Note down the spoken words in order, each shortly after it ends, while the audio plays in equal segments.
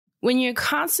When you're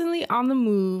constantly on the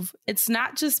move, it's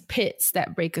not just pits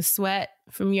that break a sweat.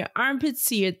 From your armpits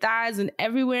to your thighs and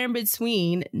everywhere in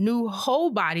between, new whole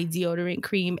body deodorant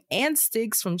cream and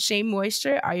sticks from Shea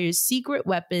Moisture are your secret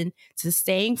weapon to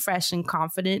staying fresh and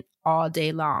confident all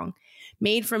day long.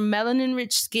 Made from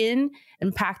melanin-rich skin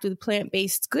and packed with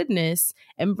plant-based goodness,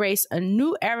 embrace a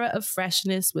new era of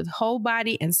freshness with whole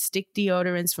body and stick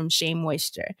deodorants from Shea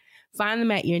Moisture. Find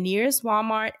them at your nearest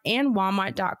Walmart and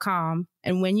walmart.com.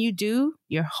 And when you do,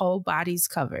 your whole body's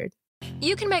covered.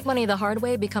 You can make money the hard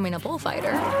way becoming a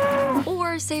bullfighter,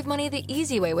 or save money the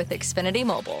easy way with Xfinity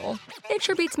Mobile. It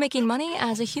sure beats making money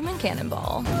as a human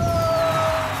cannonball.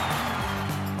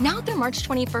 Now through March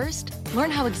 21st,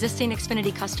 learn how existing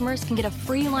Xfinity customers can get a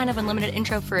free line of unlimited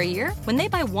intro for a year when they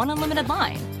buy one unlimited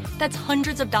line. That's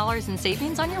hundreds of dollars in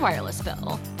savings on your wireless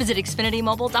bill. Visit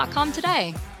XfinityMobile.com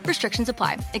today. Restrictions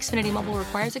apply. Xfinity Mobile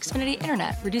requires Xfinity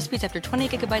Internet. Reduced speeds after 20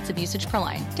 gigabytes of usage per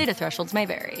line. Data thresholds may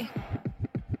vary.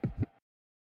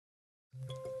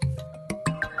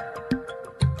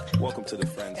 Welcome to the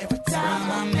Friends Zone. Every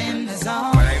time I'm in the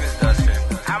zone. My name is Dustin.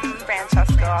 I'm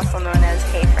Francesca, also known as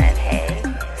Hey Friend Hey.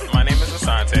 My name is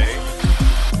Asante.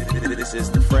 This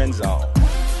is the Friend Zone.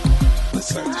 Let's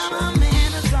start the show. I'm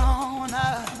in the zone.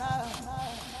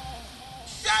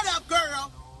 Shut up,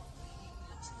 girl.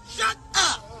 Shut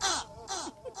up.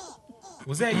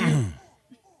 Was that you?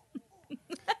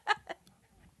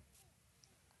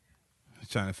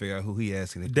 Trying to figure out who he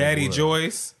asking. If Daddy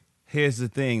Joyce. Here's the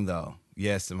thing, though.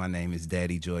 Yes, my name is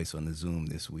Daddy Joyce on the Zoom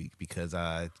this week because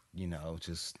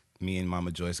just me and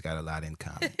Mama Joyce got a lot in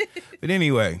common. But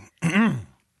anyway,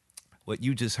 what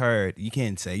you just heard, you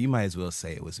can't say, you might as well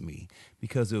say it was me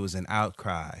because it was an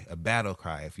outcry, a battle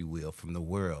cry, if you will, from the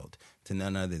world to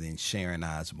none other than Sharon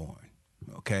Osbourne.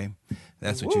 Okay?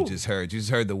 That's what you just heard. You just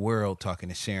heard the world talking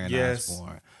to Sharon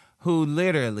Osbourne, who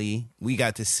literally, we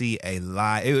got to see a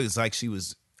live, it was like she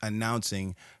was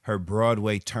announcing her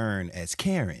Broadway turn as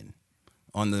Karen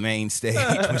on the main stage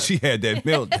when she had that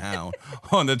meltdown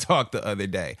on the talk the other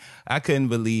day. I couldn't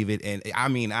believe it. And I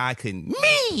mean, I couldn't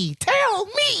believe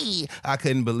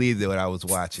that what I was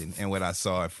watching and what I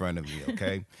saw in front of me,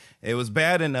 okay? It was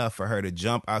bad enough for her to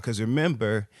jump out because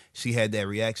remember, she had that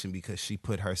reaction because she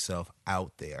put herself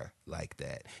out there like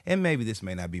that. And maybe this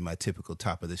may not be my typical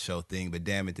top of the show thing, but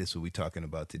damn it, this is what we're talking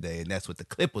about today, and that's what the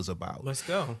clip was about. Let's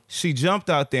go. She jumped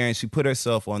out there and she put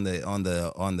herself on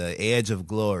the edge of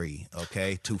glory,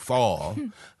 okay, to fall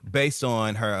based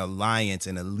on her alliance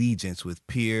and allegiance with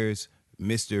Piers,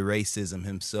 Mr. Racism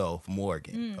himself,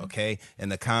 Morgan, okay?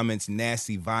 And the comments,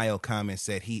 nasty, vile comments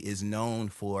that he is known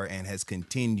for and has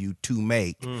continued to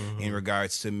make in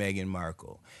regards to Meghan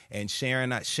Markle. And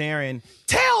Sharon,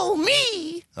 tell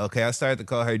me! Okay, I started to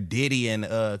call her Diddy and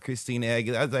Christina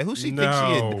Aguilera. I was like, who she think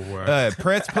she is?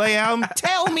 Press play album?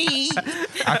 Tell me!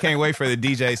 I can't wait for the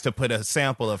DJs to put a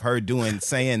sample of her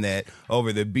saying that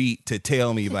over the beat to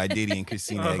Tell Me by Diddy and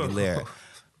Christina Aguilera.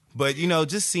 But,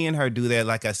 just seeing her do that,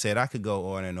 like I said, I could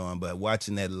go on and on, but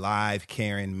watching that live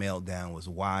Karen meltdown was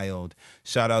wild.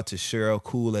 Shout out to Cheryl,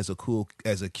 cool as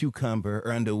a cucumber,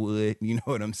 Underwood, you know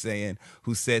what I'm saying,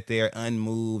 who sat there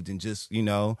unmoved and just,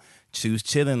 she was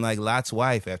chilling like Lot's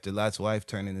wife after Lot's wife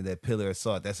turned into that pillar of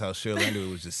salt. That's how Cheryl Underwood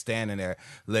was just standing there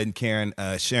letting Sharon,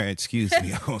 I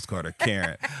almost called her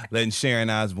Karen, letting Sharon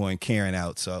Osbourne Karen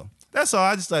out, so. That's all.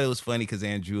 I just thought it was funny because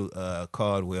Andrew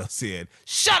Caldwell said,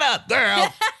 "Shut up,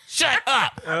 girl! Shut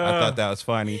up!" I thought that was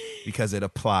funny because it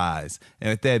applies. And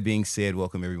with that being said,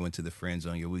 welcome everyone to the Friend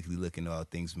Zone, your weekly look into all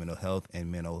things mental health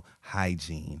and mental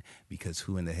hygiene. Because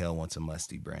who in the hell wants a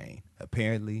musty brain?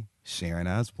 Apparently, Sharon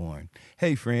Osbourne.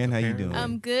 Hey, friend, how you doing?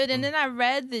 I'm good. And then I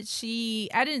read that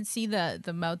I didn't see the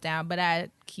meltdown, but I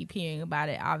keep hearing about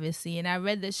it, obviously. And I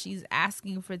read that she's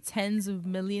asking for tens of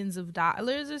millions of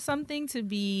dollars or something to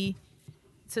leave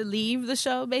the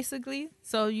show, basically.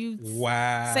 So you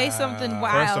say something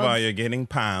wild. First of all, you're getting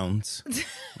pounds.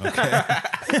 Okay.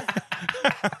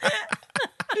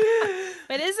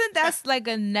 But isn't that like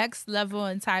a next level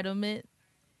entitlement?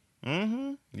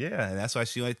 Mm-hmm. Yeah, and that's why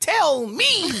she went, tell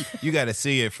me! You got to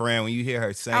see it, friend, when you hear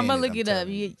her saying I'm going to look it up.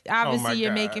 Obviously, you're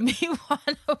God. making me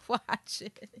want to watch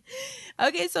it.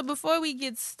 Okay, so before we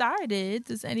get started,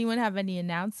 does anyone have any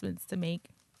announcements to make?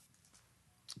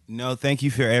 No, thank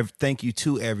you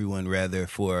to everyone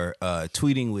for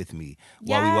tweeting with me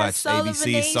while we watched Soul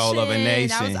ABC of a Soul of a Nation.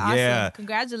 That was awesome. Yeah,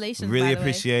 Congratulations. really by the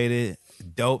appreciate it.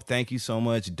 Dope. Thank you so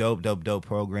much. Dope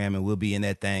program. And we'll be in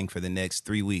that thing for the next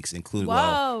 3 weeks, including,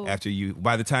 Whoa.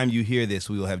 by the time you hear this,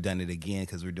 we will have done it again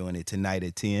because we're doing it tonight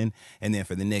at 10 and then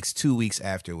for the next 2 weeks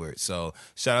afterwards. So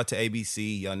shout out to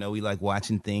ABC. Y'all know we like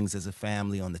watching things as a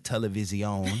family on the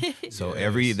television. So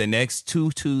the next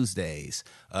 2 Tuesdays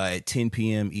at 10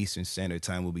 p.m. Eastern Standard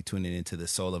Time, we'll be tuning into the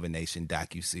Soul of a Nation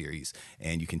docuseries.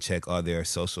 And you can check all their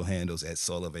social handles at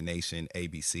Soul of a Nation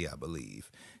ABC, I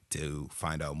believe, to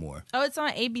find out more. Oh, it's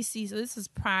on ABC, so this is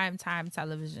prime time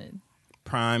television.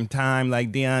 Prime time,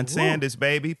 like Deion Sanders,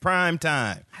 baby. Prime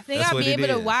time. I think I'll be able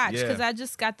to watch because I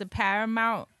just got the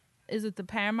Paramount. Is it the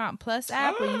Paramount Plus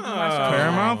app where you can watch all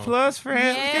Paramount Plus,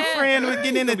 friend. Yeah. Get friend with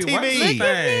getting into TV. Look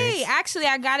at me. Actually,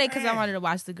 I got it because I wanted to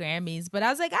watch the Grammys, but I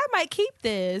was like, I might keep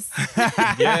this.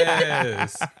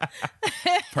 Yes.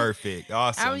 Perfect.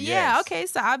 Awesome. Yeah, yes. okay,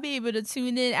 so I'll be able to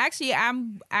tune in. Actually,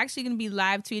 I'm actually going to be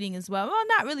live tweeting as well. Well,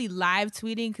 not really live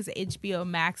tweeting because HBO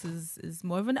Max is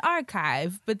more of an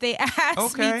archive, but they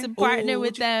asked me to partner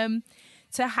with them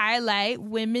to highlight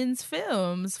women's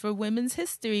films for Women's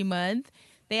History Month.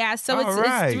 They asked, so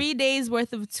it's 3 days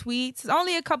worth of tweets. It's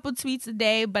only a couple tweets a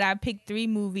day, but I picked 3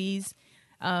 movies.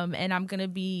 And I'm going to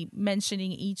be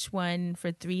mentioning each one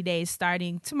for 3 days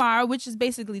starting tomorrow, which is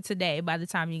basically today by the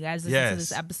time you guys listen to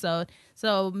this episode.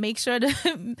 So make sure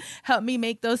to help me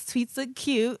make those tweets look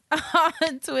cute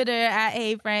on Twitter at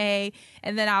HeyFriendHey.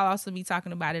 And then I'll also be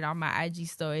talking about it on my IG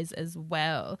stories as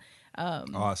well.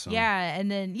 Awesome. Yeah.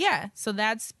 And then, so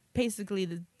that's basically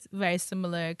the very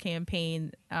similar campaign.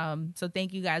 So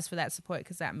thank you guys for that support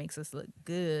because that makes us look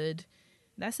good.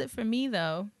 That's it for me,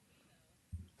 though.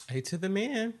 Hey to the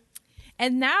man.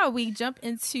 And now we jump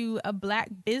into a Black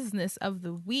business of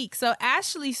the week. So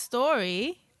Ashley's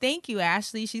story, thank you,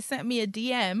 Ashley. She sent me a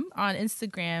DM on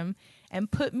Instagram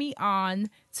and put me on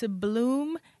to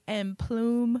Bloom and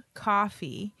Plume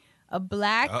Coffee, a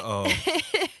black and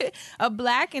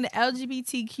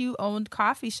LGBTQ owned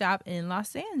coffee shop in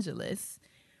Los Angeles.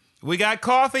 We got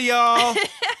coffee, y'all.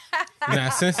 Now,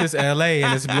 since it's LA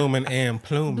and it's blooming and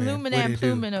pluming. Blooming and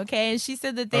pluming, okay? And she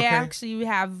said that they actually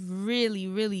have really,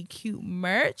 really cute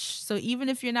merch. So even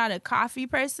if you're not a coffee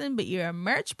person, but you're a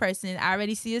merch person, I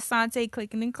already see Asante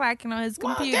clicking and clacking on his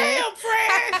computer. Well, damn,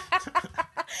 friend.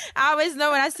 I always know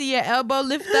when I see your elbow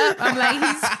lift up, I'm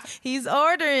like, he's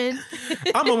ordering.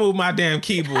 I'm going to move my damn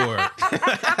keyboard.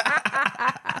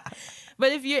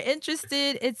 But if you're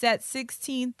interested, it's at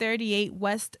 1638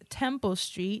 West Temple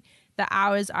Street. The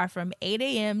hours are from 8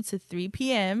 a.m. to 3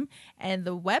 p.m. And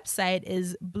the website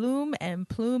is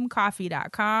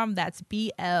bloomandplumecoffee.com. That's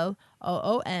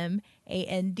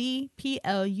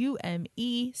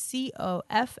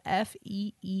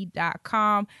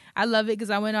BLOOMANDPLUMECOFFEE.com. I love it because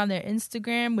I went on their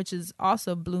Instagram, which is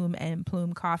also Bloom and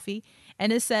Plume Coffee.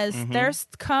 And it says,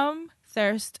 thirst come,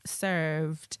 thirst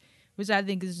served, which I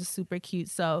think is just super cute.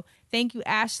 So thank you,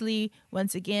 Ashley.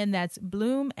 Once again, that's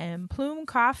Bloom and Plume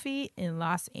Coffee in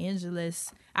Los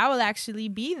Angeles. I will actually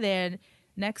be there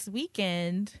next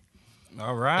weekend.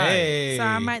 All right. Hey. So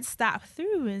I might stop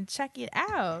through and check it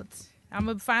out. I'm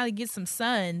going to finally get some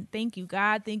sun. Thank you,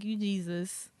 God. Thank you,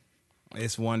 Jesus.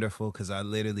 It's wonderful because I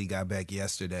literally got back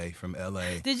yesterday from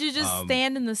LA. Did you just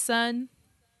stand in the sun?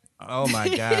 Oh, my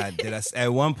God.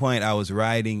 At one point, I was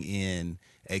riding in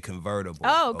a convertible.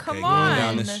 Oh, come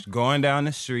on. Going down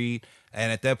the street.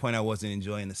 And at that point, I wasn't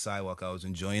enjoying the sidewalk. I was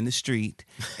enjoying the street.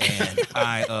 And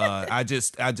I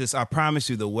promise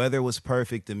you, the weather was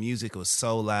perfect. The music was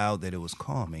so loud that it was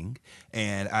calming.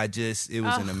 And it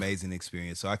was an amazing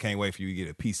experience. So I can't wait for you to get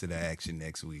a piece of the action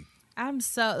next week. I'm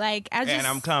so and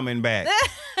I'm coming back.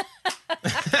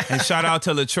 And shout out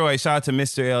to LaTroy, shout out to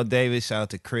Mr. L. Davis, shout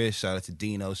out to Chris, shout out to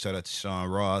Dino, shout out to Sean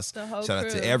Ross, shout out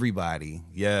to everybody.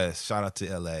 Yes, shout out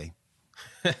to LA.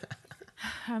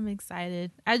 I'm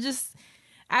excited. I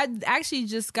actually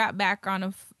just got back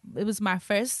on it was my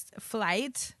first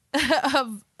flight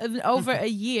of over a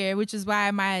year, which is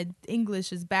why my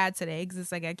English is bad today because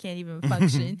it's like I can't even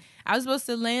function. I was supposed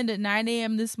to land at 9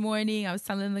 a.m. this morning. I was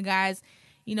telling the guys,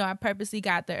 I purposely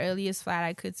got the earliest flight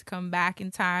I could to come back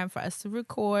in time for us to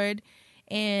record.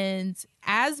 And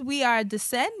as we are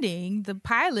descending, the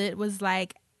pilot was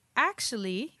like,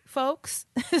 actually, folks,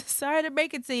 sorry to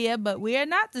break it to you, but we are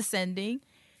not descending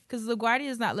because LaGuardia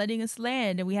is not letting us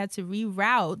land. And we had to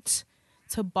reroute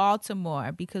to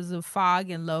Baltimore because of fog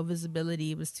and low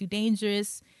visibility. It was too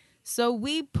dangerous. So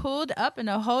we pulled up in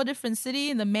a whole different city,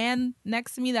 and the man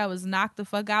next to me that was knocked the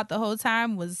fuck out the whole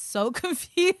time was so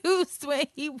confused when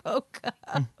he woke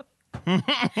up.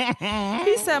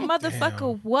 He said,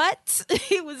 motherfucker, what?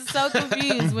 He was so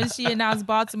confused when she announced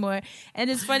Baltimore. And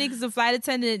it's funny because the flight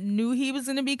attendant knew he was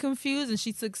going to be confused, and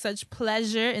she took such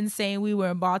pleasure in saying we were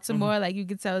in Baltimore. Like, you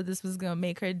could tell this was going to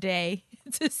make her day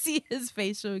to see his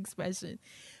facial expression.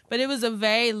 But it was a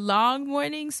very long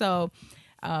morning, so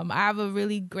I have a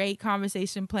really great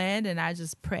conversation planned, and I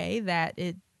just pray that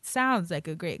it sounds like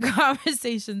a great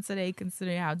conversation today,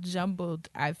 considering how jumbled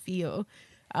I feel.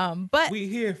 But we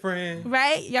here, friend.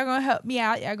 Right? Y'all gonna help me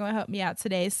out. Y'all gonna help me out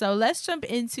today. So let's jump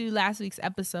into last week's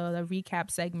episode, a recap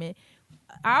segment.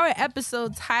 Our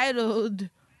episode titled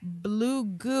Blue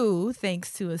Goo,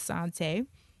 thanks to Asante.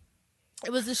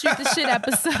 It was a shoot the shit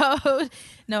episode.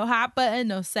 No hot button,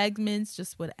 no segments,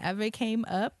 just whatever came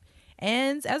up.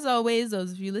 And as always,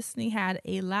 those of you listening had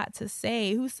a lot to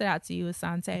say. Who stood out to you,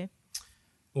 Asante?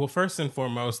 Well, first and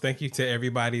foremost, thank you to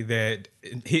everybody that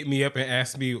hit me up and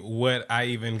asked me what I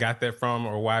even got that from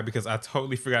or why, because I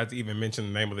totally forgot to even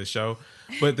mention the name of the show.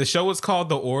 But the show is called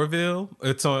The Orville.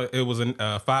 It was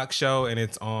a Fox show, and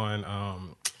it's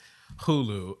on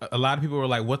Hulu. A lot of people were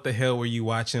like, what the hell were you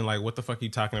watching? Like, what the fuck are you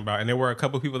talking about? And there were a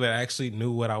couple of people that actually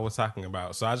knew what I was talking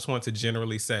about. So I just want to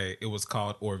generally say it was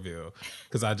called Orville,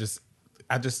 because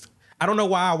I don't know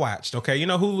why I watched, okay? You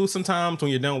know Hulu sometimes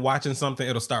when you're done watching something,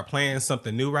 it'll start playing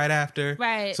something new right after.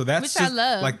 Right. So that's which just, I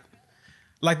love.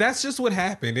 Like that's just what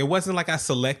happened. It wasn't like I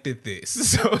selected this.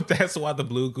 So that's why the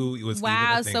Blue Goo was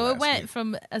wow. Even a thing So it went week.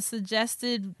 from a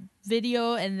suggested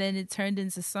video and then it turned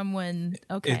into someone.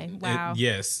 Okay. Wow.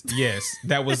 Yes.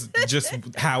 That was just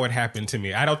how it happened to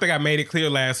me. I don't think I made it clear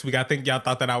last week. I think y'all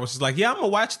thought that I was just like, yeah, I'm gonna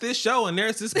watch this show and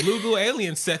there's this Blue Goo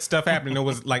alien set stuff happening. It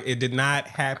was like, it did not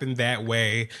happen that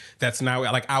way. That's not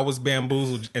like I was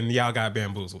bamboozled and y'all got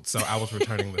bamboozled. So I was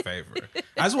returning the favor.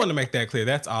 I just wanted to make that clear.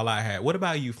 That's all I had. What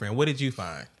about you, friend? What did you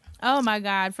find? Oh my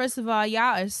God. First of all,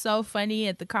 y'all are so funny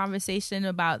at the conversation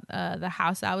about the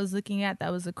house I was looking at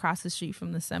that was across the street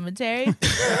from the cemetery.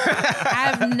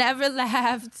 I've never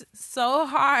laughed so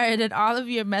hard at all of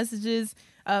your messages.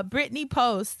 Brittany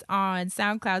Post on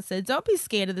SoundCloud said, don't be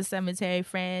scared of the cemetery,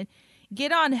 friend.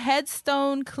 Get on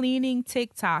headstone cleaning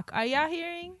TikTok. Are y'all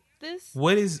hearing this?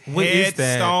 What is that?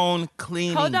 Headstone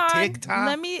cleaning Hold on. TikTok?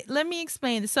 Let me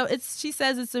explain. So she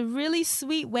says it's a really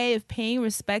sweet way of paying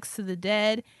respects to the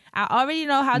dead. I already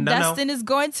know how Dustin is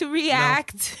going to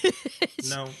react.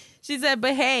 No. She said,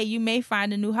 but hey, you may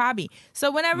find a new hobby. So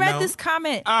when I read this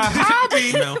comment,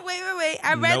 hobby. No. wait.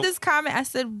 I read this comment. I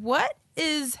said, what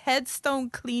is headstone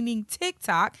cleaning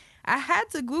TikTok? I had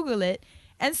to Google it.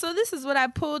 And so this is what I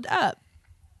pulled up.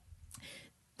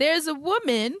 There's a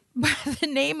woman by the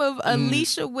name of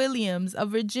Alicia Williams, a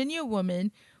Virginia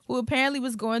woman who apparently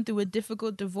was going through a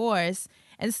difficult divorce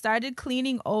and started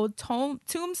cleaning old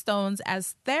tombstones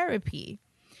as therapy.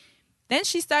 Then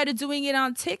she started doing it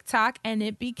on TikTok and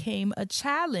it became a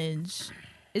challenge.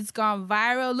 It's gone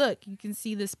viral. Look, you can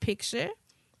see this picture.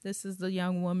 This is the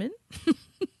young woman.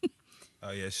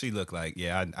 Oh, yeah, she looked like,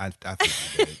 I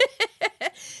feel good.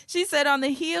 She said, on the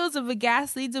heels of a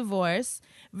ghastly divorce,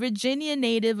 Virginia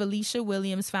native Alicia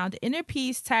Williams found inner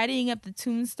peace tidying up the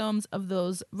tombstones of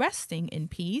those resting in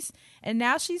peace, and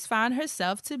now she's found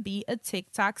herself to be a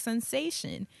TikTok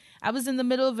sensation. I was in the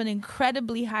middle of an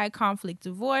incredibly high conflict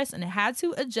divorce, and I had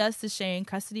to adjust to sharing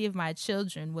custody of my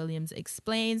children, Williams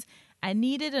explains. I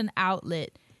needed an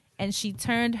outlet, and she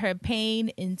turned her pain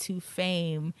into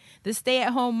fame. The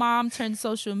stay-at-home mom turned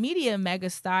social media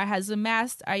megastar has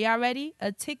amassed, are y'all ready?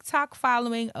 A TikTok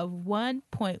following of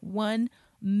 1.1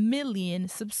 million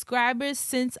subscribers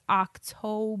since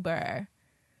October.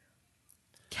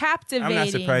 Captivating. I'm not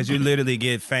surprised. You literally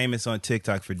get famous on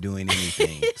TikTok for doing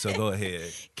anything. So go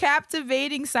ahead.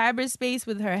 Captivating cyberspace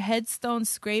with her headstone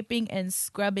scraping and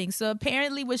scrubbing. So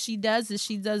apparently what she does is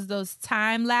she does those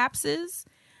time lapses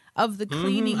of the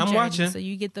cleaning journey. Watching. So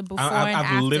you get the before and I've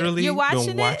after. literally You're watching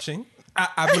been watching.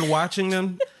 I've been watching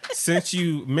them since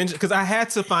you mentioned, because I had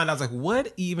to find out, I was like,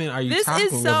 what even are you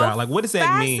talking about? Like, what does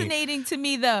that mean? Fascinating to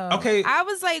me, though. Okay. I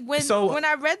was like, when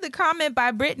I read the comment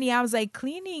by Brittany, I was like,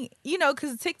 cleaning,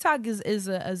 because TikTok is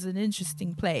an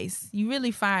interesting place. You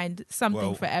really find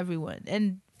something for everyone.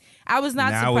 And I was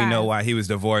not surprised. Now we know why he was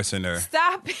divorcing her.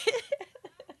 Stop it.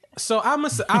 So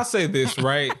I'll say this,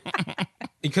 right?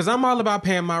 Because I'm all about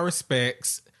paying my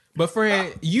respects. But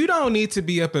friend, you don't need to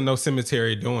be up in no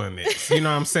cemetery doing this. You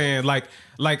know what I'm saying? Like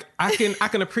I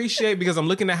can appreciate, because I'm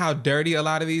looking at how dirty a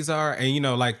lot of these are,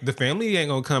 and like the family ain't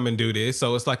gonna come and do this.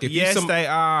 So it's like, if they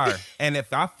are. And if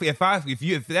that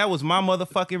was my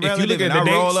motherfucking relative, at and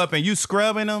the I roll dates, up and you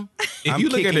scrubbing them, if I'm you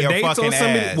look at the your dates fucking on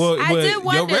somebody, ass. I did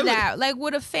wonder that. Like,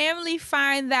 would a family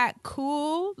find that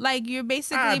cool? Like, you're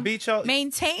basically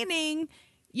maintaining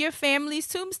your family's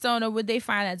tombstone, or would they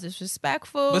find that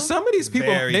disrespectful? But some of these people,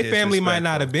 Very their family might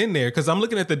not disrespectful. have been there because I'm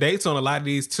looking at the dates on a lot of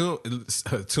these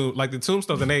like the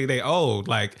tombstones, and they old.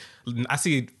 Like I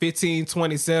see 15,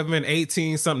 27,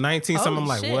 18, something, 19, something. I'm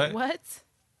like, shit, what?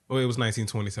 Oh, it was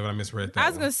 1927. I misread that. I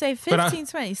was one. gonna say But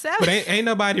 1527. But ain't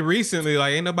nobody recently,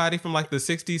 like ain't nobody from like the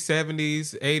 60s,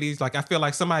 70s, 80s. Like I feel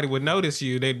like somebody would notice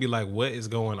you. They'd be like, what is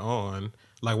going on?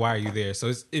 Like, why are you there?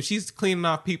 So if she's cleaning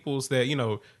off people's that,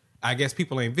 I guess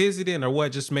people ain't visiting or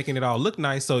what, just making it all look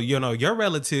nice. So, your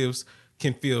relatives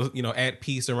can feel, at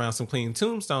peace around some clean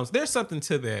tombstones. There's something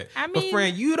to that. I mean, but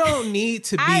friend, you don't need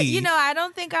to be. I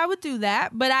don't think I would do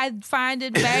that, but I find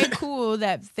it very cool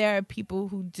that there are people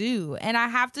who do. And I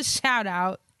have to shout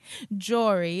out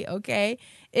Jory, okay?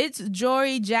 It's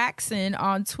Jory Jackson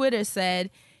on Twitter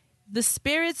said, the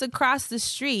spirits across the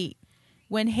street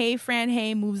when Hey Fran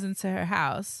Hey moves into her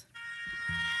house.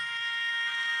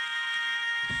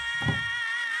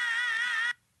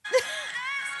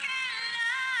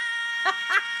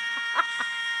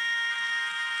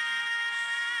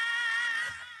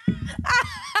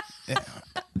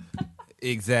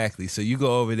 Exactly. So you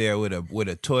go over there with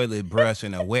a toilet brush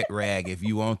and a wet rag if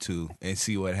you want to, and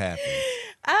see what happens.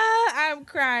 I'm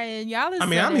crying. Y'all are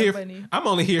I'm here. funny. I'm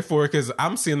only here for it because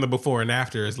I'm seeing the before and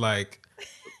after. It's like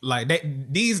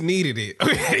these needed it.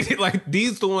 Okay? Like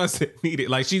these the ones that need it.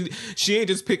 Like she ain't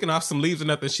just picking off some leaves or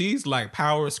nothing. She's like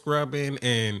power scrubbing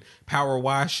and power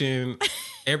washing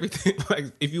everything. Like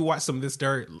if you watch some of this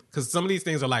dirt, because some of these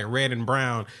things are like red and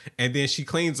brown, and then she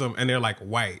cleans them and they're like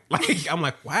white. Like I'm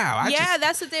like, wow.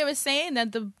 That's what they were saying,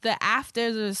 that the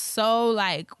afters are so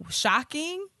like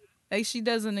shocking. Like she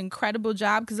does an incredible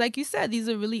job because, like you said, these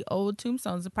are really old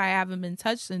tombstones that probably haven't been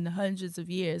touched in hundreds of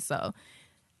years. So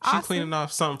she's awesome. cleaning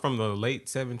off something from the late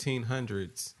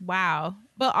 1700s. Wow.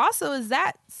 But also, is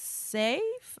that safe?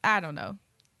 I don't know.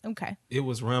 Okay. It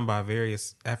was run by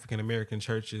various African American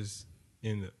churches.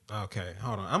 Okay,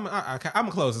 hold on. I'm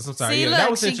close this. I'm sorry. See, yeah, look,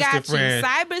 that was she interesting, got friend.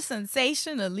 you. Cyber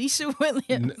sensation Alicia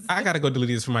Williams. I gotta go delete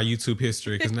this from my YouTube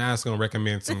history because now it's gonna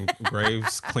recommend some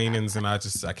graves cleanings, and I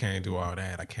can't do all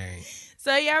that. I can't.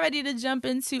 So y'all ready to jump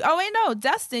into? Oh wait, no,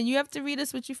 Dustin, you have to read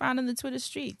us what you found on the Twitter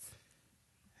streets.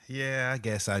 Yeah, I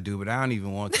guess I do, but I don't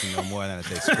even want to no more than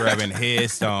they scrubbing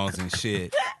headstones and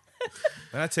shit.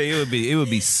 But I tell you, it would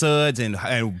be suds and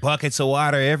buckets of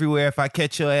water everywhere if I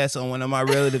catch your ass on one of my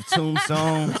relative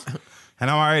tombstones. And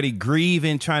I'm already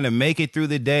grieving, trying to make it through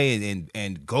the day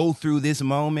and go through this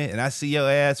moment. And I see your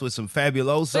ass with some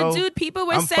fabuloso. But dude, people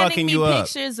were I'm sending me up.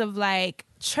 pictures of like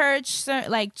churches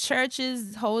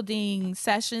holding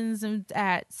sessions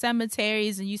at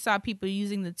cemeteries, and you saw people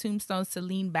using the tombstones to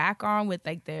lean back on with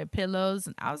like their pillows.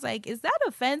 And I was like, is that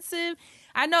offensive?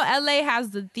 I know LA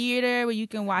has the theater where you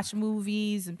can watch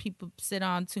movies and people sit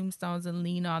on tombstones and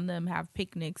lean on them, have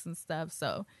picnics and stuff.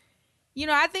 So,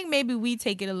 I think maybe we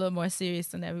take it a little more serious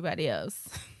than everybody else.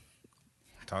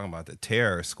 Talking about the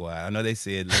terror squad. I know they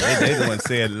said they the one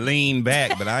said lean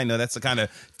back, but I know that's the kind of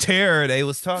terror they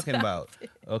was talking about.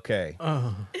 Okay.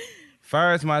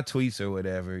 Far as my tweets or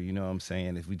whatever, you know what I'm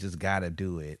saying? If we just gotta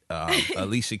do it.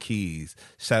 Alicia Keys.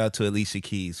 Shout out to Alicia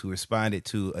Keys, who responded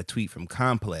to a tweet from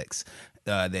Complex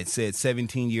that said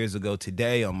 17 years ago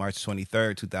today, on March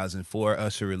 23rd, 2004,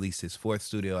 Usher released his fourth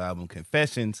studio album,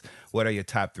 Confessions. What are your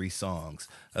top 3 songs?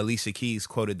 Alicia Keys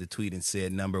quoted the tweet and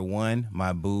said, number 1,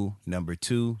 My Boo. Number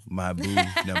 2, My Boo.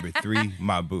 Number 3,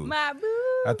 My Boo. My boo.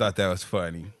 I thought that was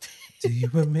funny. Do you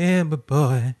remember,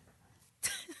 boy?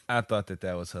 I thought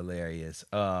that was hilarious.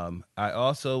 I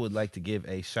also would like to give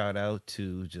a shout out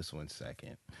to, just one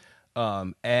second,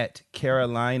 at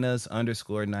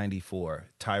Carolinas_94,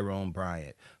 Tyrone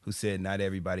Bryant, who said not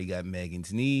everybody got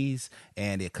Megan's knees,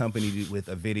 and accompanied it with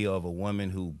a video of a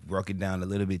woman who broke it down a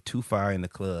little bit too far in the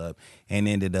club and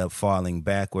ended up falling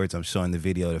backwards. I'm showing the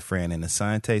video to Fran and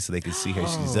Asante so they can see her.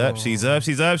 She's up, she's up,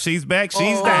 she's up, she's back,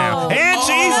 she's down, and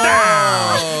she's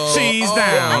down. She's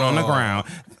down on the ground.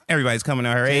 Everybody's coming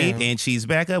to her aid, and she's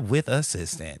back up with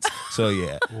assistance. So,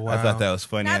 yeah, I thought that was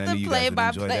funny. Not I the knew you guys would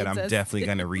enjoy play-by-play that. I'm definitely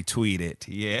going to retweet it.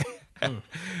 Yeah.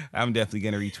 I'm definitely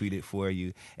going to retweet it for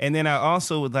you. And then I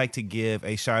also would like to give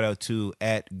a shout out to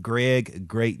at Greg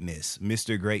Greatness,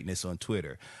 Mr. Greatness on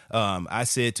Twitter. I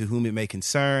said, to whom it may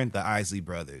concern, the Isley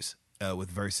Brothers with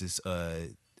Versus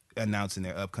announcing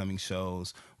their upcoming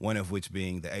shows, one of which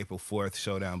being the April 4th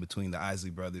showdown between the Isley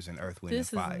Brothers and Earth, Wind, and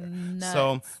Fire.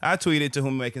 So I tweeted, to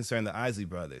whom it may concern, the Isley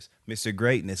Brothers. Mr.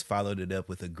 Greatness followed it up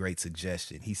with a great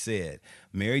suggestion. He said,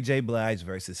 Mary J. Blige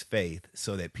versus Faith,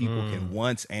 so that people can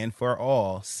once and for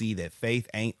all see that Faith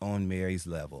ain't on Mary's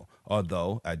level,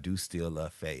 although I do still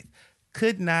love Faith.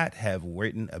 Could not have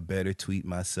written a better tweet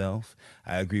myself.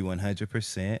 I agree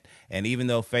 100%. And even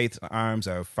though Faith's arms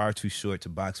are far too short to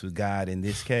box with God in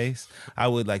this case, I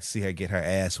would like to see her get her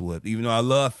ass whooped. Even though I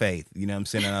love Faith, you know what I'm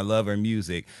saying, and I love her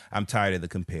music, I'm tired of the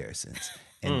comparisons.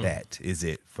 And that is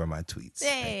it for my tweets.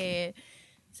 Hey.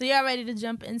 So y'all ready to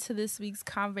jump into this week's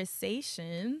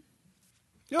conversation?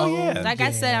 Oh, yeah. Like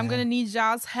I said, I'm going to need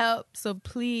y'all's help. So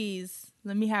please,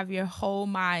 let me have your whole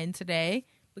mind today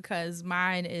because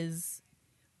mine is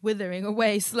withering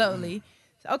away slowly.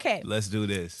 Okay. Let's do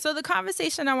this. So the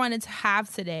conversation I wanted to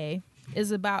have today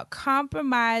is about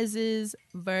compromises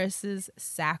versus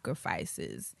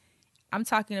sacrifices. I'm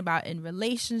talking about in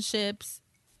relationships,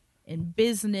 in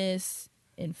business,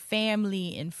 in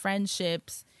family, in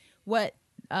friendships. What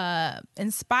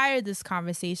inspired this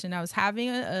conversation, I was having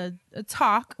a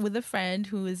talk with a friend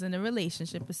who is in a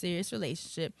relationship, a serious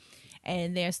relationship,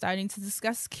 and they're starting to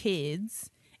discuss kids.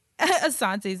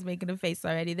 Asante's making a face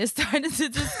already. They're starting to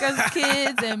discuss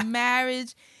kids and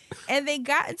marriage, and they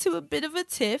got into a bit of a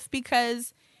tiff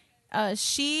because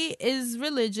she is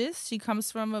religious. She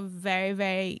comes from a very,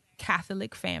 very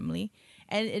Catholic family,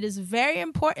 and it is very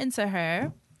important to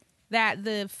her that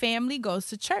the family goes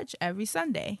to church every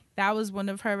Sunday. That was one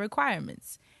of her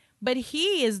requirements. But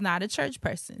he is not a church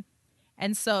person.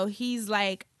 And so he's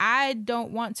like, I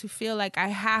don't want to feel like I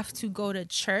have to go to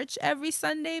church every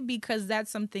Sunday because that's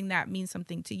something that means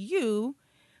something to you,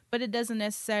 but it doesn't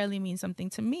necessarily mean something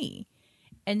to me.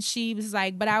 And she was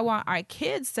like, but I want our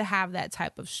kids to have that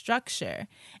type of structure.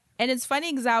 And it's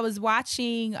funny because I was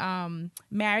watching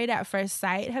Married at First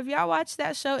Sight. Have y'all watched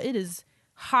that show? It is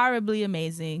horribly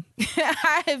amazing.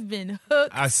 I have been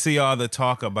hooked. I see all the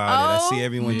talk about it. I see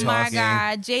everyone talking. Oh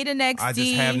my God. Jada XD. I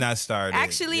just have not started.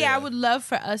 Actually, I would love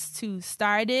for us to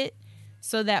start it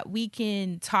so that we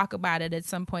can talk about it at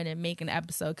some point and make an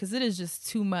episode because it is just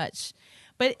too much.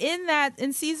 But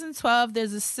in season 12,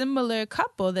 there's a similar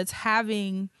couple that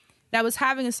was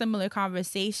having a similar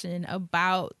conversation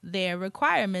about their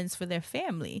requirements for their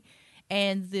family.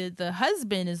 And the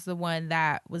husband is the one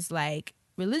that was like,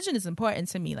 religion is important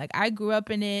to me. Like, I grew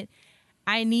up in it.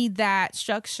 I need that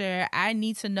structure. I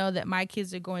need to know that my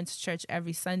kids are going to church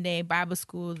every Sunday, Bible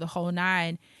school, the whole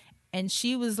nine. And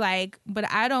she was like, but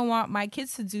I don't want my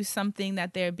kids to do something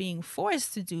that they're being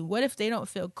forced to do. What if they don't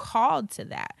feel called to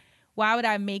that? Why would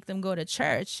I make them go to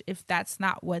church if that's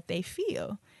not what they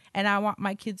feel? And I want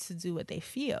my kids to do what they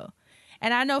feel.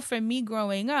 And I know for me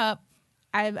growing up,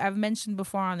 I've mentioned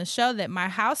before on the show that my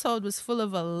household was full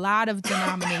of a lot of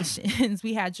denominations.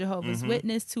 We had Jehovah's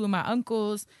Witness, two of my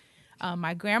uncles.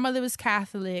 My grandmother was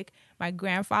Catholic. My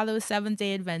grandfather was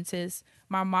Seventh-day Adventist.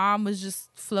 My mom was just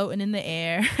floating in the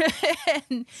air.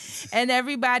 and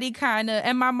everybody kind of...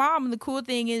 And my mom, the cool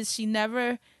thing is she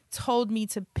never told me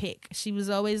to pick. She was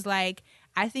always like,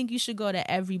 I think you should go to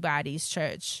everybody's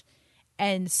church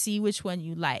and see which one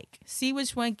you like. See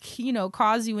which one,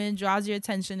 calls you in, draws your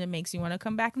attention, and makes you want to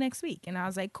come back next week. And I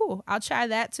was like, cool, I'll try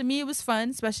that. To me, it was fun,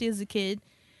 especially as a kid.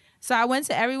 So I went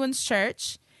to everyone's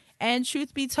church, and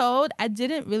truth be told, I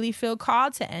didn't really feel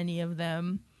called to any of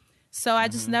them. So I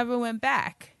just never went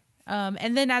back.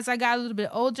 And then as I got a little bit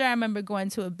older, I remember going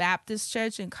to a Baptist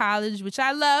church in college, which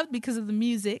I loved because of the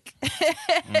music.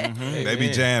 They be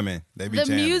jamming. The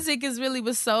music is really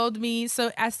what sold me.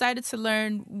 So I started to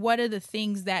learn what are the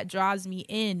things that draws me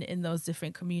in those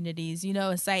different communities.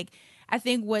 It's like, I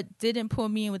think what didn't pull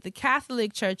me in with the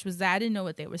Catholic church was that I didn't know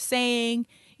what they were saying.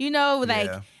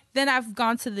 Then I've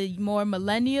gone to the more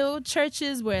millennial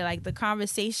churches where like the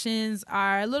conversations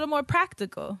are a little more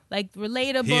practical, like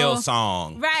relatable.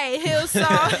 Hillsong. Right,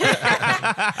 Hillsong.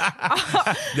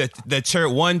 the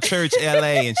church, one church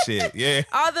LA and shit. Yeah.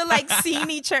 All the like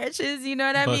sceney churches, you know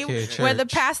what I mean? Church. Where the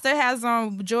pastor has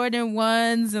on Jordan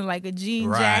 1s and like a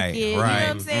jean jacket. You know what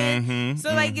I'm saying?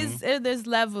 So like there's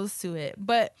levels to it.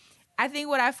 But I think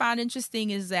what I found interesting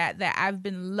is that I've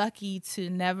been lucky to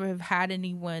never have had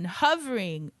anyone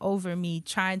hovering over me,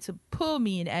 trying to pull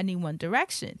me in any one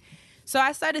direction. So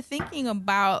I started thinking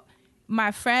about my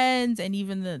friends and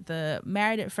even the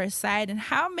Married at First Sight and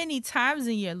how many times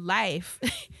in your life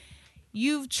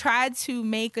you've tried to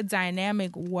make a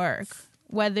dynamic work,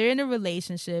 whether in a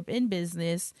relationship, in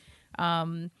business,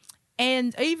 and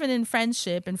even in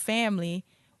friendship and family,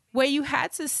 where you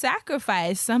had to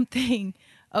sacrifice something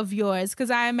of yours.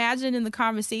 Because I imagine in the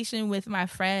conversation with my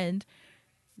friend,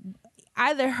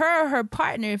 either her or her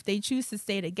partner, if they choose to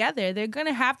stay together, they're going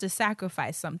to have to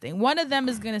sacrifice something. One of them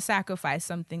is going to sacrifice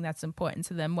something that's important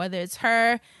to them, whether it's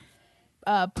her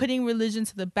putting religion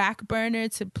to the back burner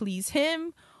to please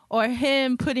him, or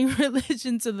him putting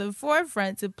religion to the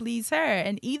forefront to please her.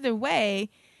 And either way,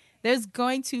 there's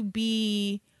going to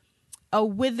be a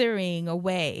withering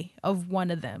away of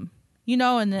one of them, you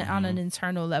know, and on an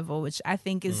internal level, which I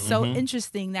think is so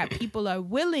interesting that people are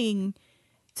willing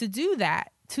to do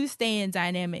that, to stay in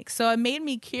dynamics. So it made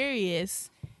me curious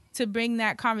to bring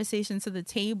that conversation to the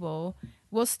table.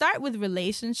 We'll start with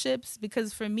relationships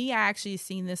because for me, I actually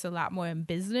seen this a lot more in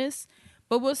business,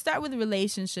 but we'll start with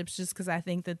relationships just because I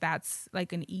think that that's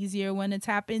like an easier one to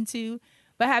tap into.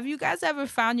 But have you guys ever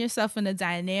found yourself in a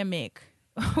dynamic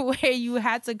where you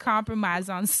had to compromise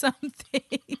on something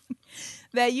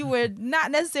that you were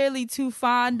not necessarily too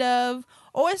fond of,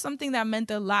 or something that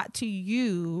meant a lot to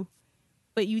you,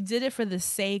 but you did it for the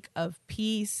sake of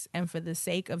peace and for the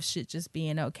sake of shit just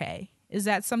being okay? Is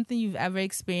that something you've ever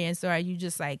experienced, or are you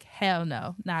just like, hell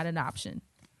no, not an option?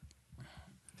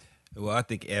 Well, I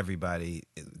think everybody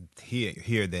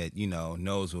here that, you know,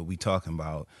 knows what we talking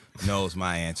about knows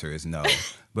my answer is no.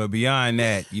 But beyond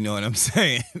that, you know what I'm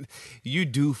saying? You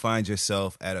do find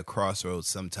yourself at a crossroads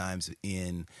sometimes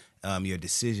in your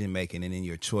decision making and in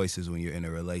your choices when you're in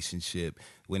a relationship,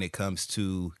 when it comes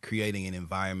to creating an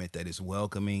environment that is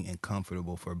welcoming and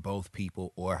comfortable for both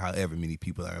people, or however many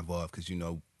people are involved, because, you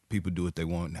know, people do what they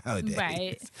want nowadays.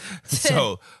 Right.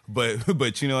 So,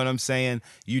 but you know what I'm saying?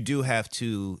 You do have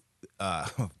to,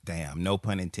 damn, no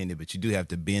pun intended, but you do have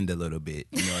to bend a little bit,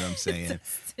 you know what I'm saying,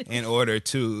 in order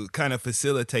to kind of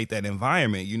facilitate that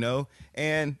environment, you know?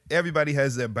 And everybody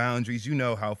has their boundaries. You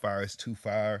know how far is too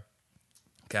far.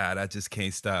 God, I just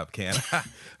can't stop, can I?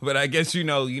 But I guess you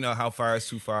know how far is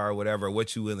too far, or whatever,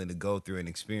 what you're willing to go through and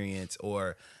experience,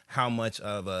 or how much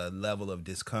of a level of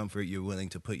discomfort you're willing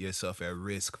to put yourself at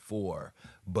risk for.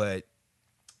 But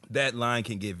that line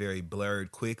can get very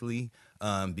blurred quickly,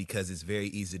 because it's very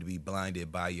easy to be blinded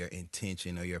by your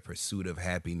intention or your pursuit of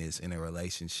happiness in a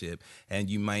relationship. And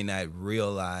you might not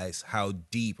realize how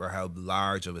deep or how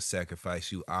large of a sacrifice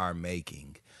you are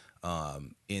making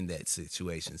in that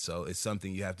situation. So it's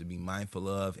something you have to be mindful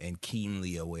of and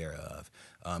keenly aware of.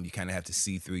 You kind of have to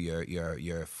see through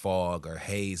your fog or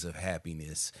haze of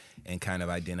happiness and kind of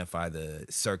identify the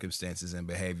circumstances and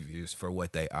behaviors for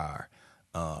what they are.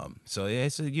 So yeah,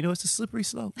 it's a slippery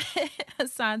slope.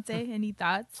 Asante, any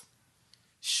thoughts?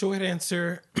 Short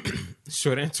answer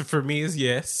for me is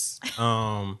yes.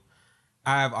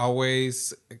 I've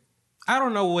always, I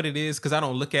don't know what it is, because I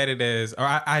don't look at it as, or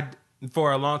I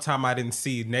for a long time I didn't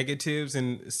see negatives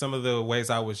in some of the ways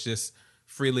I was just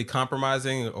freely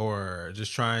compromising or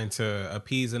just trying to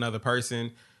appease another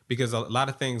person, because a lot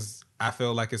of things I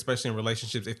feel like, especially in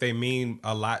relationships, if they mean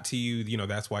a lot to you, you know,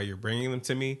 that's why you're bringing them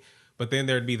to me. But then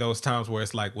there'd be those times where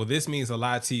it's like, well, this means a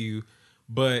lot to you,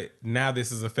 but now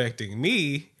this is affecting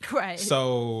me. Right.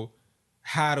 So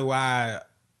how do I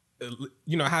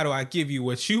give you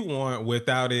what you want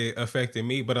without it affecting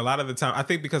me? But a lot of the time, I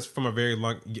think because from a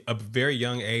very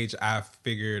young age, I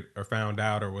figured or found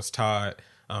out or was taught,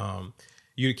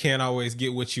 you can't always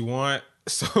get what you want.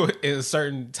 So in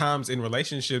certain times in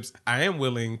relationships, I am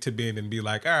willing to bend and be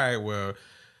like, all right, well,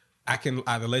 I can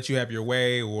either let you have your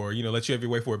way, or, you know, let you have your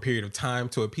way for a period of time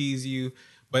to appease you.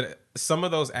 But some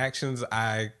of those actions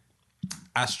I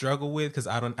struggle with, because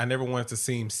I never want it to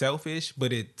seem selfish,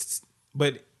 but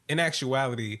in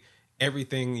actuality,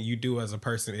 everything you do as a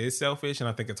person is selfish, and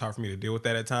I think it's hard for me to deal with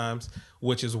that at times,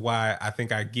 which is why I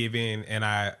think I give in and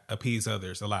I appease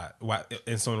others a lot.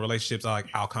 And so in relationships,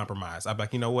 I'll compromise. I'm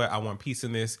like, you know what? I want peace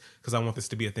in this because I want this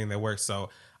to be a thing that works. So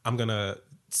I'm going to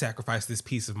sacrifice this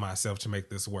piece of myself to make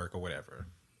this work, or whatever.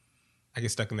 I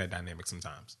get stuck in that dynamic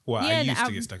sometimes. Well, I used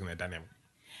to get stuck in that dynamic.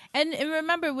 And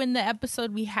remember when the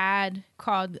episode we had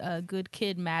called Good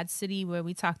Kid, Mad City, where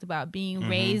we talked about being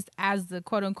raised as the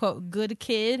quote unquote good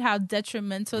kid, how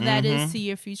detrimental that is to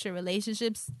your future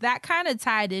relationships? That kind of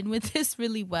tied in with this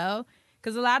really well.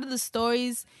 Because a lot of the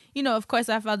stories, you know, of course,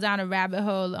 I fell down a rabbit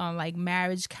hole on like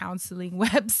marriage counseling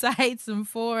websites and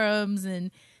forums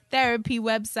and therapy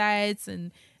websites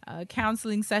and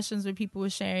counseling sessions where people were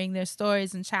sharing their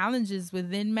stories and challenges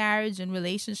within marriage and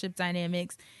relationship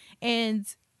dynamics. And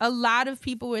a lot of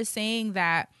people were saying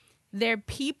that their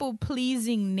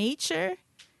people-pleasing nature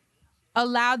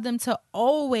allowed them to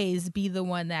always be the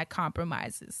one that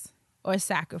compromises or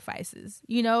sacrifices,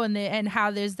 you know, and how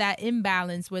there's that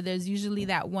imbalance where there's usually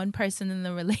that one person in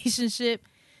the relationship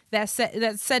that's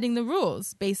setting the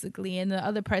rules, basically, and the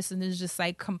other person is just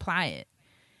like compliant.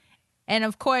 And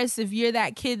of course, if you're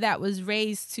that kid that was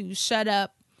raised to shut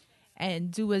up and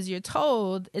do as you're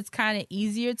told, it's kind of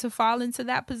easier to fall into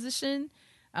that position.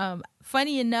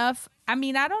 Funny enough, I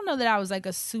mean, I don't know that I was like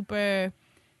a super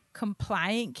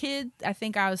compliant kid. I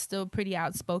think I was still pretty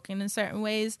outspoken in certain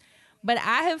ways. But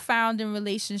I have found in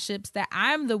relationships that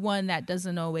I'm the one that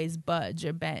doesn't always budge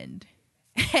or bend.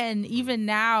 And even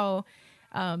now,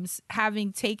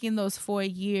 Having taken those 4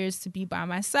 years to be by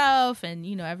myself, and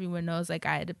everyone knows like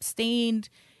I had abstained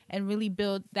and really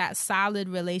built that solid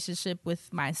relationship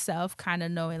with myself, kind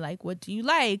of knowing like, what do you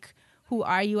like? Who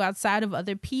are you outside of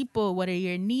other people? What are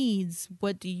your needs?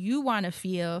 What do you want to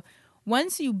feel?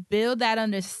 Once you build that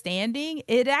understanding,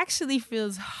 it actually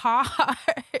feels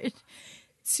hard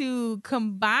to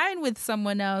combine with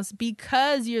someone else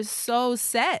because you're so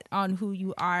set on who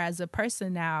you are as a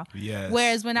person now. Yes.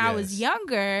 Whereas when I was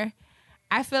younger,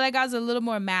 I feel like I was a little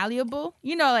more malleable,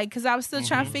 like, because I was still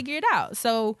trying to figure it out.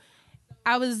 So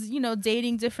I was,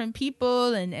 dating different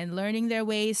people and learning their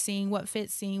ways, seeing what fit,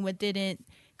 seeing what didn't,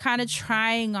 kind of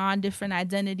trying on different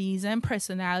identities and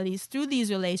personalities through these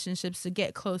relationships to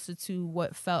get closer to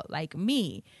what felt like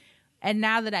me. And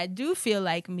now that I do feel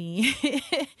like me,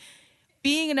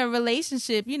 being in a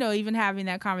relationship, even having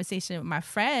that conversation with my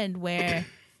friend where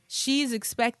she's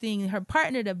expecting her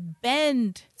partner to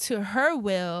bend to her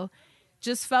will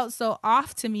just felt so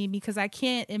off to me because I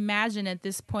can't imagine at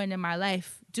this point in my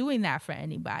life doing that for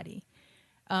anybody.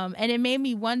 And it made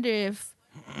me wonder if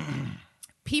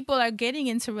people are getting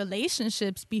into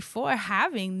relationships before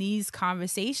having these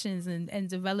conversations and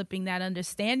developing that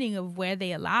understanding of where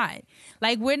they align.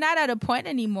 Like, we're not at a point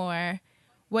anymore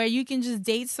where you can just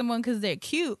date someone because they're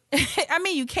cute. I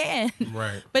mean, you can.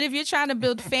 Right. But if you're trying to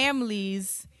build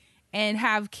families and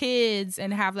have kids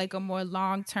and have like a more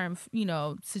long-term,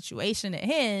 situation at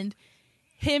hand,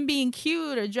 him being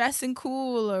cute or dressing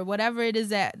cool or whatever it is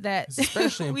that It's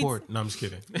especially important. No, I'm just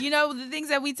kidding. The things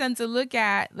that we tend to look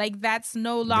at, like, that's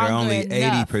no longer They're only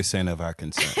enough. 80% of our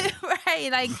concern.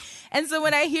 Right. Like, and so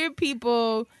when I hear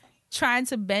people trying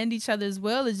to bend each other's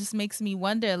will, it just makes me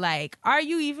wonder, like, are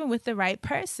you even with the right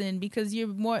person? Because you're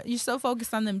so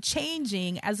focused on them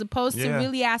changing as opposed to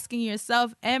really asking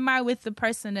yourself, am I with the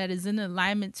person that is in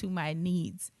alignment to my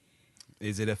needs?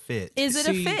 Is it a fit? Is it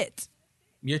a fit?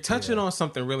 You're touching on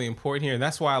something really important here. And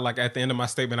that's why, like, at the end of my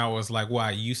statement, I was like, well,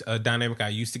 a dynamic I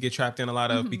used to get trapped in a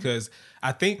lot of, because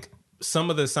I think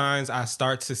some of the signs I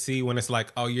start to see when it's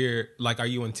like, oh, you're like, are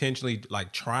you intentionally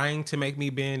like trying to make me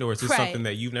bend, or is this something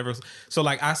that you've never? So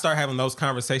like, I start having those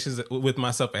conversations with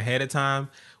myself ahead of time,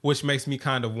 which makes me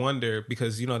kind of wonder,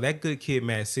 because that Good Kid,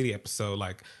 Mad City episode,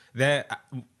 like that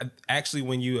actually,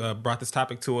 when you brought this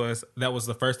topic to us, that was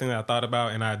the first thing that I thought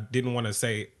about, and I didn't want to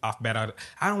say off bat,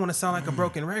 I don't want to sound like a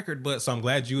broken record, but so I'm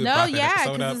glad you brought that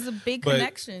episode up. because it's a big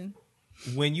connection.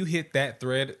 When you hit that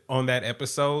thread on that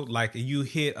episode, like, you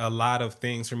hit a lot of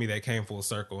things for me that came full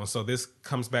circle. And so this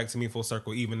comes back to me full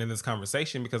circle even in this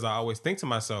conversation, because I always think to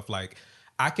myself, like,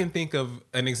 I can think of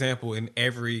an example in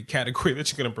every category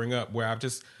that you're going to bring up where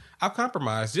I've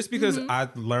compromised just because I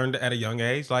learned at a young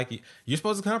age, like, you're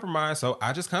supposed to compromise. So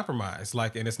I just compromise,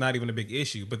 like, and it's not even a big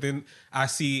issue. But then I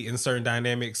see in certain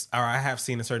dynamics, or I have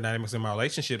seen in certain dynamics in my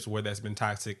relationships where that's been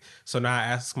toxic. So now I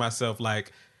ask myself,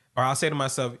 like, or I'll say to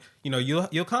myself,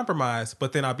 you'll compromise,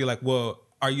 but then I'll be like, well,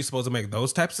 are you supposed to make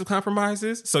those types of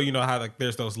compromises? So how like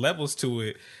there's those levels to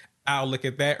it. I'll look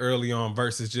at that early on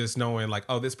versus just knowing like,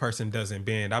 oh, this person doesn't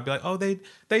bend. I'll be like, oh, they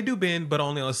do bend, but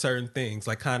only on certain things,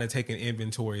 like kind of taking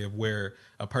inventory of where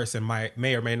a person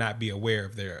may or may not be aware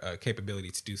of their capability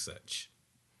to do such.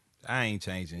 I ain't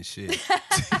changing shit.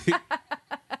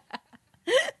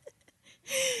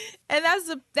 And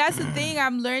that's the thing.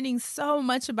 I'm learning so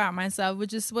much about myself,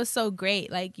 which is what's so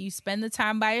great. Like, you spend the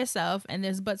time by yourself and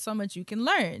there's but so much you can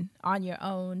learn on your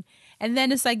own. And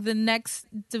then it's like the next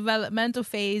developmental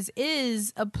phase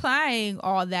is applying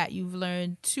all that you've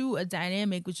learned to a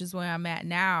dynamic, which is where I'm at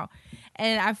now.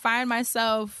 And I find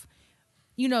myself,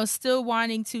 still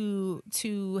wanting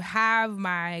to have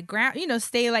my ground,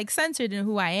 stay like centered in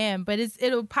who I am, but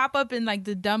it'll pop up in like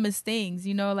the dumbest things,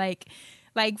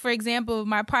 like, for example,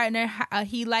 my partner,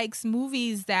 he likes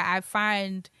movies that I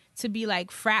find to be like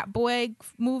frat boy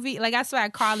movie. Like, that's why I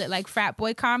call it like frat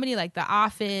boy comedy, like The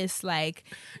Office, like,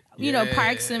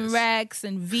 Parks and Recs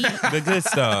and V. The good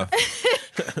stuff.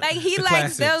 Like, he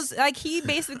likes those, like, he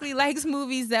basically likes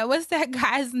movies that, what's that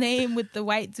guy's name with the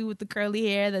white dude with the curly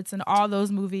hair that's in all those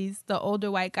movies? The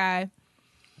older white guy.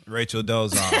 Rachel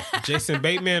Dolezal. Jason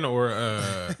Bateman or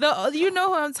you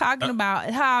know who I'm talking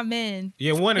about. Man.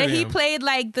 Yeah, one of them. He played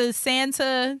like the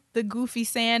Santa, the goofy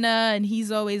Santa, and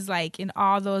he's always like in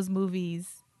all those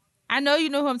movies. I know you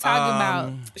know who I'm talking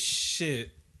about.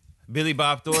 Shit. Billy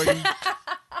Bob Thornton.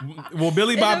 Well,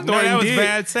 Billy Bob Thornton that was did.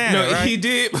 Bad Santa, No, right? he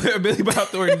did. Billy Bob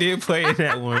Thornton did play in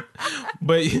that one.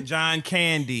 But John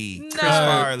Candy. Chris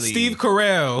Farley. Steve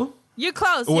Carell. You're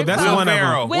close. Well, You're that's close. one of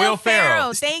Ferrell. them. Will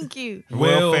Ferrell. Ferrell. Thank you.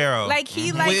 Will Ferrell. Like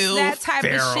he likes Will that type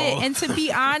Ferrell. of shit, and to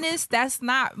be honest, that's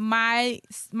not my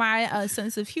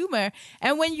sense of humor.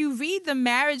 And when you read the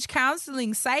marriage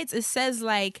counseling sites, it says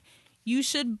like you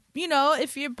should,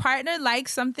 if your partner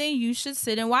likes something, you should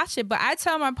sit and watch it. But I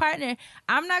tell my partner,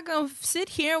 I'm not gonna sit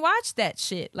here and watch that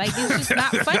shit. Like it's just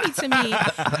not funny to me.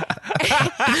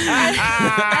 And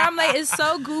I'm like, it's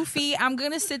so goofy. I'm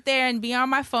gonna sit there and be on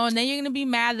my phone. Then you're gonna be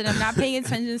mad that I'm not paying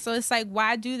attention. So it's like,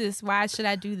 why do this? Why should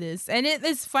I do this? And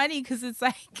it's funny because it's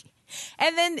like,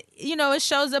 and then it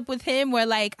shows up with him where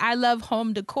like I love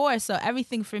home decor, so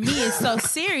everything for me is so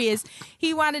serious.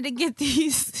 He wanted to get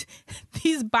these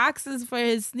boxes for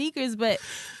his sneakers, but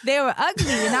they were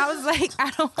ugly, and I was like,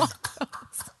 I don't want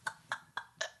those.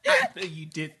 I knew you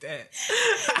did that.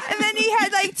 And then he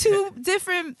had like 2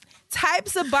 different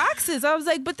types of boxes. I was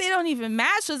like, but they don't even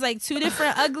match. It was like 2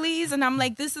 different uglies. And I'm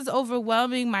like, this is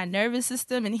overwhelming my nervous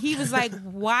system. And he was like,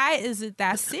 why is it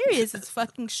that serious? It's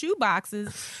fucking shoe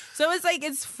boxes. So it's like,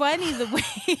 it's funny the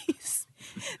ways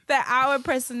that our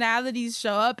personalities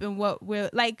show up and what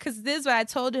we're like. Because this is what I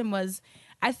told him was,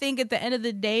 I think at the end of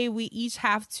the day, we each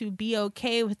have to be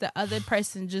okay with the other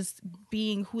person just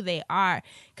being who they are.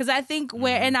 Because I think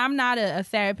and I'm not a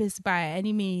therapist by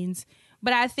any means,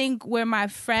 but I think where my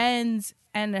friends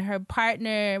and her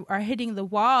partner are hitting the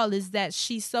wall is that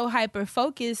she's so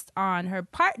hyper-focused on her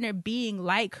partner being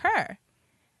like her,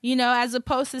 as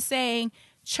opposed to saying,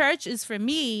 church is for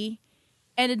me,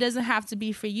 and it doesn't have to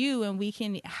be for you, and we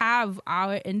can have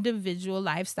our individual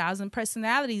lifestyles and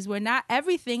personalities where not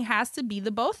everything has to be the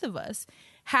both of us.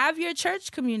 Have your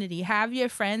church community. Have your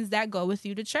friends that go with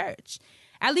you to church.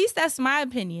 At least that's my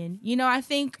opinion. I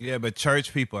think... Yeah, but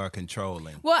church people are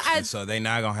controlling. Well, and so they're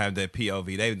not going to have that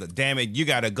POV. They, damn it, you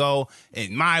got to go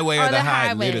in my way or the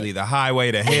highway. Literally, the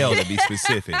highway to hell, to be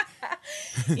specific.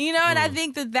 And I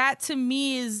think that to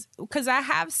me is... Because I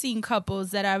have seen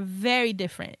couples that are very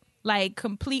different. Like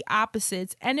complete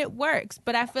opposites, and it works,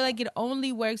 but I feel like it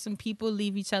only works when people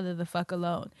leave each other the fuck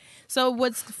alone. So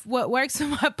what works for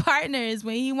my partner is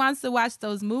when he wants to watch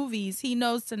those movies, he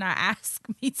knows to not ask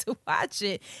me to watch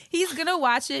it. He's gonna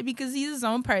watch it because he's his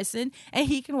own person and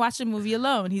he can watch a movie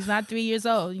alone. He's not 3 years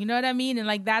old. You know what I mean? And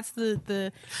like that's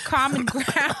the common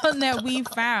ground that we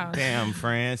found. Damn,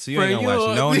 friend. So you ain't gonna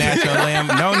watch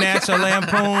no National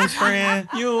Lampoons, friend.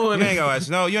 You ain't gonna watch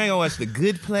you ain't gonna watch The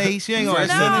Good Place. You ain't gonna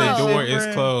watch the door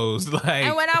is closed. Like,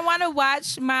 and when I want to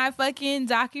watch my fucking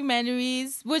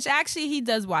documentaries, which actually he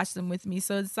does watch them with me,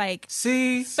 so it's like,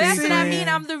 but that's what I mean.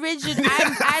 I'm the rigid.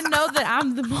 I know that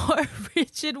I'm the more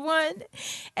rigid one,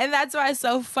 and that's why it's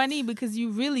so funny because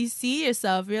you really see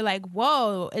yourself. You're like,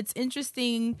 whoa, it's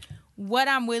interesting what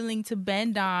I'm willing to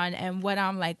bend on and what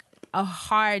I'm like a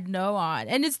hard no on,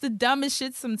 and it's the dumbest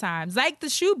shit sometimes, like the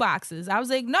shoe boxes. I was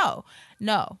like, no.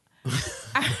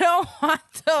 I don't want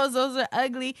those. Those are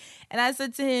ugly. And I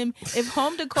said to him, if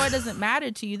home decor doesn't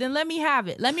matter to you, then let me have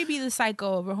it. Let me be the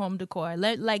psycho over home decor.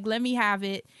 Let me have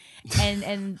it.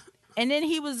 And then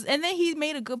he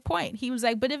made a good point. He was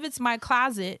like, but if it's my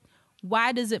closet,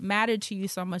 why does it matter to you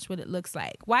so much what it looks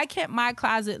like? Why can't my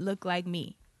closet look like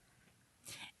me?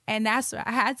 And that's what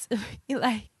I had to be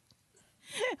like.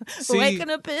 Waking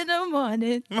up in the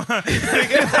morning. So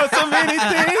many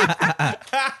things.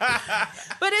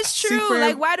 But it's true.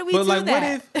 Like, why do we do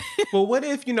that? What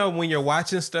if, when you're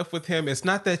watching stuff with him, it's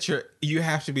not that you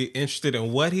have to be interested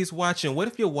in what he's watching. What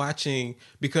if you're watching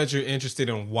because you're interested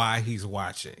in why he's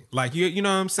watching? Like, you know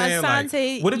what I'm saying?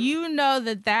 Asante, like, you know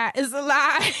that is a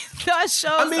lie. Those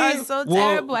shows are so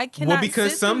terrible. I cannot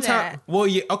because sit through that. Well,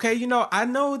 yeah, okay, I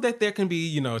know that there can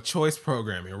be, choice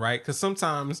programming, right? Because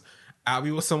sometimes I'll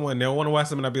be with someone, they'll want to watch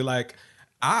something, and I'll be like,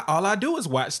 all I do is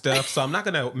watch stuff, so I'm not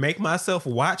gonna make myself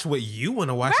watch what you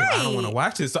want to watch if I don't want to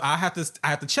watch it. So I have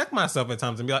to check myself at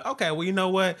times and be like, okay, well, you know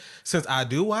what? Since I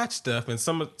do watch stuff, and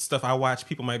some stuff I watch,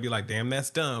 people might be like, damn,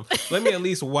 that's dumb. Let me at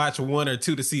least watch 1 or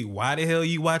 2 to see why the hell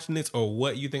you watching this or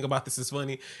what you think about this is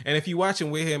funny. And if you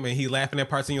watching with him and he laughing at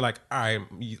parts and you're like, all right,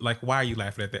 like, why are you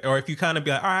laughing at that? Or if you kind of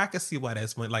be like, all right, I can see why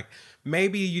that's funny. Like,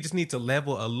 maybe you just need to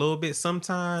level a little bit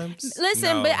sometimes.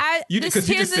 Listen, but here's the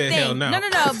thing. Hell no.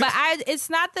 No. But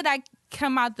it's not that I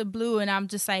come out the blue and I'm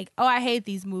just like, oh, I hate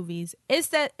these movies.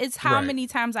 It's how many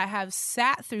times I have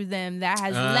sat through them that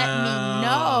has let me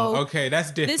know. Okay, that's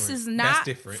different. This is not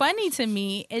funny to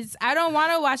me. I don't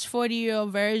want to watch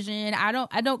 40-year-old version.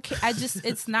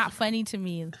 It's not funny to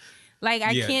me. Like,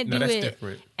 I can't do it.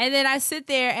 Different. And then I sit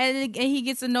there and he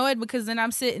gets annoyed because then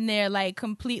I'm sitting there like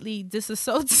completely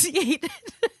disassociated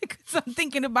because I'm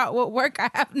thinking about what work I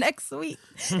have next week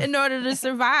in order to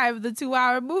survive the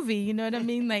 2-hour movie. You know what I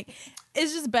mean? Like,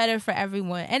 it's just better for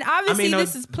everyone. And obviously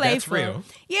this is playful. That's real.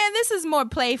 Yeah, and this is more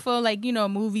playful, like, you know,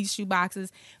 movies, shoeboxes.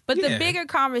 But the Yeah. bigger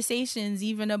conversations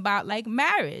even about like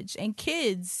marriage and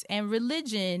kids and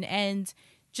religion and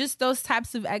just those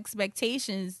types of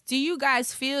expectations. Do you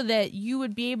guys feel that you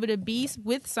would be able to be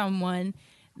with someone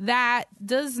that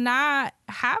does not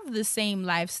have the same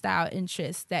lifestyle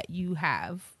interests that you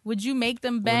have? Would you make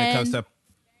them bend? When it comes to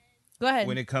Go ahead.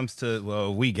 When it comes to,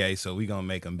 well, we gay, so we gonna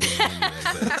make them bend anyway.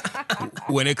 But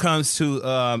when it comes to,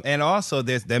 and also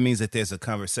that means that there's a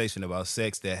conversation about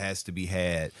sex that has to be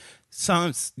had.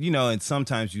 And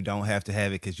sometimes you don't have to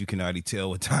have it because you can already tell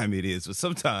what time it is. But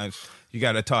sometimes you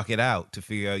got to talk it out to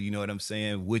figure out, you know what I'm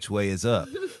saying, which way is up.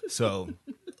 So,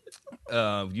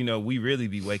 we really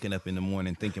be waking up in the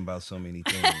morning thinking about so many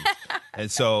things,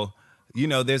 and so.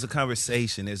 There's a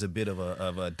conversation, there's a bit of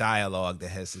a dialogue that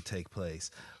has to take place.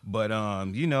 But,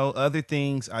 other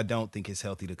things, I don't think it's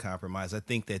healthy to compromise. I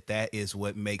think that is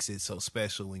what makes it so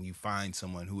special when you find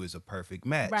someone who is a perfect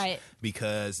match. Right.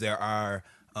 Because there are,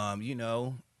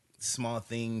 small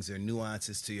things or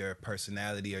nuances to your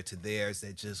personality or to theirs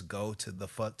that just go to the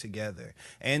fuck together.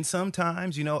 And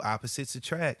sometimes, opposites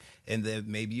attract, and that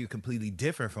maybe you're completely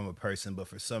different from a person, but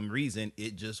for some reason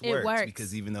it just works.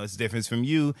 Because even though it's different from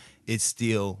you, it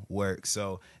still works.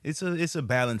 So it's a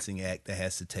balancing act that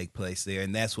has to take place there,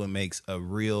 and that's what makes a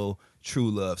real true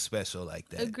love special like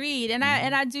that. Agreed. And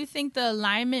I do think the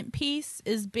alignment piece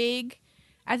is big.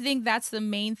 I think that's the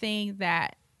main thing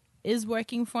that is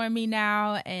working for me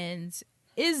now and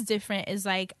is different. Is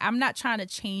like, I'm not trying to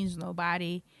change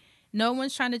nobody. No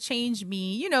one's trying to change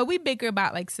me. We bicker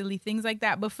about like silly things like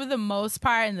that, but for the most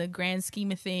part, in the grand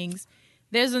scheme of things,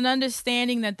 there's an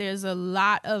understanding that there's a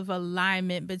lot of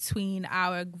alignment between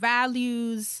our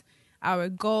values, our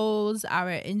goals,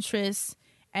 our interests,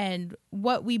 and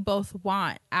what we both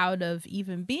want out of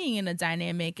even being in a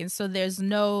dynamic. And so there's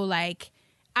no like,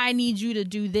 I need you to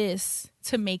do this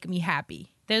to make me happy.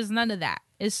 There's none of that.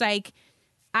 It's like,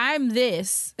 I'm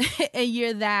this and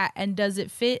you're that, and does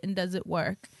it fit and does it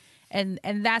work? And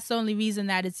that's the only reason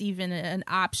that it's even an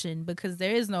option, because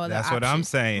there is no other option. That's what I'm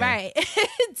saying. Right.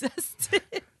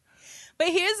 But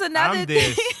here's another I'm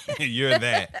thing. this, you're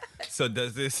that. So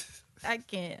does this... I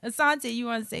can't. Asante, you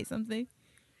want to say something?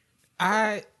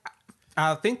 I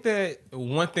think that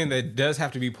one thing that does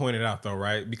have to be pointed out, though,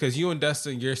 right? Because you and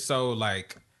Dustin, you're so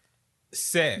like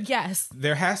set. Yes.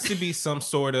 There has to be some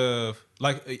sort of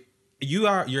like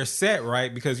you're set,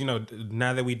 right? Because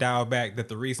now that we dial back, that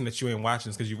the reason that you ain't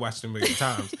watching is because you watched them a million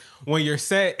times. When you're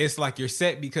set, it's like you're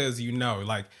set because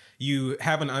like you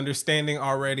have an understanding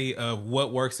already of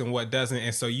what works and what doesn't,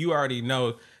 and so you already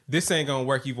know. This ain't gonna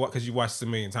work because you watched it a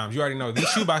million times. You already know these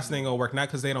shoeboxes ain't gonna work, not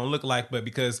because they don't look like, but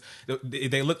because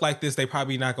if they look like this, they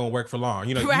probably not gonna work for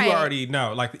long. Right. You already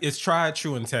know. Like, it's tried,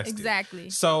 true, and tested. Exactly.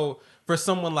 So for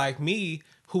someone like me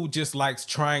who just likes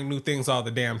trying new things all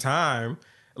the damn time,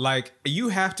 like, I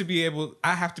have to be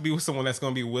with someone that's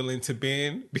gonna be willing to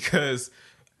bend, because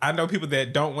I know people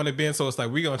that don't want to bend, so it's like,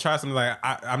 we're going to try something like,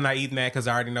 I'm not eating that because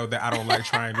I already know that I don't like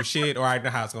trying new shit, or I know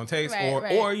how it's going to taste, right. or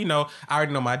I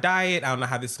already know my diet, I don't know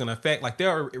how this is going to affect. Like, there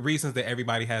are reasons that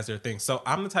everybody has their thing. So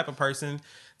I'm the type of person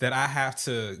that I have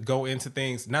to go into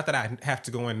things, not that I have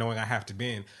to go in knowing I have to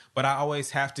bend, but I always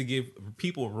have to give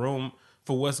people room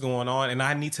for what's going on, and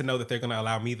I need to know that they're going to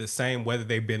allow me the same, whether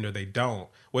they bend or they don't.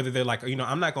 Whether they're like,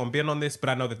 I'm not going to bend on this, but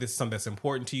I know that this is something that's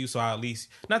important to you, so I'll at least,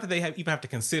 not that they even have to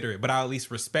consider it, but I'll at least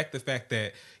respect the fact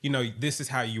that, this is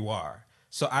how you are.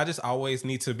 So I just always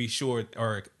need to be sure,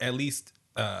 or at least,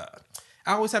 I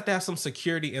always have to have some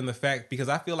security in the fact, because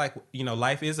I feel like,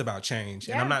 life is about change,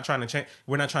 and I'm not trying to change.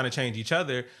 We're not trying to change each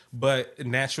other, but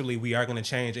naturally we are going to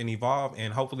change and evolve,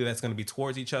 and hopefully that's going to be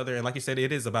towards each other. And like you said,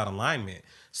 it is about alignment.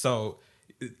 So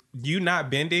you not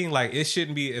bending, like, it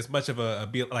shouldn't be as much of a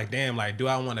be like, damn, like, do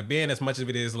I want to bend, as much of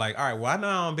it is like, all right, well, I know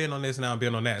I don't bend on this, now I'm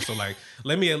bend on that, so like,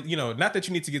 let me, not that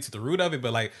you need to get to the root of it,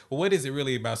 but like, well, what is it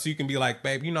really about? So you can be like,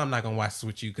 babe, I'm not gonna watch this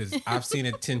with you because I've seen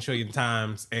it 10 trillion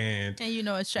times, and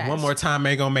it's trash. One more time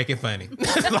ain't gonna make it funny.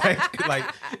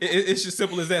 It's just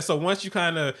simple as that. So once you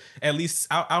kind of, at least,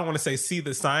 I don't want to say see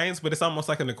the science, but it's almost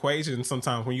like an equation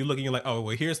sometimes when you look and you're like, oh,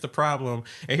 well, here's the problem,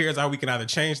 and here's how we can either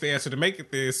change the answer to make it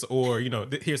this, or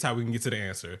here's how we can get to the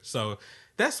answer. So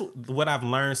that's what I've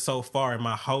learned so far in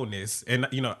my wholeness. And, I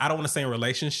don't want to say in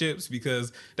relationships,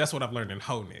 because that's what I've learned in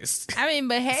wholeness. I mean,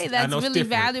 but hey, that's really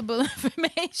valuable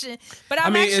information. But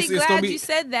I'm actually glad you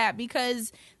said that,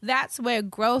 because that's where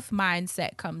growth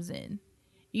mindset comes in,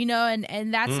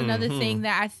 and that's another thing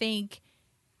that I think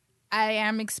I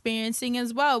am experiencing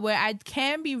as well, where I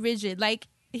can be rigid. Like,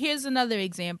 here's another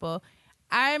example.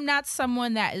 I'm not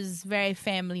someone that is very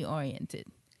family oriented.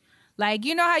 Like,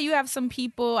 you know how you have some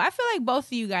people, I feel like both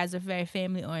of you guys are very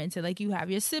family oriented. Like, you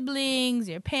have your siblings,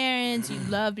 your parents, you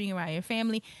love being around your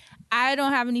family. I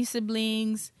don't have any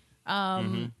siblings.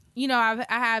 You know, I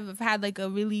have had like a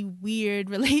really weird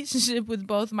relationship with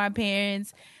both my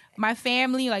parents. My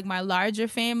family, like my larger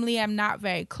family, I'm not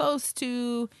very close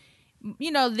to.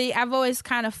 You know, I've always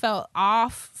kind of felt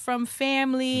off from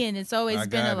family, and it's always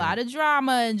been a lot of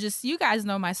drama, and just, you guys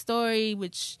know my story,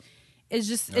 which is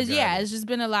just, it's just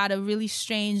been a lot of really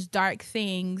strange, dark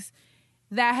things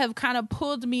that have kind of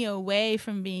pulled me away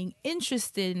from being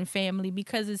interested in family,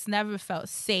 because it's never felt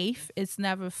safe. It's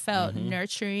never felt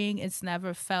nurturing. It's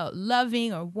never felt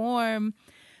loving or warm.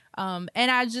 And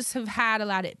I just have had a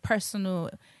lot of personal,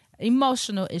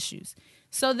 emotional issues.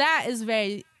 So that is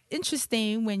very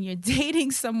interesting when you're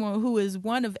dating someone who is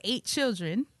one of 8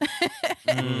 children,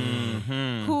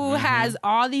 who has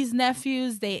all these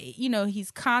nephews.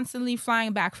 He's constantly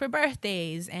flying back for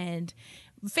birthdays and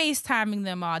FaceTiming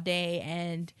them all day,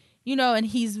 and and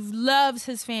he loves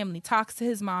his family, talks to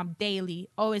his mom daily,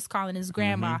 always calling his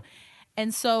grandma.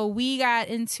 And so we got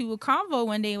into a convo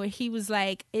one day where he was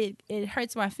like, it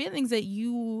hurts my feelings that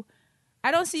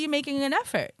I don't see you making an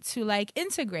effort to like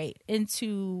integrate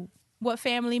into what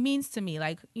family means to me.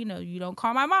 Like, you don't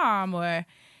call my mom, or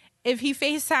if he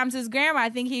FaceTimes his grandma, I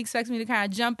think he expects me to kind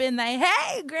of jump in like,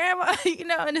 hey, grandma,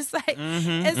 and it's like,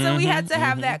 and so we had to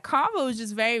have that convo, which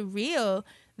is very real,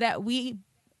 that we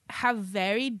have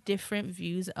very different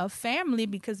views of family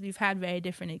because we've had very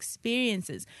different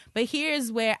experiences. But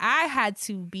here's where I had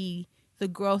to be the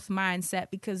growth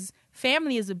mindset, because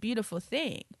family is a beautiful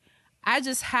thing. I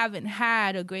just haven't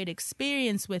had a great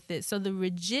experience with it. So the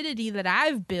rigidity that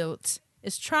I've built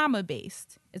is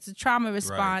trauma-based. It's a trauma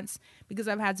response because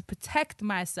I've had to protect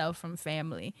myself from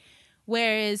family.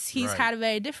 Whereas he's had a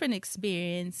very different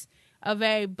experience, a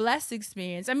very blessed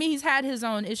experience. I mean, he's had his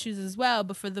own issues as well,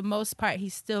 but for the most part, he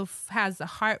still has the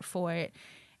heart for it.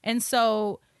 And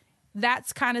so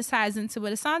that's kind of ties into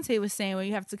what Asante was saying, where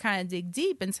you have to kind of dig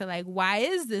deep into like, why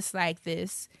is this like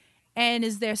this? And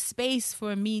is there space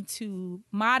for me to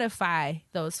modify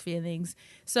those feelings?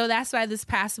 So that's why this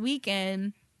past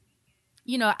weekend,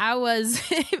 I was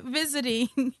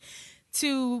visiting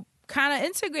to kind of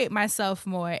integrate myself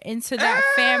more into that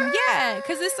family. Yeah,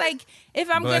 because it's like, if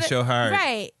I'm bless your heart.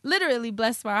 Right, literally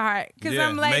bless my heart. Because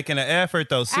I'm like, making an effort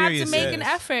though, seriously. I have to make an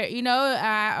effort,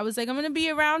 I was like, I'm going to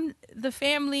be around the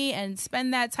family and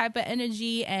spend that type of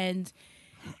energy. And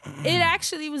it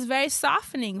actually was very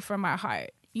softening for my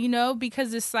heart.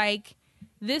 Because it's like,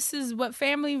 this is what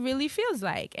family really feels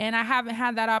like. And I haven't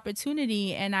had that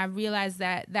opportunity. And I realized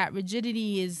that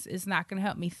rigidity is not going to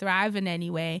help me thrive in any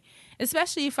way,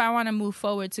 especially if I want to move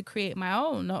forward to create my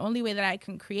own. The only way that I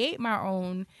can create my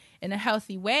own in a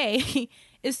healthy way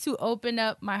is to open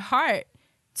up my heart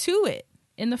to it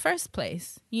in the first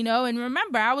place. And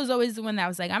remember, I was always the one that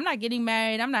was like, I'm not getting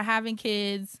married. I'm not having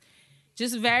kids.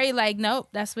 Just very like, nope,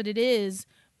 that's what it is.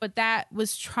 But that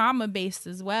was trauma-based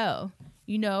as well,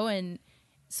 and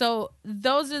so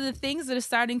those are the things that are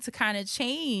starting to kind of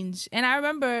change. And I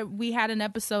remember we had an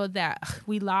episode that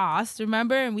we lost,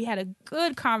 remember? And we had a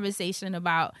good conversation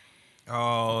about,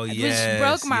 which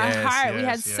broke my heart. We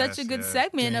had such a good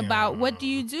segment about what do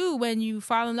you do when you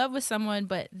fall in love with someone,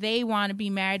 but they want to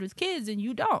be married with kids and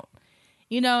you don't,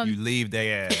 You leave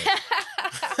their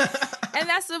ass. And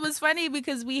that's what was funny,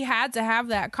 because we had to have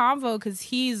that convo, because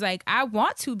he's like, I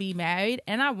want to be married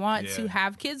and I want to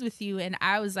have kids with you. And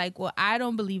I was like, well, I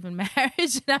don't believe in marriage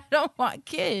and I don't want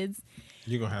kids.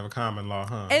 You're going to have a common law,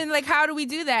 huh? And like, how do we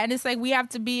do that? And it's like, we have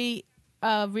to be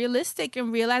realistic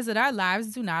and realize that our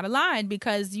lives do not align,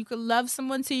 because you could love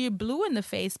someone till you're blue in the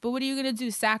face, but what are you going to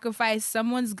do? Sacrifice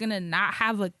someone's going to not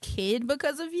have a kid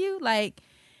because of you?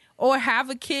 Or have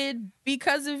a kid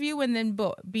because of you and then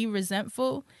be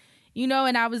resentful?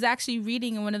 And I was actually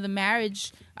reading in one of the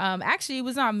marriage, actually it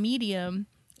was on Medium.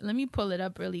 Let me pull it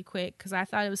up really quick because I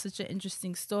thought it was such an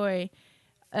interesting story.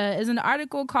 It's an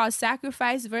article called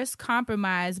Sacrifice vs.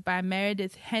 Compromise by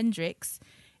Meredith Hendricks.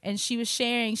 And she was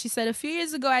sharing, she said, a few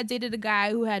years ago, I dated a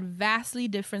guy who had vastly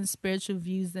different spiritual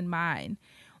views than mine.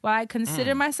 While I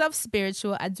consider myself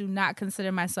spiritual, I do not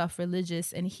consider myself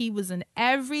religious. And he was an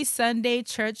every Sunday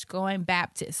church-going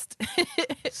Baptist.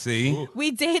 See?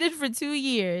 We dated for 2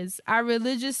 years. Our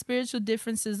religious spiritual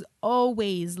differences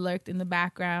always lurked in the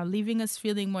background, leaving us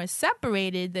feeling more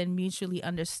separated than mutually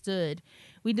understood.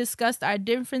 We discussed our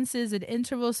differences at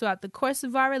intervals throughout the course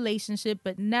of our relationship,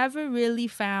 but never really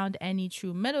found any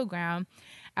true middle ground.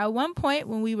 At one point,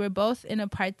 when we were both in a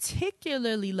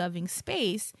particularly loving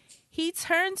space, he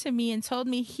turned to me and told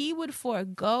me he would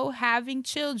forego having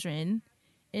children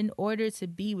in order to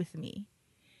be with me.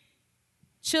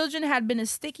 Children had been a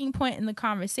sticking point in the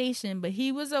conversation, but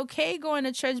he was okay going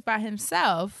to church by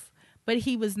himself, but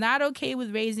he was not okay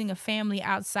with raising a family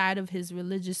outside of his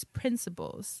religious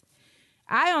principles.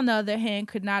 I, on the other hand,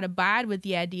 could not abide with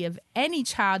the idea of any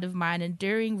child of mine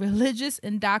enduring religious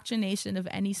indoctrination of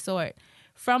any sort.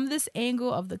 From this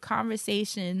angle of the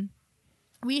conversation,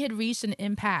 we had reached an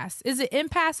impasse. Is it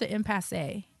impasse or impasse?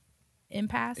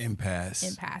 Impasse?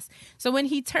 Impasse. So when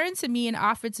he turned to me and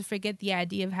offered to forget the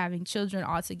idea of having children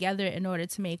altogether in order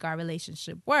to make our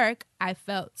relationship work, I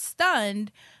felt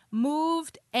stunned,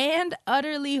 moved, and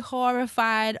utterly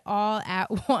horrified all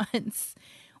at once.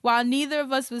 While neither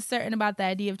of us was certain about the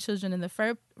idea of children in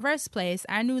the first place,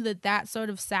 I knew that that sort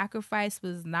of sacrifice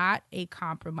was not a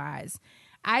compromise.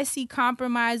 I see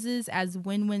compromises as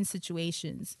win-win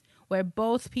situations, where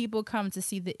both people come to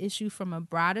see the issue from a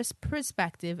broader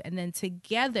perspective and then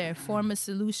together form a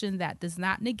solution that does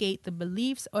not negate the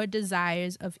beliefs or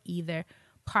desires of either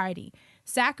party.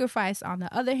 Sacrifice, on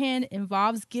the other hand,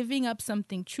 involves giving up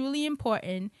something truly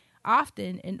important,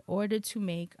 often in order to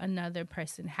make another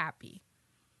person happy.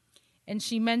 And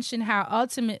she mentioned how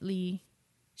ultimately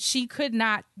she could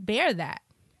not bear that,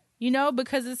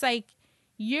 because it's like,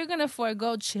 you're going to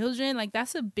forego children. Like,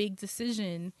 that's a big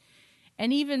decision.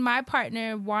 And even my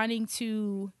partner wanting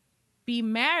to be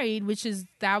married,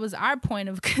 that was our point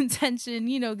of contention,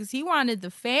 because he wanted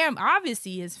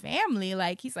obviously his family.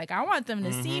 Like, he's like, I want them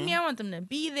to see me. I want them to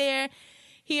be there.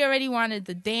 He already wanted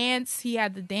the dance. He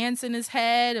had the dance in his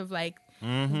head of like,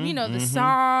 the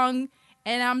song.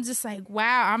 And I'm just like,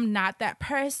 wow, I'm not that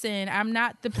person. I'm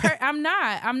not I'm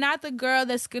not the girl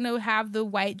that's going to have the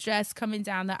white dress coming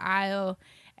down the aisle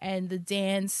and the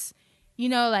dance,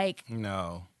 like.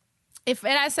 No. And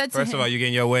I said to him, first of all, you're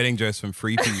getting your wedding dress from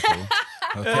free people.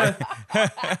 Okay.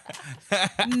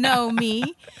 No,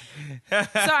 me. So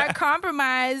I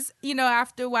compromised,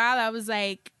 after a while, I was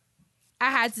like, I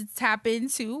had to tap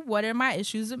into what are my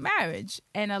issues with marriage.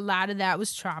 And a lot of that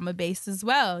was trauma-based as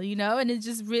well, and it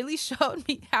just really showed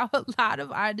me how a lot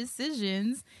of our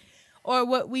decisions or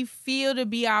what we feel to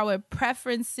be our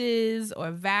preferences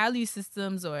or value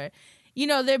systems or,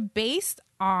 they're based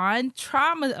on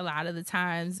trauma a lot of the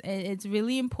times. And it's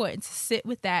really important to sit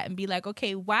with that and be like,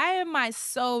 okay, why am I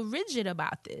so rigid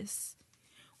about this?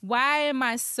 Why am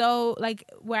I so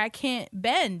where I can't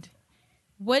bend?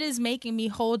 What is making me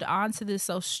hold on to this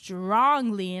so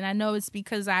strongly? And I know it's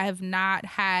because I have not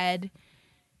had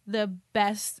the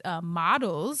best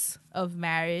models of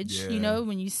marriage.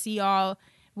 When you see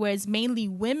where it's mainly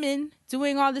women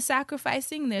doing all the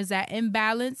sacrificing, there's that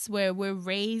imbalance where we're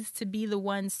raised to be the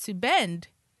ones to bend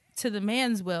to the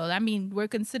man's will. I mean, we're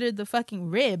considered the fucking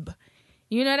rib.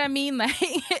 You know what I mean?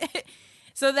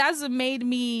 So that's what made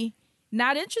me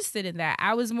not interested in that.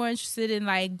 I was more interested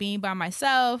in being by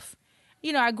myself.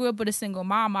 I grew up with a single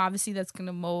mom. Obviously, that's going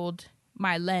to mold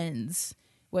my lens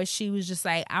where she was just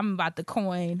like, I'm about the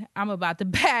coin. I'm about the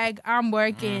bag. I'm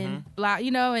working, blah,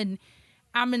 and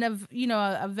I'm in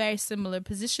a very similar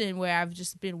position where I've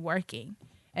just been working.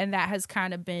 And that has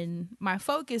kind of been my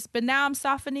focus. But now I'm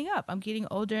softening up. I'm getting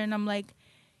older and I'm like,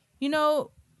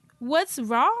 what's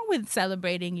wrong with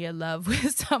celebrating your love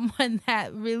with someone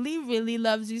that really, really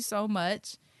loves you so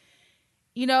much?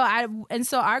 And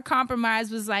so our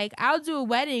compromise was like, I'll do a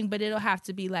wedding, but it'll have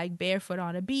to be barefoot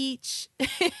on a beach.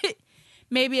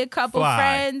 Maybe a couple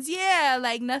friends.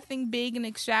 Yeah, nothing big and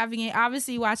extravagant.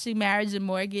 Obviously, watching Marriage and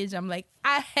Mortgage, I'm like,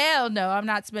 hell no, I'm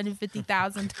not spending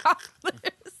 $50,000.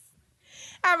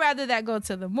 I'd rather that go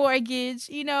to the mortgage,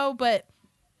 but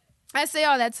I say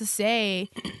all that to say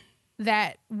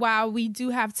that while we do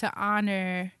have to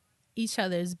honor each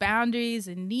other's boundaries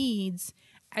and needs,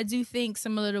 I do think,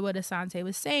 similar to what Asante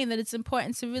was saying, that it's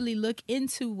important to really look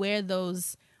into where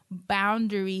those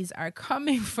boundaries are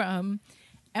coming from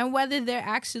and whether they're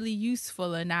actually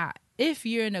useful or not, if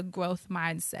you're in a growth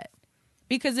mindset.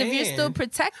 Because if you're still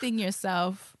protecting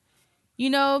yourself,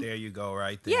 there you go,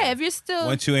 right there. Yeah, if you're still...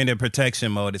 Once you're in the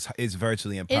protection mode, it's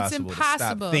virtually impossible to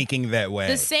stop thinking that way.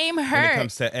 The same hurt. When it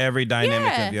comes to every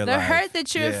dynamic of your life. The hurt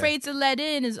that you're afraid to let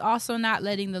in is also not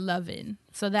letting the love in.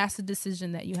 So that's a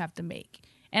decision that you have to make.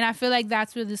 And I feel like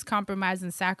that's where this compromise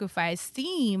and sacrifice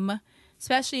theme,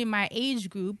 especially in my age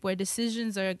group, where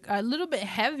decisions are a little bit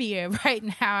heavier right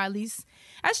now, at least.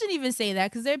 I shouldn't even say that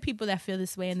because there are people that feel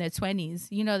this way in their 20s.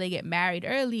 They get married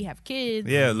early, have kids.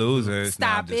 Yeah, losers.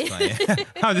 Stop it.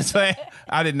 I'm just playing.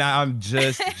 I'm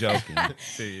just joking.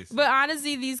 Seriously. But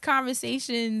honestly, these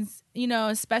conversations,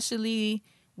 especially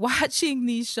watching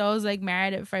these shows like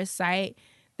Married at First Sight,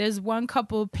 there's one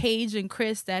couple, Paige and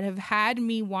Chris, that have had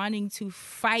me wanting to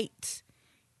fight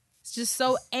just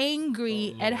so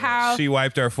angry at how She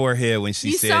wiped her forehead when she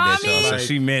You said saw that, y'all. me? So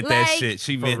she meant that Like, shit.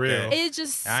 She for meant real. that. it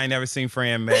just I ain't never seen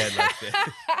Fran mad like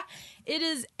that. it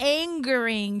is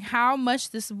angering how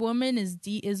much this woman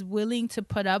is willing to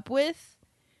put up with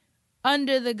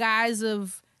under the guise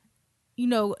of, you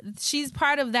know, she's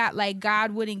part of that, like,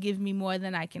 God wouldn't give me more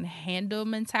than I can handle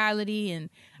mentality, and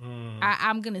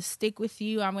I'm gonna stick with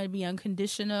you, I'm gonna be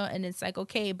unconditional. And it's like,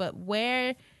 okay, but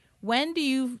when do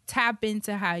you tap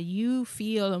into how you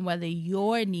feel and whether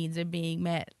your needs are being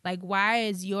met? Like, why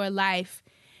is your life,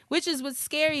 which is what's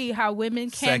scary, how women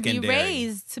can be Secondary.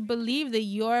 raised to believe that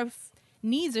your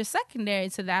needs are secondary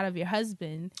to that of your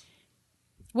husband.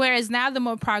 Whereas now the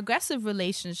more progressive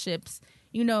relationships,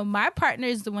 you know, my partner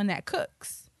is the one that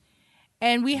cooks.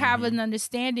 And we have an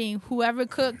understanding, whoever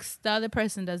cooks, the other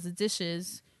person does the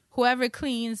dishes. Whoever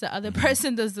cleans, the other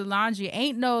person does the laundry.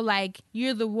 Ain't no like,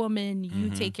 you're the woman, you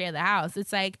take care of the house.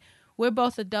 It's like, we're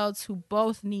both adults who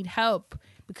both need help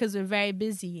because we're very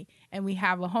busy and we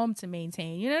have a home to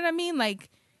maintain. You know what I mean? Like,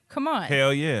 come on.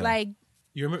 Hell yeah. Like,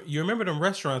 You remember them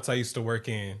restaurants I used to work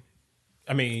in?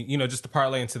 I mean, you know, just to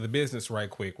parlay into the business right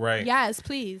quick, right? yes,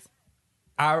 please.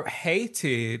 I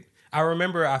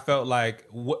remember I felt like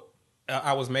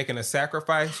I was making a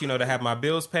sacrifice, you know, to have my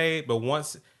bills paid. But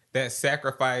once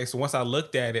I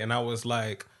looked at it and I was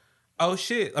like, oh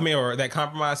shit. I mean, or that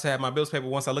compromise to have my bills paid. But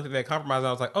once I looked at that compromise,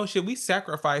 I was like, oh shit, we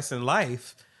sacrificing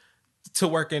life to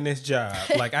work in this job.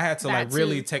 Like, I had to like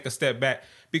really take a step back,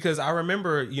 because I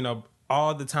remember, you know,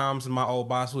 all the times my old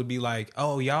boss would be like,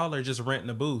 oh, y'all are just renting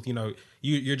a booth. You know,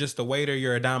 you're just a waiter.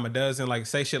 You're a dime a dozen. Like,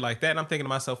 say shit like that. And I'm thinking to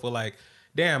myself, well, like,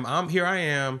 damn, I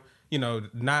am, you know,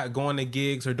 not going to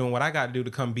gigs or doing what I got to do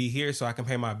to come be here so I can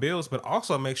pay my bills, but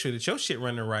also make sure that your shit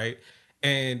running right.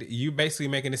 And you basically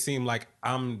making it seem like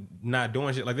I'm not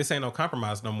doing shit. Like, this ain't no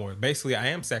compromise no more. Basically, I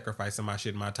am sacrificing my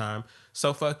shit and my time.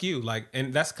 So fuck you. Like,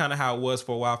 and that's kind of how it was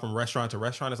for a while, from restaurant to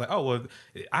restaurant. It's like, oh, well,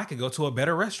 I could go to a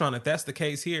better restaurant if that's the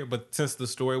case here. But since the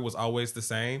story was always the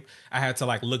same, I had to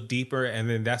like look deeper. And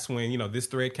then that's when, you know, this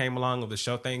thread came along of the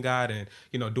show, thank God. And,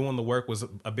 you know, doing the work was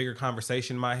a bigger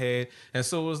conversation in my head. And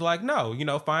so it was like, no, you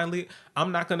know, finally,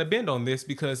 I'm not going to bend on this,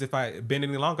 because if I bend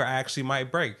any longer, I actually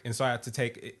might break. And so I had to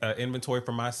take inventory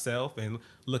for myself and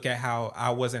look at how I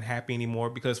wasn't happy anymore,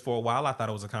 because for a while I thought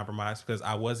it was a compromise because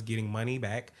I was getting money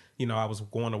back. You know, I was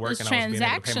going to work and I was being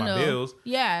able to pay my bills.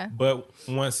 Yeah. But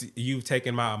once you've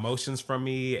taken my emotions from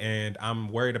me and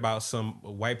I'm worried about some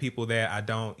white people that I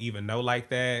don't even know like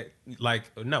that,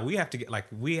 like, no, we have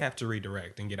to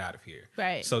redirect and get out of here.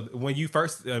 Right. So when you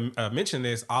first mentioned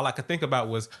this, all I could think about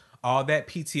was all that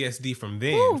PTSD from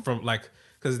then, from like,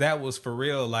 because that was for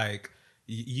real, like,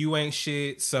 you ain't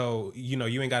shit, so, you know,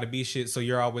 you ain't got to be shit, so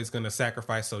you're always going to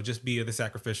sacrifice, so just be the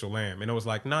sacrificial lamb. And it was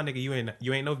like, nah, nigga,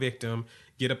 you ain't no victim.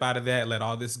 Get up out of that. Let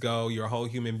all this go. You're a whole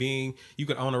human being. You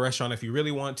can own a restaurant if you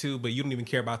really want to, but you don't even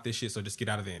care about this shit, so just get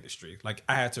out of the industry. Like,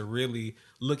 I had to really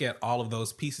look at all of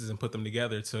those pieces and put them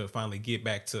together to finally get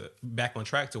back on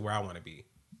track to where I want to be.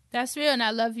 That's real, and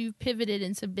I love you pivoted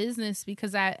into business,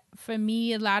 because for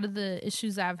me, a lot of the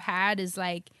issues I've had is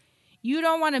like, you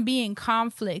don't want to be in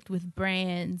conflict with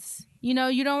brands. You know,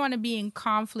 you don't want to be in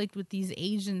conflict with these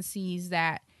agencies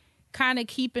that kind of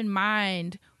keep in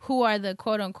mind who are the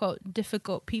quote unquote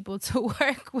difficult people to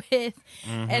work with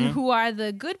and who are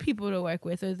the good people to work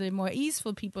with, or the more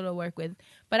easeful people to work with.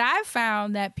 But I've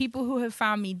found that people who have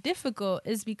found me difficult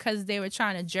is because they were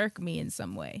trying to jerk me in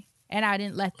some way and I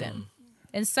didn't let them.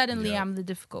 And suddenly I'm the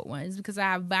difficult one. It's because I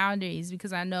have boundaries,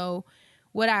 because I know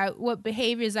what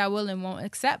behaviors I will and won't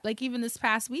accept. Like, even this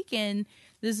past weekend,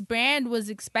 this brand was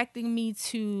expecting me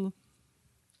to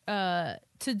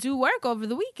do work over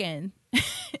the weekend.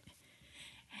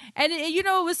 And you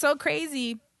know, it was so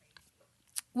crazy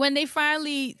when they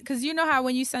finally, because you know how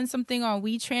when you send something on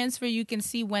WeTransfer, you can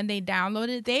see when they download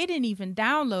it. They didn't even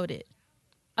download it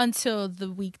until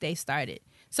the week they started.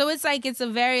 So it's like, it's a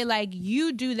very like,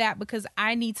 you do that because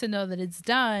I need to know that it's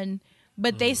done.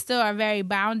 But they still are very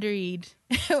boundaried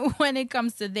when it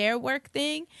comes to their work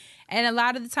thing. And a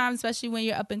lot of the time, especially when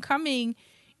you're up and coming,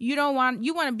 you want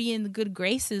to be in the good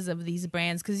graces of these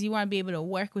brands, because you want to be able to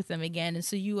work with them again. And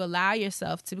so you allow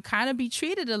yourself to kind of be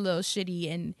treated a little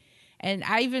shitty. And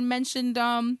I even mentioned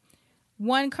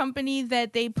one company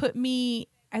that they put me,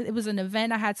 it was an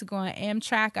event I had to go on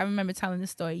Amtrak. I remember telling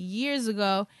this story years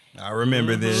ago. I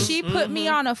remember this. She put me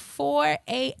on a 4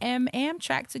 a.m.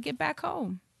 Amtrak to get back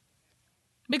home,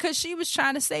 because she was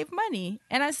trying to save money.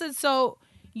 And I said, so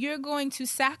you're going to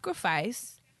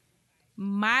sacrifice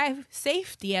my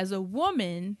safety as a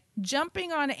woman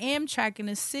jumping on an Amtrak in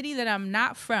a city that I'm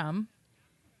not from,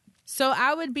 So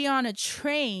I would be on a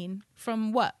train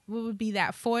from what would be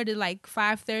that 4 to like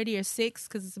 5:30 or 6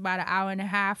 because it's about an hour and a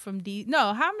half from D.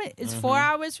 No, how many? It's 4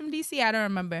 hours from DC. I don't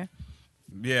remember.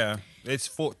 Yeah, it's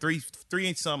three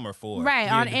and some or 4. Right,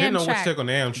 Yeah, on depending on what you Amtrak. take on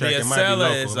the Amtrak, The it might be Acela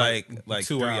local. is like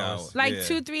 2 3 hours. hours. Like Yeah.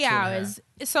 2-3 2.5. hours.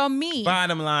 So me.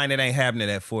 Bottom line, it ain't happening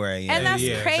at 4 a.m. And that's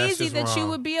Yeah, that's crazy just that you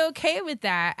wrong. would be okay with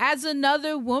that as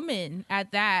another woman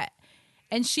at that.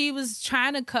 And she was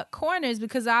trying to cut corners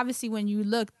because obviously when you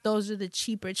look, those are the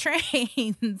cheaper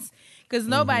trains because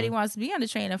nobody wants to be on the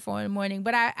train at 4 in the morning.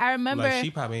 But I remember... Like, she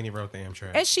probably ain't even wrote the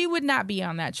Amtrak. And she would not be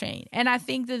on that train. And I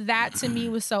think that to me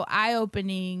was so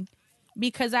eye-opening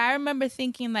because I remember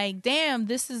thinking like, damn,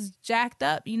 this is jacked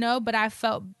up, you know? But I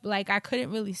felt like I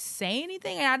couldn't really say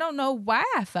anything. And I don't know why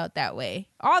I felt that way.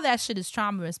 All that shit is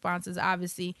trauma responses,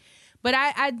 obviously. But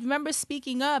I remember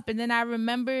speaking up, and then I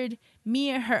remembered me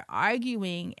and her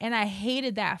arguing, and I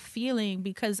hated that feeling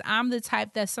because I'm the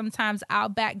type that sometimes I'll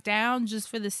back down just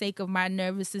for the sake of my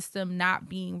nervous system not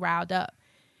being riled up.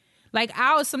 Like,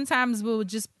 I sometimes will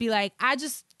just be like, I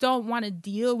just don't want to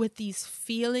deal with these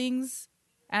feelings,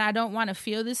 and I don't want to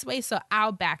feel this way, so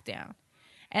I'll back down.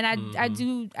 And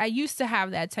I used to have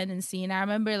that tendency, and I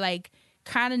remember, like,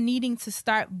 kind of needing to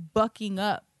start bucking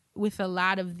up with a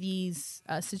lot of these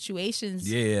situations.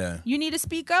 Yeah. You need to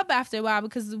speak up after a while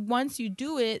because once you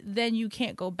do it, then you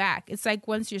can't go back. It's like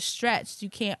once you're stretched, you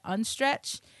can't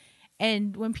unstretch.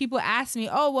 And when people ask me,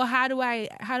 "Oh, well, how do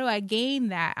I gain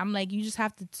that?" I'm like, you just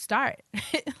have to start.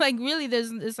 Like, really,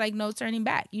 it's like no turning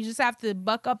back. You just have to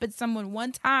buck up at someone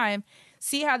one time,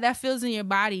 see how that feels in your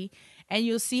body, and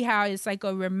you'll see how it's like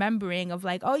a remembering of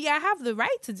like, oh yeah, I have the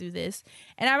right to do this.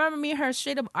 And I remember me and her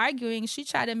straight up arguing. She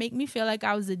tried to make me feel like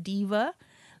I was a diva,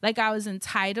 like I was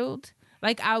entitled,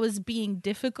 like I was being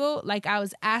difficult, like I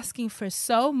was asking for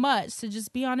so much to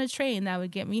just be on a train that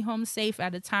would get me home safe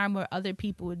at a time where other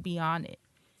people would be on it.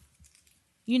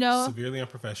 You know? Severely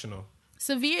unprofessional.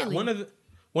 Severely.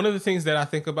 One of the things that I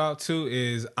think about too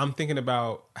is I'm thinking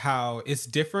about how it's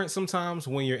different sometimes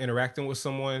when you're interacting with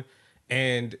someone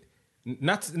and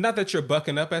not that you're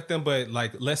bucking up at them, but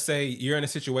like, let's say you're in a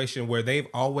situation where they've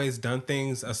always done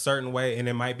things a certain way and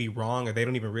it might be wrong or they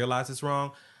don't even realize it's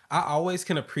wrong. I always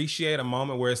can appreciate a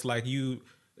moment where it's like you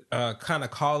kind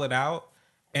of call it out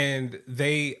and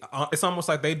it's almost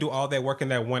like they do all their work in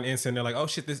that one instant. They're like, oh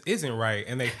shit, this isn't right.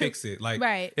 And they fix it. Like,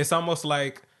 right. It's almost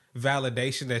like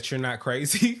validation that you're not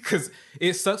crazy because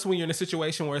it sucks when you're in a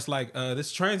situation where it's like,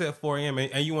 this train's at 4 a.m.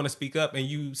 and you want to speak up and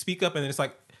you speak up and it's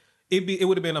like, it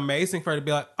would have been amazing for her to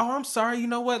be like, oh, I'm sorry. You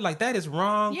know what? Like, that is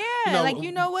wrong. Yeah.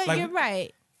 You know what? Like, you're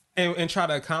right. And try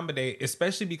to accommodate,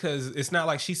 especially because it's not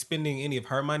like she's spending any of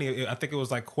her money. I think it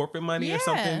was like corporate money or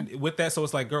something with that. So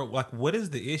it's like, girl, like, what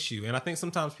is the issue? And I think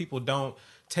sometimes people don't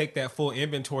take that full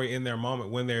inventory in their moment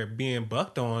when they're being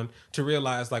bucked on to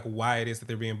realize like why it is that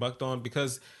they're being bucked on,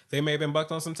 because they may have been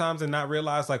bucked on sometimes and not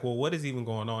realize like, well, what is even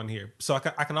going on here? So I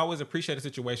can always appreciate a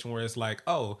situation where it's like,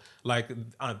 oh, like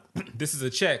this is a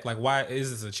check. Like, why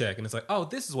is this a check? And it's like, oh,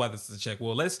 this is why this is a check.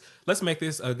 Well, let's make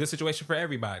this a good situation for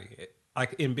everybody.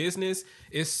 Like in business,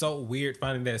 it's so weird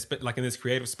finding that like in this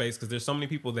creative space because there's so many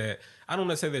people that I don't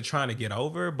necessarily they're trying to get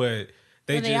over, but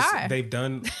they've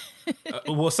done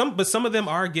some of them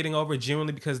are getting over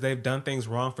genuinely because they've done things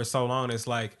wrong for so long. It's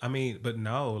like, I mean, but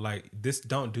no, like this,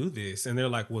 don't do this. And they're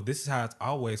like, well, this is how it's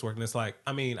always worked. And it's like,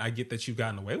 I mean, I get that you've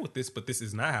gotten away with this, but this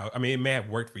is not how, I mean, it may have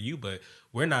worked for you, but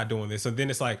we're not doing this. And then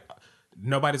it's like,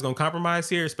 nobody's going to compromise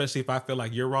here, especially if I feel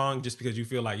like you're wrong just because you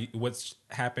feel like what's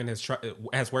happened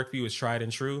has worked for you is tried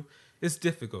and true. It's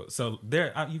difficult. So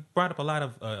you brought up a lot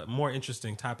of more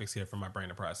interesting topics here for my brain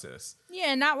to process.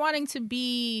 Yeah, not wanting to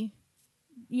be,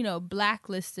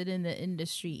 blacklisted in the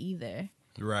industry either.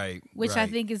 Right. Which I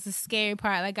think is the scary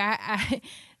part. Like I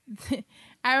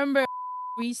remember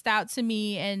reached out to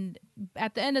me, and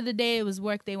at the end of the day, it was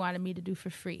work they wanted me to do for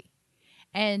free,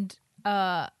 and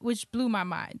which blew my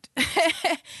mind.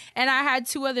 And I had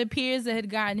 2 other peers that had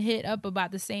gotten hit up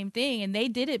about the same thing, and they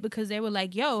did it because they were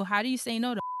like, yo, how do you say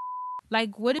no to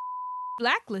like, what if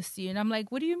blacklist you? And I'm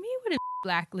like, what do you mean what if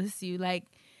blacklist you? Like,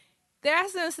 they're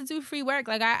asking us to do free work.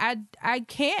 Like, I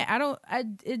can't,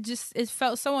 it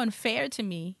felt so unfair to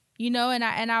me, and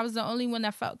I was the only one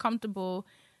that felt comfortable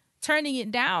turning it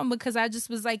down because I just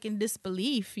was like in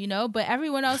disbelief, but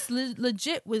everyone else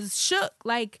legit was shook.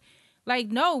 Like,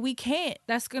 no, we can't.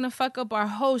 That's going to fuck up our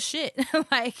whole shit.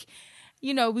 Like,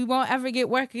 we won't ever get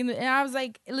working. And I was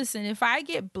like, listen, if I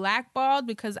get blackballed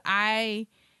because I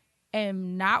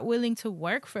am not willing to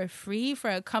work for free for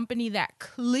a company that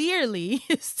clearly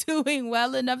is doing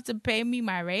well enough to pay me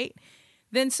my rate,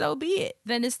 then so be it.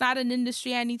 Then it's not an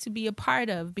industry I need to be a part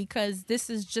of, because this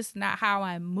is just not how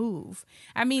I move.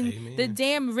 I mean, Amen. The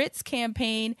damn Ritz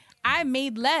campaign, I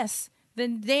made less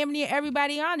than damn near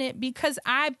everybody on it because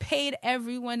I paid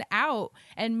everyone out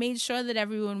and made sure that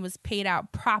everyone was paid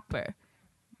out proper.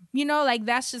 You know, like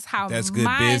that's just how That's good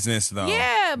business, though.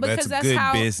 Yeah, because that's good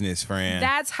how business, friend.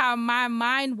 That's how my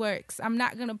mind works. I'm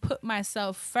not gonna put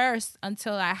myself first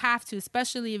until I have to,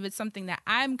 especially if it's something that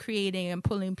I'm creating and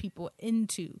pulling people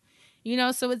into. You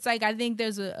know, so it's like I think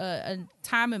there's a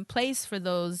time and place for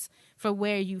those, for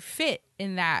where you fit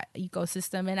in that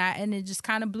ecosystem, and it just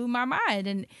kind of blew my mind,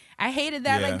 and I hated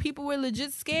that. Like, people were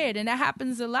legit scared, and that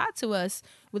happens a lot to us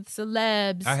with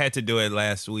celebs. I had to do it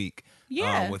last week.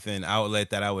 Yeah. With an outlet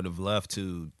that I would have loved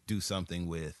to do something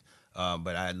with,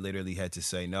 but I literally had to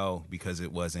say no because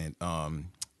it wasn't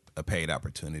a paid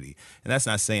opportunity. And that's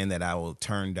not saying that I will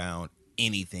turn down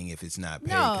anything if it's not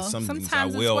paid. No, Because some things I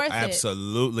sometimes it's will worth it.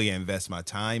 absolutely invest my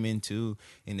time into,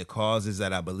 in the causes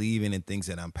that I believe in and things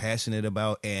that I'm passionate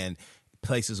about, and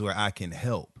places where I can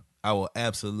help. I will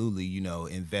absolutely,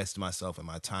 invest myself and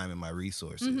my time and my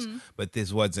resources. Mm-hmm. But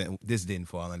this didn't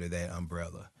fall under that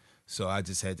umbrella. So I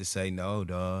just had to say no,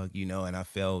 dog, and I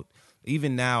felt,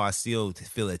 even now, I still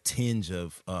feel a tinge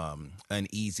of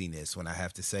uneasiness when I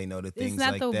have to say no to things like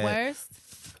that. Isn't that the worst?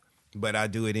 But I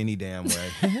do it any damn way.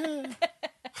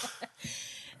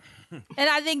 And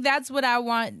I think that's what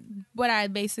I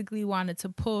basically wanted to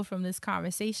pull from this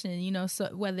conversation,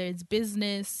 so whether it's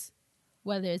business,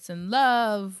 whether it's in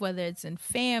love, whether it's in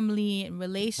family and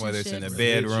relationships. Whether it's in the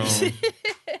bedroom.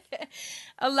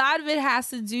 A lot of it has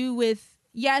to do with,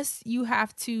 yes, you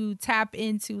have to tap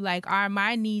into, like, are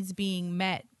my needs being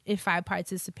met if I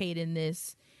participate in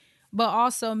this? But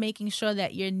also making sure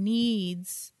that your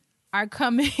needs are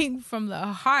coming from the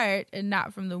heart and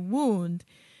not from the wound,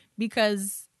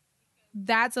 because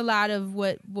that's a lot of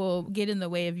what will get in the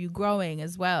way of you growing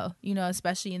as well,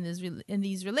 especially in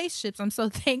these relationships. I'm so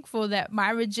thankful that my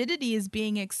rigidity is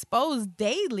being exposed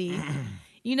daily,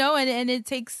 and it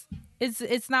takes...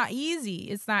 It's not easy.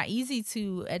 It's not easy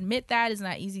to admit that. It's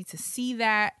not easy to see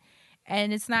that.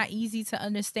 And it's not easy to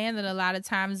understand that a lot of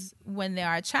times when there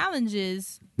are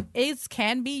challenges, it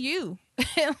can be you.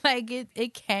 Like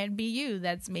it can be you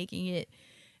that's making it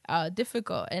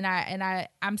difficult. And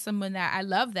I'm someone that I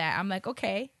love that. I'm like,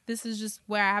 okay, this is just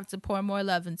where I have to pour more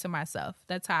love into myself.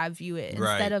 That's how I view it.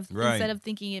 Instead of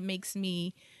thinking it makes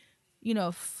me,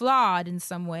 flawed in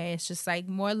some way. It's just like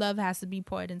more love has to be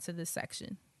poured into this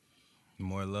section.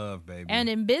 More love, baby. And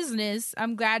in business,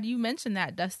 I'm glad you mentioned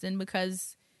that, Dustin,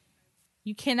 because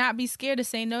you cannot be scared to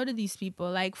say no to these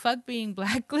people. Like, fuck being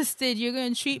blacklisted. You're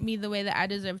going to treat me the way that I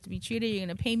deserve to be treated. You're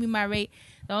going to pay me my rate.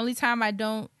 The only time I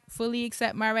don't fully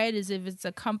accept my rate is if it's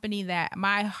a company that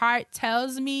my heart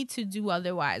tells me to do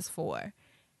otherwise for.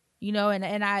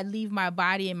 And I leave my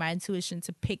body and my intuition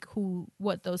to pick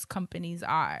what those companies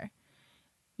are.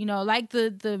 Like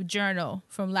the journal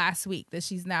from last week that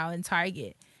she's now in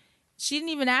Target. She didn't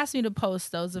even ask me to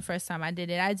post those the first time I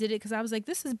did it. I did it because I was like,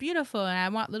 this is beautiful, and I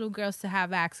want little girls to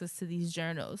have access to these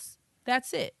journals.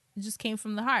 That's it. It just came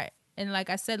from the heart. And like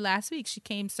I said last week, she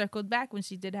circled back when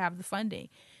she did have the funding.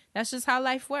 That's just how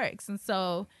life works. And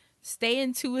so stay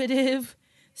intuitive,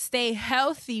 stay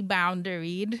healthy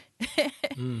boundaried.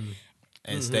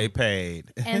 And stay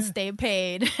paid. And stay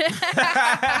paid.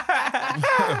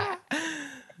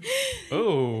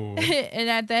 Oh. And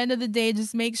at the end of the day,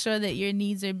 just make sure that your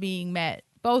needs are being met.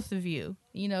 Both of you,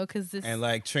 because this... And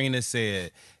like Trina said,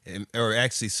 or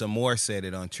actually some more said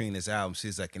it on Trina's album,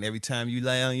 she's like, and every time you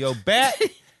lay on your back,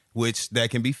 which that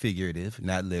can be figurative,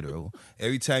 not literal.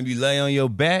 Every time you lay on your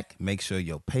back, make sure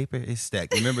your paper is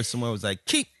stacked. Remember someone was like,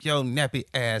 keep your nappy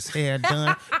ass hair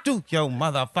done, do your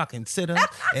motherfucking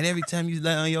sit-ups, and every time you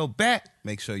lay on your back,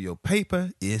 make sure your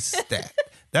paper is stacked.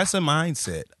 That's a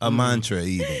mindset, a mantra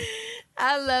even.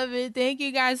 I love it. Thank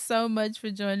you guys so much for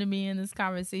joining me in this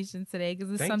conversation today,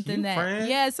 because it's something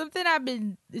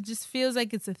it just feels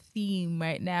like it's a theme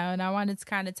right now, and I wanted to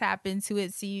kind of tap into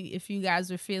it, see if you guys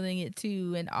are feeling it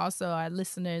too, and also our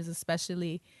listeners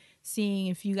especially, seeing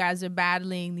if you guys are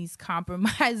battling these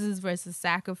compromises versus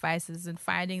sacrifices and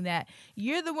finding that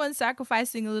you're the one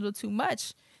sacrificing a little too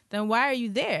much. Then why are you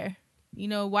there?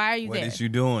 Why are you there? What is you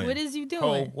doing? What is you doing?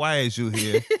 Oh, why is you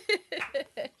here?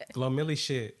 Glomilly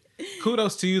shit.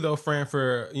 Kudos to you though, friend,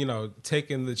 for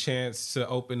taking the chance to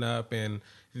open up and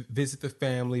visit the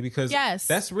family, because Yes.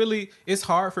 that's really, it's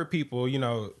hard for people, you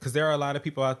know, because there are a lot of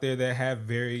people out there that have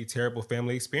very terrible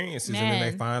family experiences, and then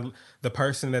they Man. find the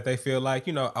person that they feel like,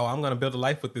 you know, oh, I'm going to build a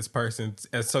life with this person.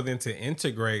 And so then to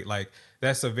integrate, like,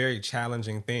 that's a very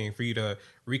challenging thing for you to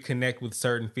reconnect with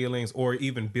certain feelings or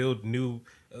even build new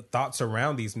thoughts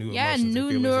around these new emotions and new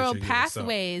feelings neural that you're getting. So-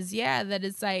 pathways. Yeah, that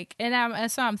it's like, and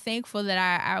so I'm thankful that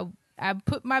I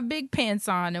put my big pants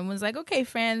on and was like, okay,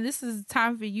 Fran, this is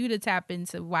time for you to tap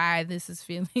into why this is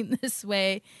feeling this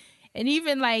way. And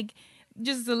even like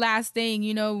just the last thing,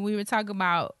 you know, we were talking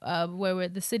about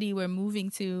the city we're moving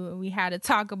to, and we had to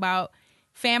talk about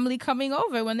family coming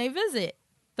over when they visit.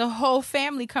 The whole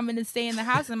family coming to stay in the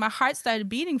house, and my heart started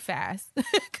beating fast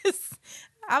because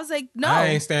I was like, no. I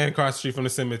ain't standing across the street from the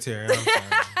cemetery. I'm sorry.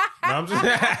 No, I'm just...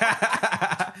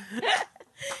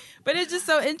 But it's just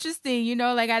so interesting, you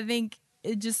know, like I think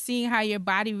just seeing how your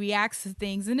body reacts to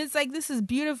things. And it's like, this is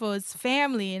beautiful. It's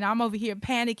family. And I'm over here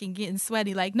panicking, getting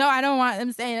sweaty. Like, no, I don't want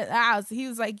them staying at the house. He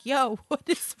was like, yo, what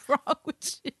is wrong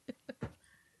with you?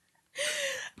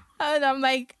 And I'm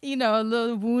like, you know, a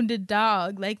little wounded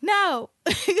dog. Like, no,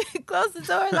 close the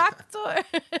door, lock the door.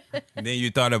 And then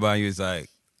you thought about it, you was like,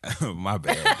 my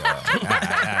bad,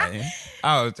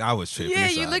 dog. I was tripping. Yeah,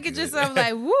 It's you all look at good. yourself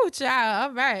like, woo, child.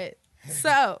 All right.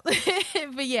 So,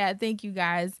 but yeah, thank you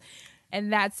guys.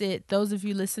 And that's it. Those of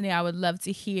you listening, I would love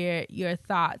to hear your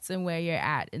thoughts and where you're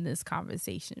at in this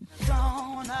conversation.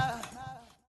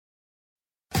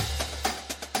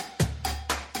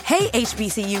 Hey,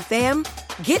 HBCU fam,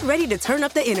 get ready to turn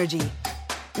up the energy.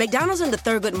 McDonald's and the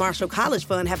Thurgood Marshall College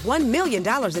Fund have $1 million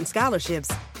in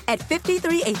scholarships at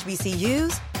 53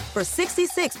 HBCUs for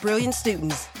 66 brilliant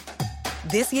students.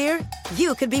 This year,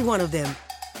 you could be one of them.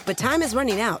 But time is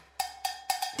running out.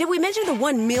 Did we mention the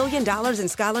 $1 million in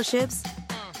scholarships?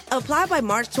 Apply by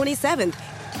March 27th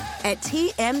at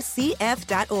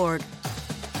tmcf.org.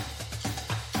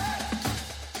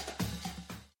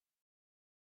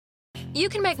 You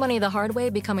can make money the hard way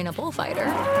becoming a bullfighter,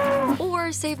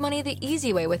 or save money the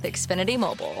easy way with Xfinity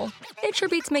Mobile. It sure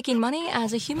beats making money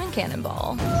as a human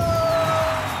cannonball.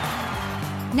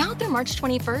 Now through March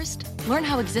 21st, learn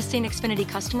how existing Xfinity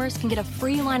customers can get a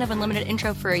free line of unlimited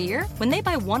intro for a year when they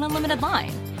buy one unlimited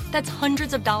line. That's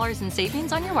hundreds of dollars in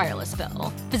savings on your wireless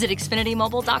bill. Visit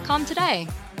XfinityMobile.com today.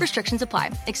 Restrictions apply.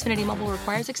 Xfinity Mobile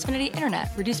requires Xfinity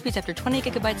Internet. Reduced speeds after 20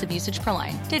 gigabytes of usage per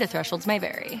line. Data thresholds may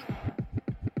vary.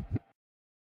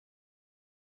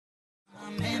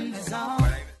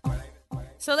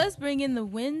 So let's bring in the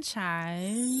wind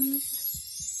chimes.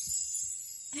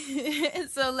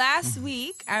 So last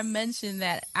week I mentioned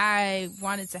that I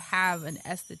wanted to have an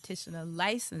esthetician, a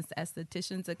licensed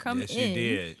esthetician, to come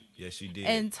in. Yes, you did.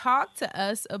 And talk to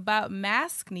us about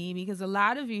maskne, because a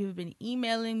lot of you have been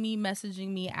emailing me,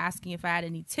 messaging me, asking if I had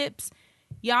any tips.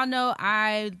 Y'all know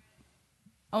I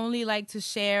only like to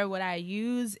share what I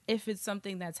use if it's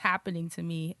something that's happening to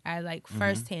me. I like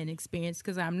firsthand experience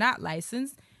because I'm not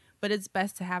licensed. But it's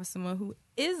best to have someone who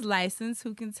is licensed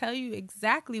who can tell you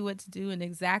exactly what to do and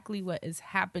exactly what is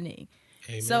happening.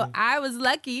 Amen. So I was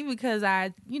lucky because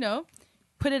I, you know,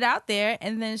 put it out there,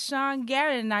 and then Sean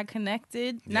Garrette and I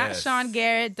connected. Yes. Not Sean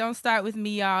Garrette. Don't start with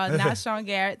me, y'all. Not Sean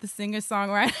Garrette, the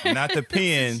singer-songwriter. Not the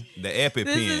pen, the epic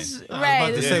pen. Is, I was right,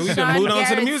 about to say, we can move on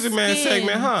to the Music Man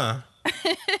segment, huh?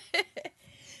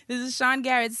 This is Sean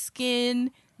Garrette's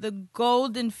Skin, the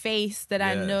golden face that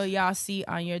I know y'all see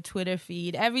on your Twitter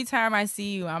feed. Every time I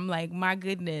see you, I'm like, my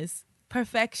goodness,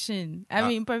 perfection. I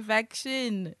mean,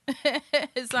 perfection.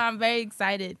 So I'm very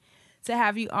excited to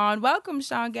have you on. Welcome,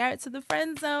 Sean Garrette, to the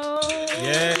Friend Zone.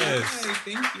 Yes. Hi,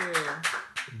 thank you.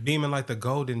 Beaming like the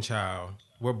golden child.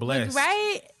 We're blessed.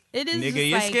 Right? It is. Nigga, just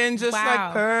your like, skin just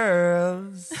like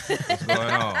pearls. What's going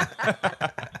on?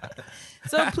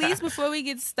 So please, before we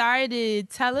get started,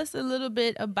 tell us a little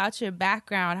bit about your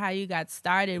background, how you got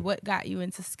started, what got you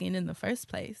into skin in the first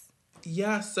place.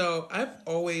 Yeah, so I've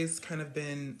always kind of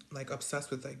been like obsessed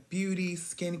with like beauty,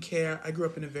 skincare. I grew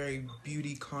up in a very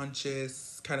beauty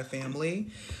conscious kind of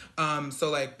family. So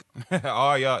like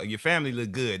all y'all, your family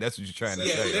look good. That's what you're trying to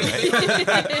say,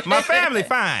 right? My family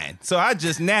fine. So I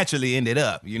just naturally ended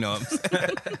up, you know what I'm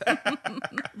saying?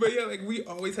 But yeah, like we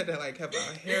always had to like have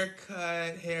a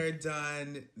haircut, hair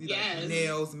done, like,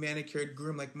 nails manicured,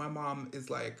 groomed. Like my mom is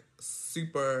like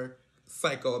super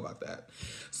psycho about that.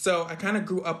 So I kind of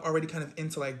grew up already kind of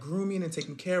into like grooming and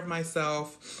taking care of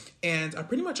myself. And I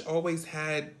pretty much always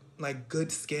had like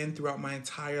good skin throughout my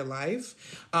entire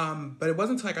life. But it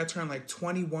wasn't until like I turned like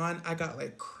 21, I got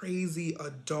like crazy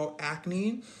adult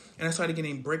acne. And I started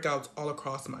getting breakouts all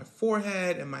across my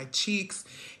forehead and my cheeks.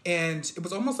 And it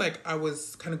was almost like I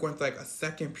was kind of going through like a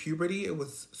second puberty. It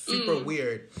was super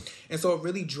weird. And so it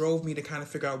really drove me to kind of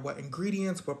figure out what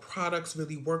ingredients, what products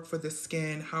really work for the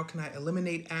skin. How can I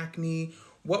eliminate acne?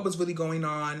 What was really going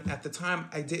on? At the time,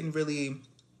 I didn't really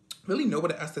know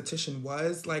what an esthetician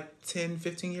was like 10,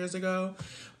 15 years ago.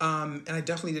 And I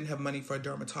definitely didn't have money for a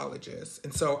dermatologist.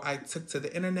 And so I took to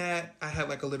the internet. I had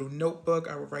like a little notebook.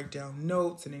 I would write down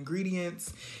notes and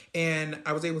ingredients. And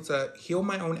I was able to heal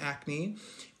my own acne.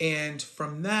 And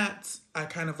from that, I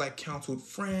kind of like counseled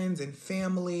friends and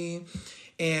family.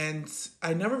 And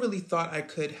I never really thought I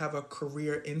could have a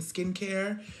career in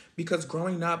skincare because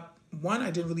growing up, one,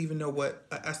 I didn't really even know what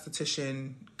an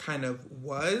esthetician kind of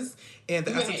was. And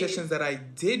the estheticians that I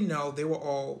did know, they were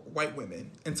all white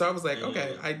women. And so I was like,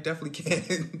 okay, I definitely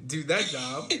can't do that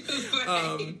job.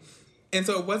 And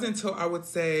so it wasn't until I would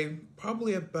say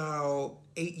probably about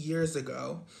 8 years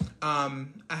ago, I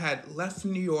had left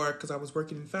New York because I was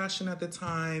working in fashion at the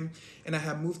time, and I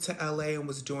had moved to LA and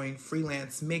was doing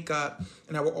freelance makeup.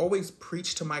 And I would always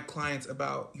preach to my clients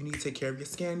about you need to take care of your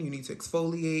skin, you need to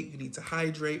exfoliate, you need to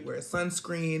hydrate, wear a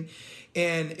sunscreen.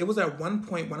 And it was at one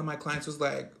point, one of my clients was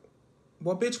like,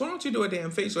 well, bitch, why don't you do a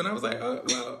damn facial? And I was like, oh,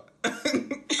 well, I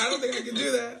don't think I can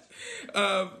do that.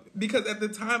 Because at the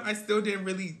time, I still didn't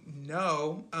really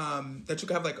know that you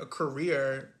could have like a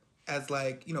career as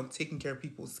like, you know, taking care of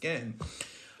people's skin.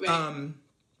 Right.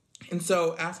 And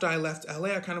so after I left LA,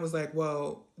 I kind of was like,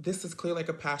 well, this is clearly like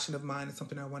a passion of mine. It's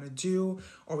something I want to do.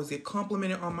 Always get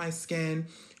complimented on my skin.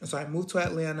 And so I moved to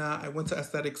Atlanta. I went to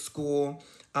aesthetic school,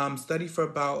 studied for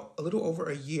about a little over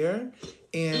a year.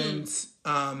 And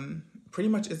pretty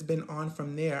much it's been on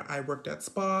from there. I worked at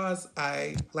spas.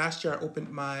 Last year I opened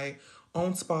my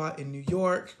own spa in New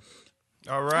York.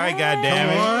 All right,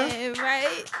 goddammit.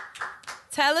 Right.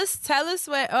 Tell us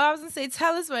where. Oh, I was gonna say,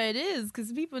 tell us where it is,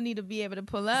 because people need to be able to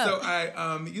pull up. So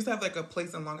I used to have like a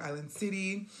place in Long Island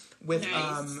City with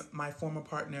my former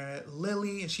partner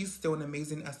Lily, and she's still an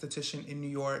amazing esthetician in New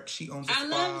York. She owns a spa. I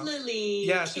love Lily.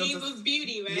 Yeah, Cave of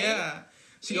Beauty, right? Yeah,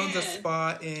 she owns a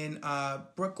spa in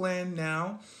Brooklyn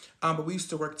now. But we used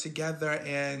to work together,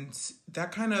 and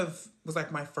that kind of was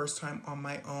like my first time on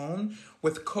my own.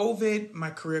 With COVID, my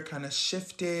career kind of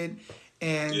shifted,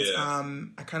 and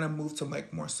I kind of moved to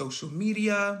like more social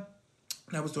media,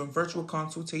 and I was doing virtual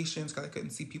consultations because I couldn't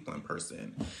see people in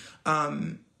person.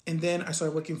 And then I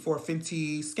started working for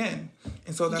Fenty Skin,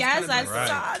 and so that's yes, kind of I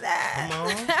saw that. Come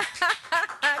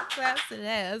on. Claps to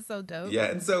that. That's so dope. Yeah,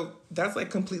 and so that's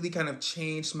like completely kind of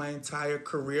changed my entire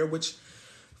career, which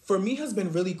for me has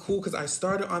been really cool because I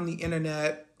started on the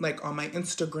internet, like on my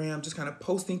Instagram, just kind of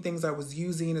posting things I was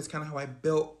using. It's kind of how I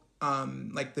built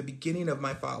like the beginning of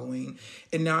my following.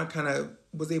 And now I kind of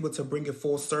was able to bring it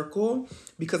full circle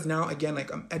because now, again,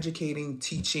 like I'm educating,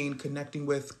 teaching, connecting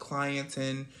with clients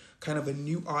and kind of a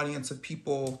new audience of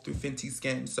people through Fenty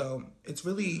Skin. So it's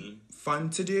really fun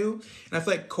to do. And I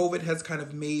feel like COVID has kind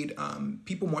of made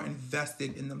people more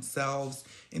invested in themselves,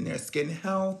 in their skin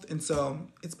health. And so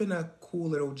it's been a cool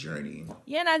little journey.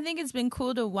 Yeah, and I think it's been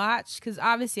cool to watch because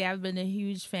obviously I've been a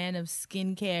huge fan of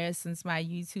skincare since my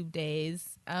YouTube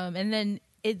days. And then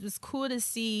it was cool to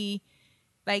see,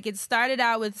 like, it started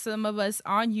out with some of us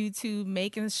on YouTube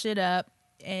making shit up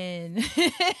and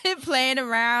playing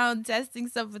around, testing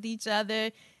stuff with each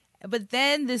other. But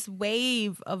then this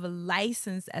wave of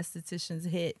licensed estheticians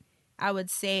hit, I would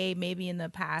say maybe in the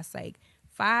past like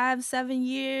 5-7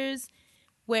 years,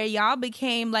 where y'all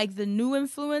became like the new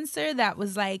influencer that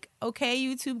was like, okay,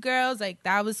 YouTube girls, like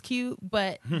that was cute,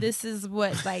 but this is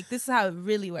what, like, this is how it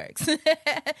really works.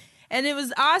 And it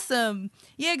was awesome.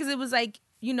 Yeah, because it was like,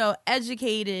 you know,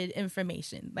 educated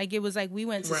information. Like, it was like we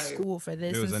went to school for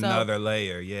this. It was another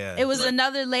layer, yeah. It was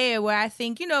another layer where I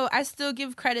think, you know, I still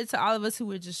give credit to all of us who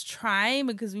were just trying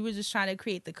because we were just trying to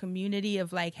create the community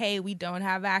of like, hey, we don't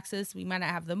have access. We might not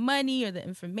have the money or the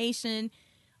information.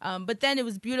 But then it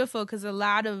was beautiful because a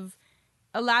lot of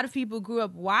people grew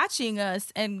up watching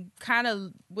us and kind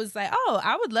of was like, oh,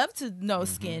 I would love to know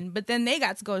skin. But then they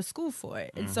got to go to school for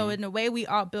it. And so in a way, we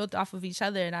all built off of each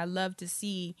other. And I love to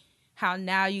see how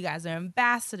now you guys are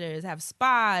ambassadors, have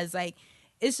spas. Like,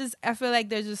 it's just, I feel like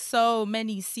there's just so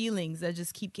many ceilings that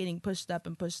just keep getting pushed up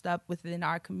within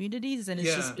our communities. And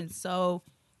it's just been so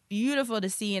beautiful to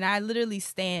see. And I literally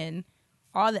stan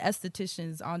all the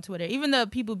estheticians on Twitter, even though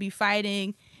people be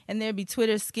fighting and there'd be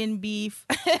Twitter skin beef.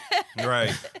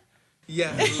 Right.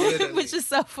 Yeah, literally. Which is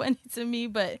so funny to me,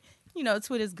 but you know,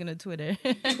 Twitter's gonna Twitter.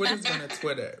 Twitter's gonna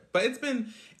Twitter. But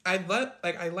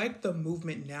I like the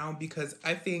movement now because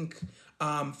I think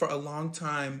for a long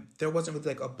time there wasn't really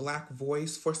like a black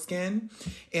voice for skin,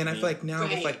 and I feel like now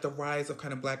with like the rise of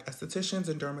kind of black estheticians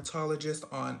and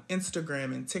dermatologists on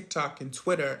Instagram and TikTok and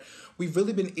Twitter, we've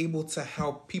really been able to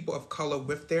help people of color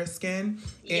with their skin.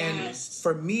 And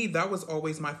for me, that was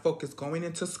always my focus going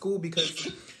into school,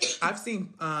 because I've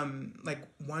seen like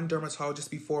one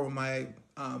dermatologist before when my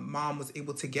mom was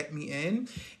able to get me in,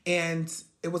 and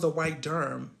it was a white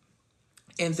derm.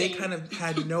 And they kind of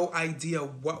had no idea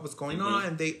what was going on,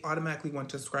 and they automatically went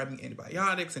to prescribe me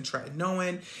antibiotics and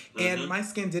tretinoin, and my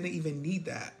skin didn't even need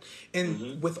that.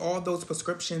 And with all those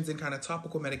prescriptions and kind of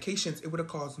topical medications, it would have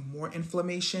caused more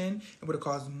inflammation. It would have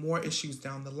caused more issues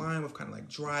down the line with kind of like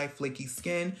dry, flaky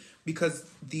skin, because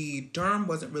the derm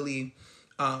wasn't really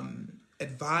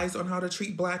advised on how to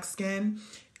treat black skin.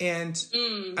 And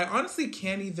I honestly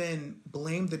can't even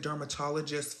blame the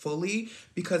dermatologist fully,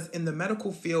 because in the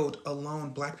medical field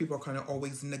alone, black people are kind of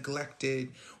always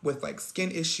neglected with like skin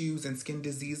issues and skin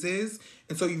diseases.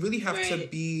 And so you really have to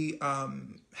be,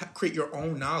 create your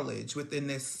own knowledge within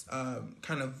this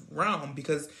kind of realm.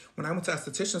 Because when I went to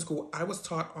esthetician school, I was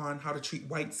taught on how to treat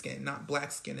white skin, not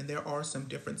black skin. And there are some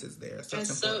differences there. So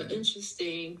that's so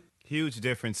interesting. Huge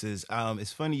differences.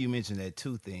 It's funny you mentioned that.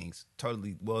 Two things.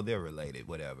 Totally, well, they're related,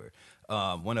 whatever.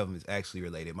 One of them is actually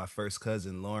related. My first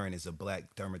cousin, Lauren, is a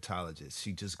black dermatologist.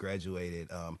 She just graduated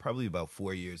probably about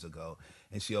 4 years ago,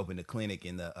 and she opened a clinic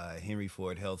in the Henry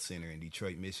Ford Health Center in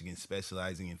Detroit, Michigan,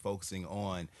 specializing and focusing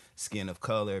on skin of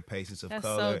color, patients of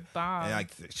color. So bomb. And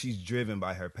she's driven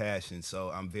by her passion. So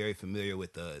I'm very familiar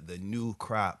with the new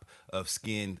crop of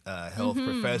skin health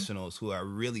professionals who are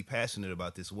really passionate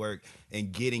about this work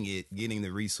and getting the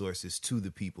resources to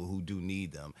the people who do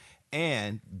need them.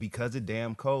 And because of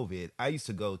damn COVID, I used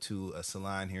to go to a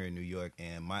salon here in New York,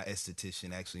 and my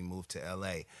esthetician actually moved to LA.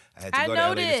 I had to go to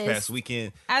LA this past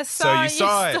weekend. I saw so you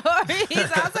saw it.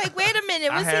 Stories. I was like, wait a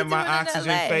minute, what's I had he my doing oxygen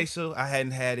in LA? facial. I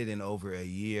hadn't had it in over a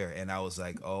year, and I was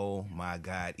like, oh my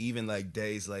God. Even like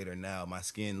days later now, my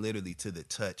skin literally to the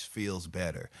touch feels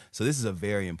better. So this is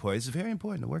very important. It's very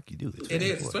important, the work you do. It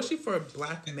is, especially for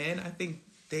black men. I think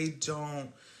they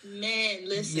don't. Man,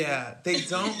 listen. Yeah, they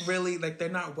don't really, like, they're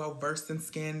not well versed in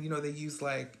skin. You know, they use,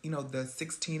 like, you know, the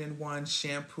 16-in-1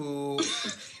 shampoo,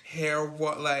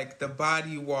 like, the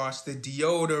body wash, the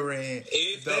deodorant,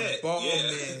 the ball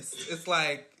mist. It's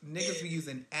like, niggas be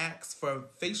using Axe for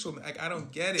facial, like, I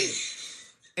don't get it.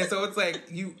 And so it's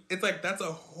like, that's a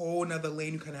whole nother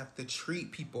lane you kind of have to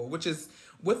treat people, which is,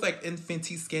 with, like,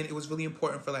 Fenty Skin, it was really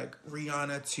important for, like,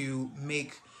 Rihanna to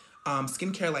make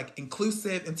skincare like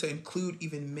inclusive and to include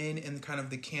even men in kind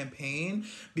of the campaign,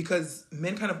 because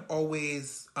men kind of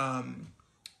always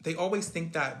they always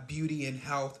think that beauty and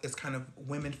health is kind of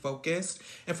women focused,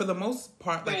 and for the most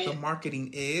part like the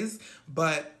marketing is,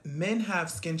 but men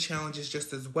have skin challenges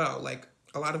just as well. Like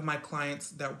a lot of my clients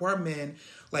that were men,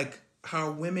 like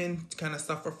how women kind of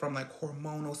suffer from like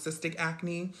hormonal cystic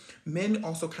acne, men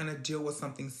also kind of deal with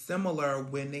something similar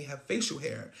when they have facial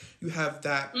hair. You have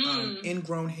that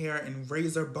ingrown hair and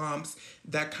razor bumps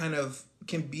that kind of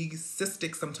can be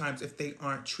cystic sometimes if they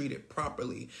aren't treated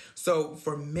properly. So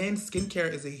for men,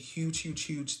 skincare is a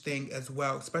huge thing as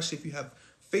well, especially if you have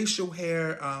facial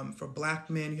hair. For black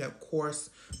men, you have coarse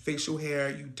facial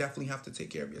hair. You definitely have to take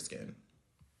care of your skin.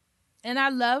 And I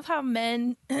love how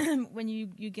men, when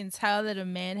you can tell that a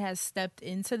man has stepped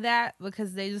into that,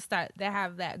 because they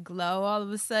have that glow all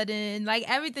of a sudden. Like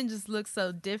everything just looks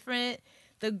so different.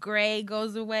 The gray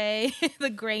goes away,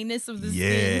 the grayness of the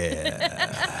skin.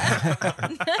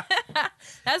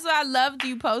 That's why I loved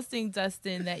you posting,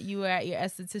 Dustin, that you were at your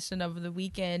esthetician over the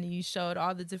weekend and you showed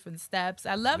all the different steps.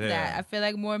 I love that. I feel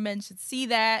like more men should see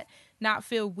that, not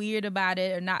feel weird about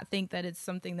it, or not think that it's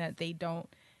something that they don't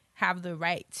have the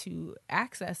right to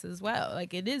access as well.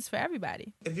 Like it is for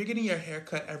everybody. If you're getting your hair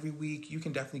cut every week, you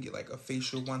can definitely get like a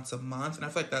facial once a month. And I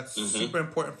feel like that's super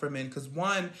important for men, because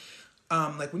one,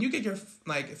 like when you get your,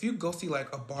 like if you go see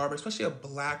like a barber, especially a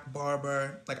black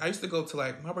barber, like I used to go to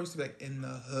like, my barber used to be like in the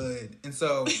hood. And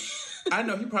so I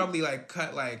know he probably like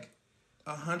cut like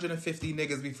 150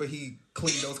 niggas before he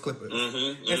cleaned those clippers.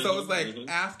 And so it was like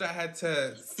after I had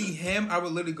to see him, I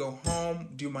would literally go home,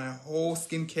 do my whole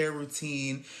skincare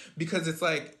routine, because it's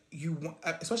like you want,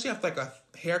 especially after like a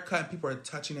haircut and people are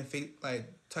touching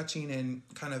and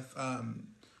kind of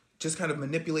just kind of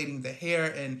manipulating the hair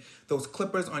and those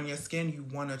clippers on your skin, you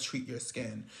want to treat your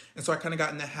skin. And so I kind of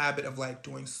got in the habit of like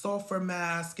doing sulfur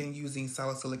mask and using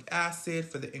salicylic acid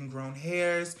for the ingrown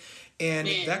hairs. And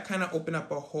that kind of opened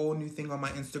up a whole new thing on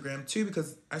my Instagram too,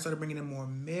 because I started bringing in more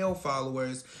male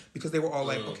followers because they were all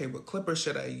like, okay, what clipper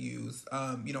should I use?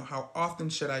 How often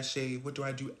should I shave? What do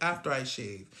I do after I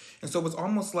shave? And so it was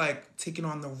almost like taking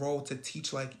on the role to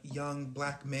teach like young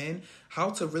Black men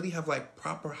how to really have like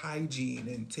proper hygiene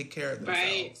and take care of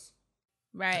themselves.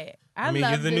 Right. I mean,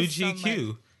 you're the new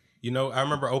GQ. I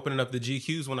remember opening up the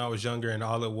GQs when I was younger, and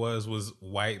all it was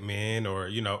white men or,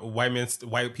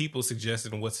 white people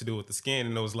suggesting what to do with the skin.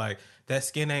 And it was like, that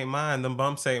skin ain't mine. Them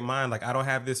bumps ain't mine. Like, I don't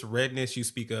have this redness you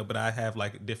speak of, but I have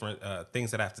like different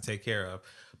things that I have to take care of.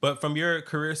 But from your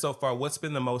career so far, what's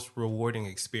been the most rewarding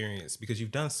experience? Because you've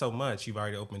done so much. You've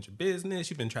already opened your business.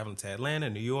 You've been traveling to Atlanta,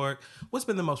 New York. What's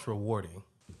been the most rewarding?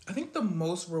 I think the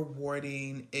most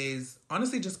rewarding is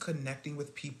honestly just connecting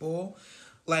with people.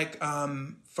 Like,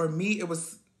 for me, it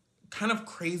was kind of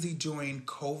crazy during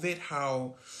COVID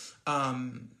how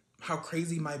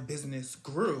crazy my business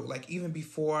grew. Like, even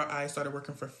before I started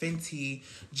working for Fenty,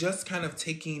 just kind of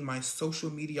taking my social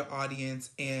media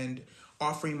audience and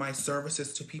offering my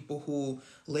services to people who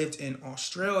lived in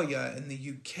Australia, in the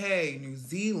UK, New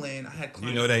Zealand. I had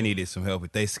clients. They needed some help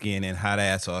with their skin in hot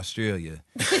ass Australia.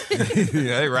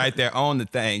 They right there on the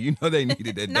thing. They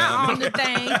needed that. Not on the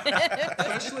thing.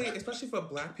 especially for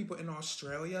Black people in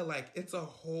Australia, like it's a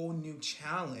whole new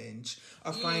challenge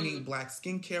of finding Black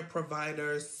skincare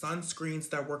providers, sunscreens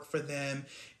that work for them.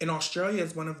 And Australia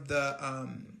is one of the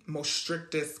most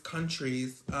strictest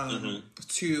countries for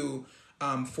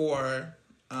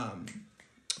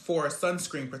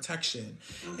sunscreen protection.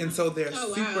 And so they're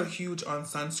super huge on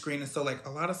sunscreen. And so like a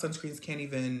lot of sunscreens can't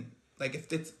even, like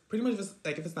if it's pretty much just,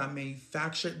 like if it's not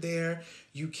manufactured there,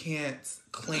 you can't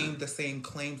claim the same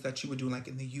claims that you would do like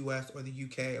in the US or the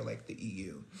UK or like the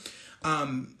EU.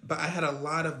 But I had a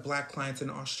lot of Black clients in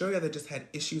Australia that just had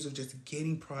issues of just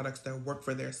getting products that work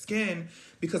for their skin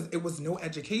because it was no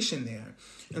education there.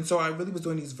 And so I really was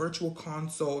doing these virtual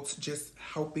consults, just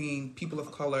helping people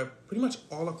of color pretty much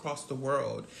all across the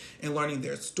world and learning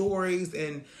their stories.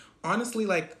 And honestly,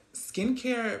 like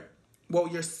skincare, well,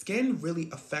 your skin really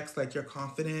affects like your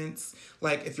confidence.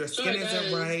 Like if your skin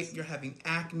isn't right, you're having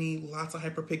acne, lots of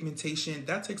hyperpigmentation,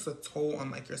 that takes a toll on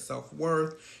like your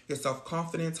self-worth, your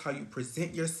self-confidence, how you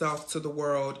present yourself to the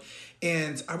world.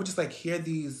 And I would just like hear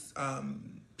these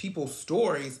people's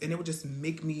stories, and it would just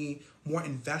make me more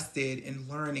invested in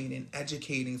learning and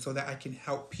educating so that I can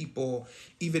help people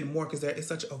even more, because there is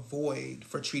such a void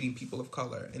for treating people of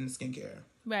color in skincare.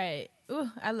 Right. Ooh,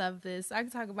 I love this. I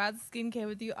can talk about skincare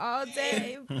with you all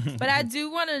day. But I do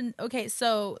want to, okay,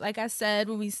 so like I said,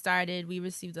 when we started, we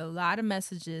received a lot of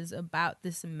messages about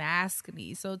this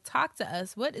maskne. So talk to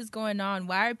us. What is going on?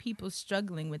 Why are people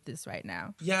struggling with this right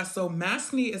now? Yeah, so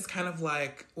maskne is kind of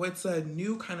like, well, it's a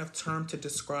new kind of term to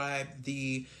describe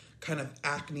the kind of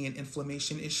acne and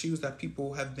inflammation issues that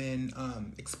people have been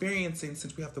experiencing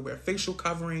since we have to wear facial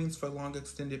coverings for long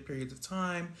extended periods of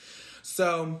time.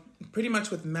 So pretty much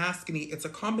with maskne, it's a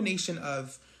combination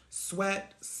of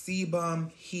sweat,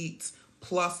 sebum, heat,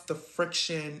 plus the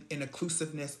friction and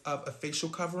occlusiveness of a facial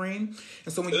covering.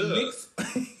 And so when you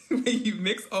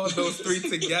mix all those three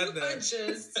together,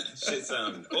 shit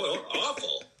sounds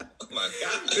awful. Oh my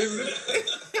God.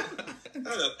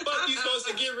 How the fuck you supposed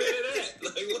to get rid of that?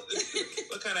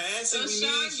 Like what kind of acid we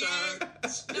need, Sean?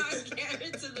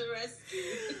 Garrette to the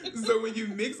rescue. So when you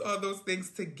mix all those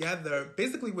things together,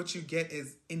 basically what you get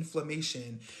is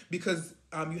inflammation, because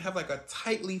you have like a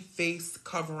tightly face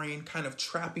covering kind of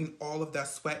trapping all of that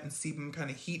sweat and sebum kind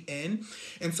of heat in.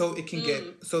 And so it can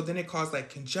get, so then it causes like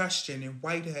congestion and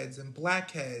whiteheads and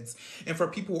blackheads. And for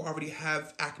people who already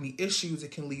have acne issues,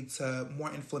 it can lead to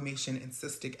more inflammation and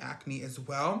cystic acne as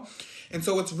well. And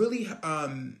so it's really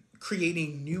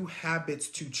creating new habits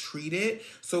to treat it.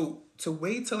 So the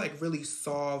way to like really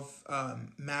solve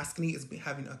maskne is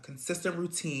having a consistent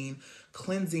routine,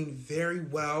 cleansing very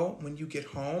well when you get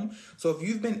home. So if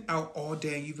you've been out all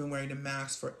day and you've been wearing a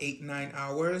mask for 8-9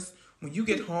 hours, when you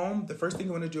get home, the first thing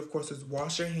you want to do, of course, is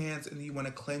wash your hands, and then you want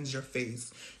to cleanse your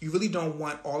face. You really don't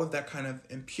want all of that kind of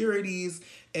impurities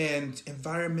and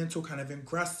environmental kind of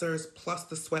ingressors, plus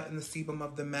the sweat and the sebum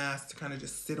of the mask to kind of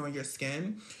just sit on your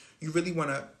skin. You really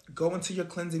want to go into your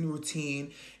cleansing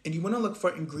routine, and you want to look for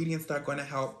ingredients that are going to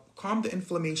help calm the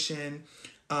inflammation,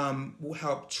 will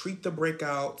help treat the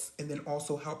breakouts, and then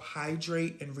also help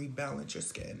hydrate and rebalance your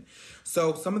skin.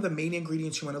 So some of the main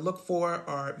ingredients you want to look for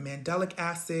are mandelic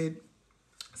acid,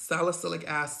 salicylic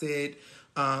acid,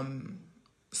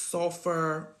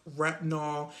 sulfur,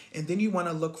 retinol, and then you want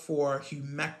to look for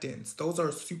humectants. Those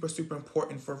are super, super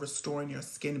important for restoring your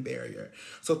skin barrier.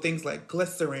 So things like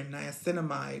glycerin,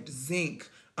 niacinamide, zinc,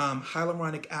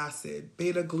 hyaluronic acid,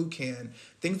 beta-glucan,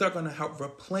 things that are going to help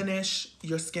replenish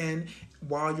your skin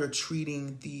while you're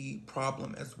treating the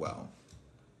problem as well.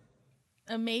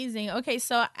 Amazing. Okay,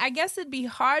 so I guess it'd be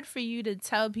hard for you to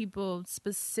tell people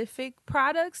specific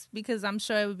products because I'm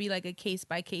sure it would be like a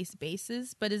case-by-case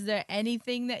basis. But is there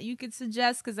anything that you could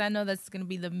suggest? Because I know that's going to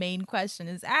be the main question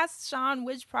is ask Sean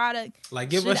which product Like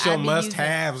give us your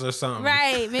must-haves or something.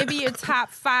 Right. Maybe your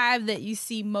top 5 that you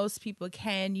see most people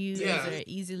can use or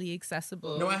easily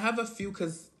accessible. No, I have a few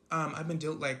because I've been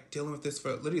dealing with this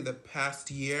for literally the past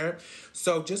year.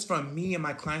 So just from me and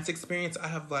my clients' experience, I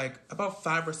have like about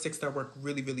 5 or 6 that work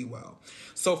really, really well.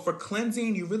 So for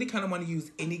cleansing, you really kind of want to use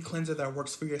any cleanser that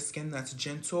works for your skin that's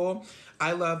gentle.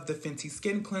 I love the Fenty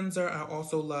Skin Cleanser. I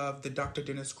also love the Dr.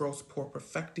 Dennis Gross Pore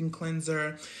Perfecting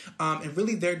Cleanser. And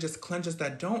really, they're just cleansers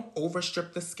that don't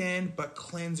overstrip the skin, but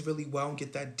cleanse really well and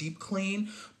get that deep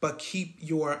clean, but keep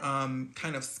your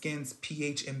kind of skin's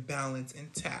pH and balance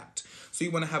intact. So you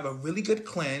want to have a really good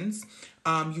cleanse.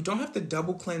 You don't have to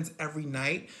double cleanse every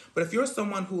night, but if you're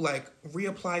someone who like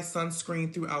reapplies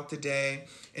sunscreen throughout the day,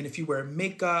 and if you wear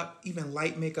makeup, even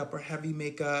light makeup or heavy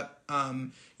makeup,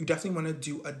 you definitely want to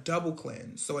do a double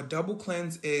cleanse. So a double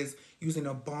cleanse is using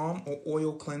a balm or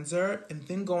oil cleanser and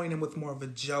then going in with more of a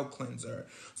gel cleanser.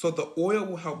 So the oil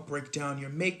will help break down your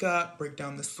makeup, break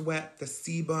down the sweat, the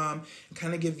sebum, and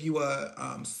kind of give you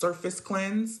a surface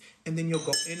cleanse. And then you'll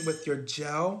go in with your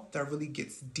gel that really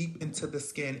gets deep into the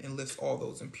skin and lifts all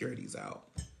those impurities out.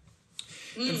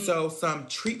 And so some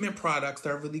treatment products that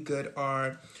are really good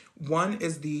are, one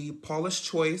is the Paula's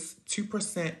Choice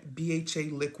 2%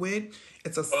 BHA liquid.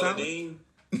 It's a Pauladine.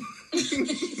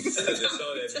 So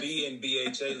that B in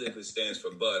BHA liquid stands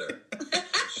for butter. I'm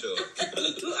sure. Am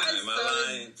I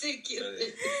lying?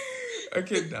 Ridiculous. I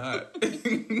cannot.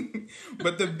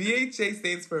 But the BHA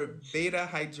stands for beta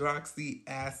hydroxy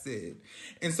acid.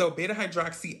 And so beta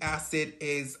hydroxy acid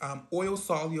is oil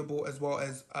soluble as well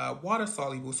as water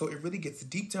soluble. So it really gets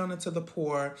deep down into the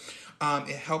pore.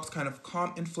 It helps kind of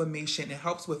calm inflammation. It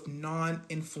helps with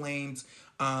non-inflamed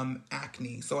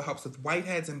acne. So it helps with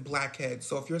whiteheads and blackheads.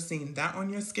 So if you're seeing that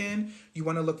on your skin, you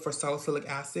want to look for salicylic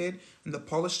acid. And the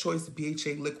Paula's Choice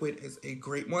BHA liquid is a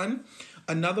great one.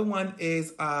 Another one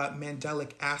is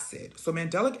mandelic acid. So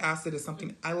mandelic acid is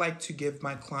something I like to give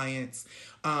my clients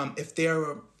if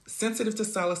they're sensitive to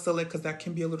salicylic, because that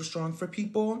can be a little strong for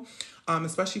people,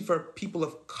 especially for people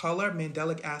of color.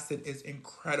 Mandelic acid is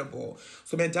incredible.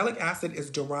 So mandelic acid is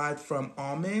derived from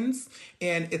almonds,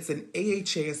 and it's an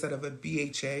AHA instead of a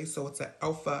BHA, so it's an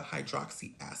alpha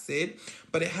hydroxy acid,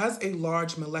 but it has a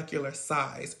large molecular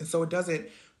size, and so it doesn't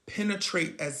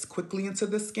penetrate as quickly into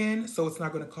the skin, so it's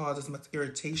not going to cause as much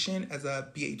irritation as a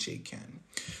BHA can.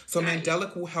 So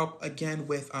mandelic will help again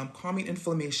with calming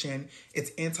inflammation.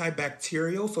 It's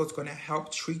antibacterial, so it's going to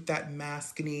help treat that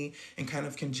maskne and kind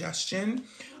of congestion.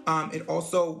 It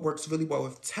also works really well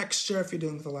with texture if you're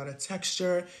dealing with a lot of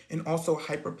texture, and also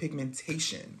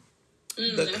hyperpigmentation.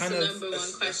 That's the number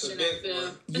one question I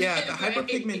feel. Yeah, the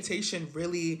hyperpigmentation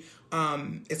really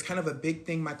is kind of a big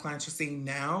thing my clients are seeing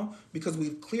now, because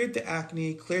we've cleared the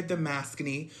acne, cleared the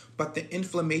maskne, but the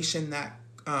inflammation that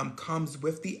comes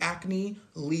with the acne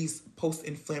leaves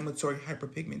post-inflammatory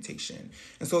hyperpigmentation.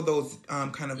 And so those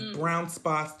kind of brown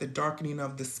spots, the darkening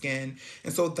of the skin.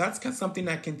 And so that's kind of something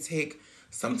that can take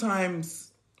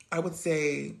sometimes, I would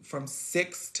say, from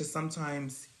 6 to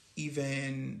sometimes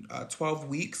even 12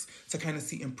 weeks to kind of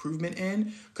see improvement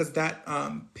in, because that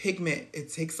pigment,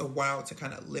 it takes a while to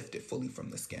kind of lift it fully from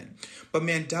the skin. But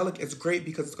mandelic is great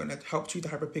because it's going to help treat the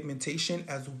hyperpigmentation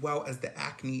as well as the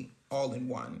acne all in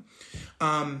one.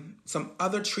 Some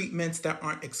other treatments that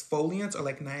aren't exfoliants are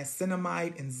like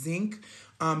niacinamide and zinc.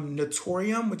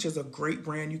 Naturium, which is a great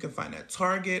brand you can find at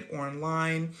Target or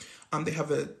online. They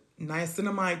have a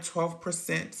niacinamide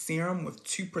 12% serum with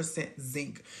 2%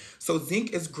 zinc. So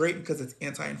zinc is great because it's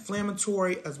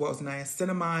anti-inflammatory as well as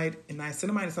niacinamide. And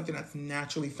niacinamide is something that's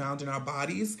naturally found in our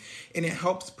bodies, and it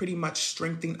helps pretty much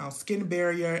strengthen our skin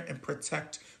barrier and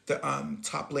protect the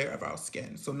top layer of our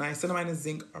skin. So niacinamide and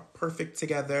zinc are perfect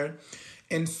together.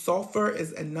 And sulfur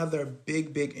is another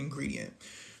big ingredient.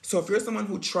 So if you're someone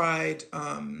who tried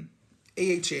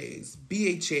AHAs,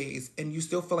 BHAs, and you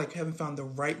still feel like you haven't found the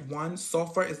right one,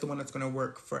 sulfur is the one that's going to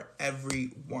work for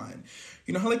everyone.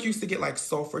 You know how like you used to get like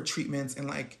sulfur treatments in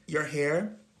like your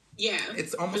hair? Yeah,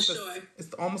 it's almost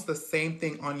it's almost the same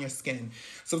thing on your skin.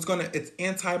 So it's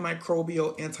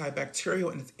antimicrobial,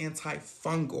 antibacterial, and it's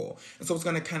antifungal. And so it's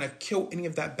gonna kind of kill any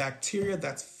of that bacteria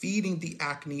that's feeding the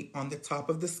acne on the top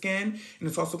of the skin, and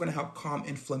it's also gonna help calm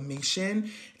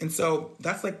inflammation. And so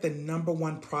that's like the number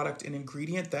one product and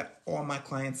ingredient that all my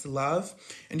clients love.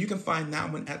 And you can find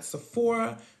that one at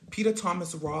Sephora. Peter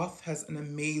Thomas Roth has an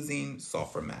amazing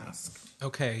sulfur mask.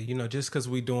 Okay, just because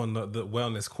we're doing the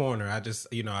wellness corner, I just,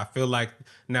 I feel like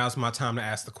now's my time to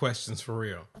ask the questions for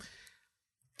real.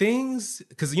 Things,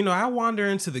 because, I wander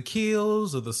into the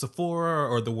Kiehl's or the Sephora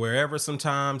or the wherever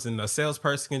sometimes, and a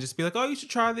salesperson can just be like, oh, you should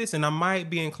try this, and I might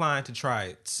be inclined to try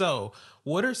it. So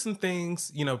what are some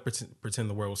things, pretend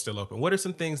the world was still open. What are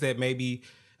some things that maybe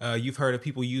you've heard of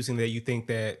people using that you think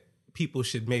that people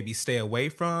should maybe stay away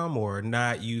from or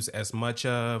not use as much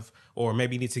of, or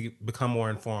maybe need to become more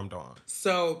informed on?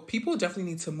 So people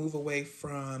definitely need to move away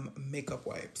from makeup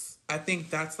wipes. I think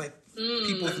that's like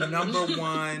people's number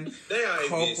one they always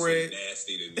culprit. Get so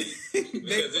nasty to me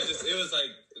because it was like,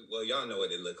 well, y'all know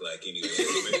what it looked like anyway.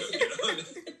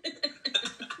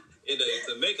 It's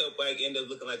a makeup wipe end up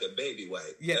looking like a baby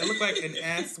wipe. Yeah, it looked like an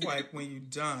ass wipe when you're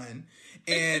done.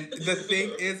 And the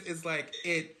thing is like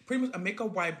it pretty much, a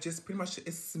makeup wipe just pretty much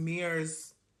it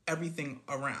smears everything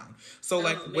around. So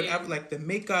like whatever, like the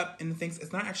makeup and the things,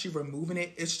 it's not actually removing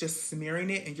it, it's just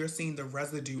smearing it, and you're seeing the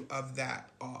residue of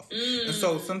that off. And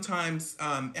so sometimes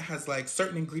it has like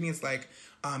certain ingredients like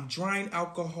drying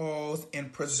alcohols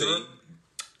and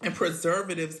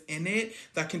preservatives in it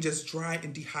that can just dry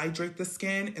and dehydrate the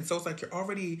skin. And so it's like you're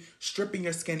already stripping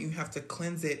your skin and you have to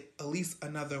cleanse it at least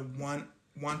another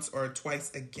once or twice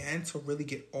again to really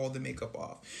get all the makeup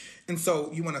off. And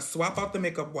so you want to swap out the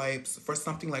makeup wipes for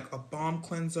something like a balm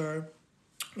cleanser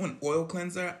or an oil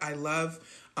cleanser. I love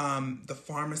the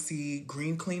Pharmacy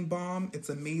Green Clean Balm. It's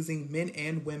amazing. Men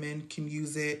and women can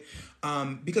use it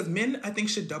because men, I think,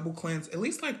 should double cleanse at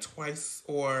least like twice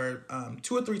or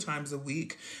 2 or 3 times a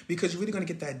week, because you're really going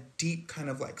to get that deep kind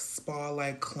of like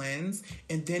spa-like cleanse,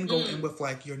 and then go in with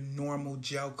like your normal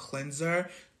gel cleanser,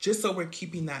 just so we're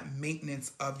keeping that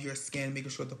maintenance of your skin,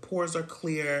 making sure the pores are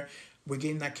clear, we're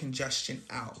getting that congestion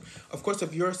out. Of course,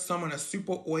 if you're someone that's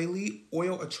super oily,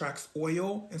 oil attracts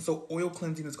oil. And so oil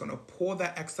cleansing is going to pull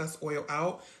that excess oil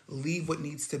out, leave what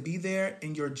needs to be there.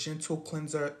 And your gentle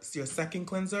cleanser, your second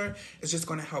cleanser, is just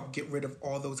going to help get rid of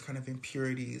all those kind of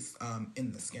impurities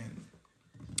in the skin.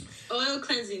 Oil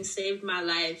cleansing saved my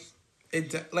life.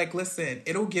 Listen,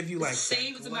 it'll give you like...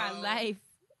 Saved my life.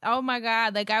 Oh my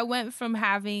God. Like I went from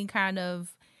having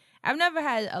I've never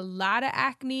had a lot of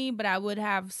acne, but I would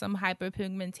have some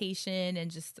hyperpigmentation and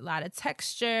just a lot of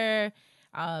texture,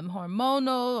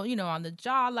 hormonal, on the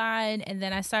jawline. And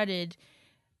then I started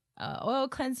oil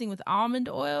cleansing with almond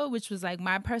oil, which was like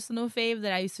my personal fave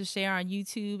that I used to share on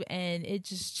YouTube. And it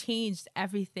just changed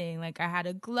everything. Like I had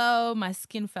a glow, my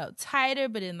skin felt tighter,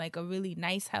 but in like a really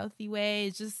nice, healthy way.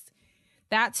 It's just,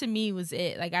 that to me was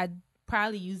it. Like I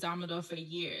probably used almond oil for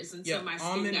years until my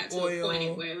skin got to a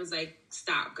point where it was like,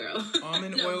 stop, girl.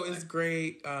 Almond oil is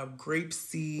great.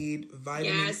 Grapeseed,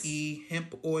 vitamin E,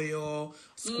 hemp oil,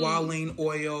 squalane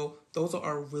oil. Those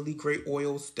are really great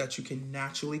oils that you can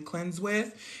naturally cleanse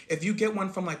with. If you get one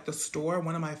from like the store,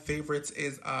 one of my favorites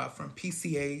is from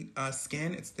PCA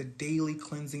Skin. It's the Daily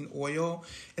Cleansing Oil.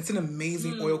 It's an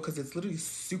amazing oil because it's literally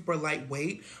super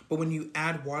lightweight. But when you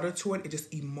add water to it, it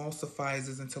just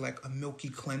emulsifies into like a milky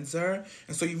cleanser.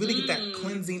 And so you really get that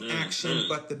cleansing action,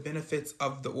 but the benefits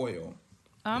of the oil.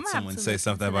 Did someone say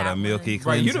something about a milky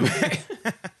cleanser?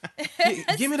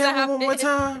 Give me that one more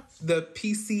time. The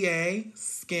PCA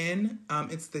Skin,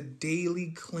 it's the Daily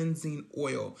Cleansing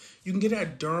Oil. You can get it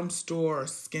at Derm Store or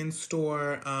Skin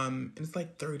Store, and it's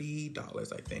like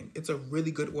 $30, I think. It's a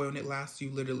really good oil, and it lasts you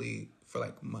literally for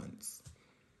like months.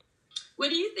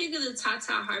 What do you think of the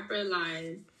Tata Harper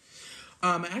line?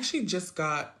 I actually just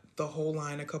got the whole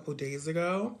line a couple days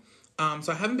ago.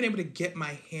 So I haven't been able to get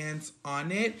my hands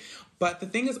on it. But the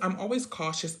thing is, I'm always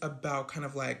cautious about kind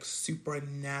of like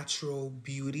supernatural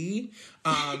beauty.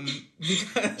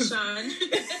 Because Sean.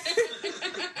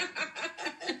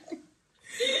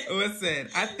 Listen,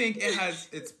 I think it has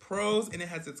its pros and it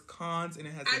has its cons and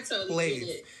it has its place.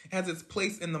 It has its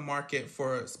place in the market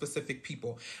for specific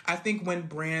people. I think when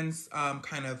brands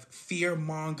kind of fear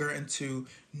monger into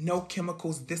no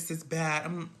chemicals, this is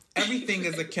bad. Everything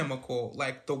is a chemical.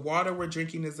 Like the water we're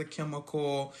drinking is a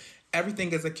chemical.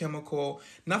 Everything is a chemical.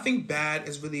 Nothing bad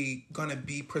is really going to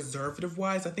be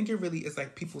preservative-wise. I think it really is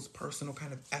like people's personal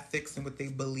kind of ethics and what they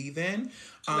believe in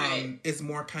is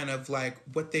more kind of like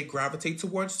what they gravitate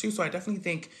towards too. So I definitely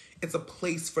think it's a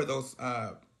place for those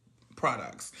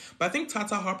products. But I think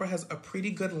Tata Harper has a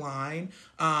pretty good line.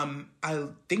 I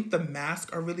think the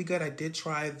masks are really good. I did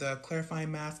try the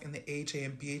clarifying mask and the AHA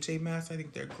and BHA mask. I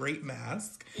think they're great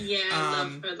masks. Yeah, I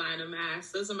love her line of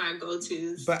masks. Those are my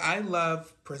go-tos. But I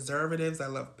love preservatives. I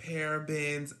love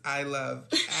parabens. I love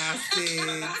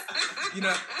acids. You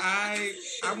know, I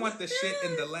want the shit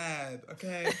in the lab,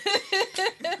 okay?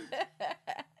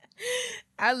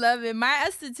 I love it. My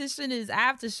esthetician I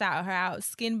have to shout her out,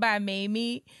 Skin by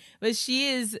Mamie, but she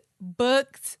is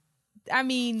booked. I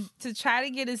mean, to try to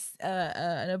get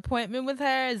an appointment with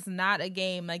her is not a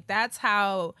game. Like, that's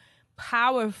how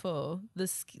powerful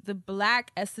the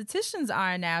Black estheticians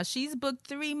are now. She's booked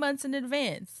 3 months in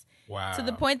advance. Wow. To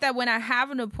the point that when I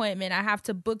have an appointment, I have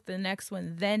to book the next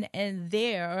one then and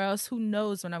there, or else who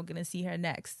knows when I'm going to see her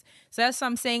next. So that's what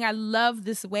I'm saying. I love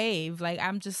this wave. Like,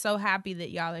 I'm just so happy that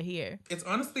y'all are here. It's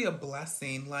honestly a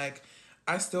blessing. Like,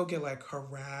 I still get, like,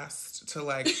 harassed to,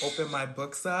 like, open my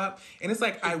books up. And it's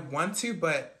like, I want to,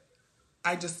 but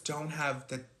I just don't have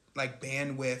the, like,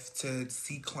 bandwidth to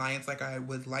see clients like I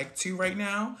would like to right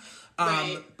now.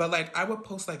 Right. But, like, I would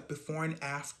post, like, before and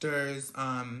afters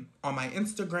on my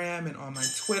Instagram and on my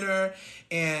Twitter.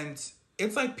 And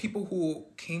it's, like, people who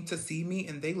came to see me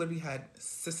and they literally had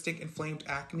cystic inflamed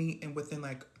acne. And within,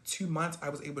 like, 2 months, I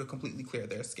was able to completely clear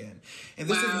their skin. And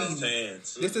this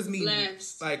is me,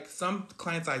 Blessed. like, some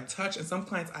clients I touch and some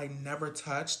clients I never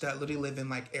touch that literally live in,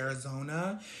 like,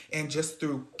 Arizona. And just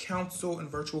through counsel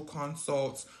and virtual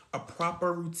consults, a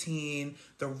proper routine,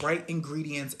 the right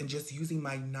ingredients, and just using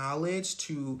my knowledge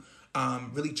to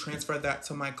really transfer that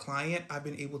to my client, I've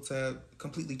been able to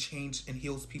completely change and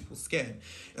heal people's skin.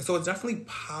 And so it's definitely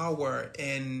power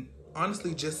in,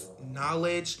 honestly, just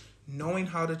knowledge, knowing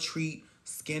how to treat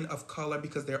skin of color,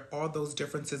 because there are all those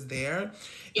differences there.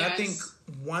 Yes. And I think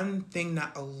one thing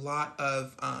that a lot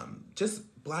of just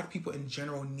Black people in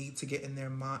general need to get in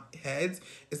their heads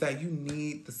is that you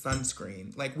need the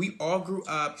sunscreen. Like, we all grew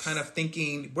up kind of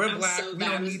thinking, we're Black, we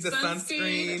don't need the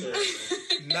sunscreen.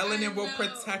 Melanin will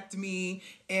protect me.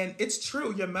 And it's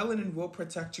true, your melanin will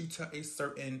protect you to a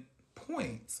certain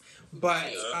point.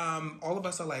 But all of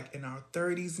us are, like, in our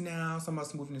 30s now. Some of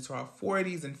us moving into our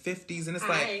 40s and 50s. And it's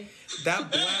like,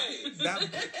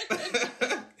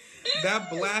 that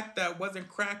black that wasn't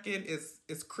cracking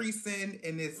is creasing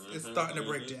and it's starting to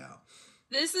break down.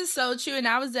 This is so true. And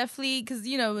I was definitely, because,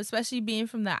 you know, especially being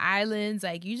from the islands,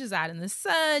 like, you just out in the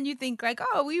sun, you think, like,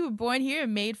 oh, we were born here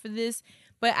and made for this.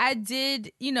 But I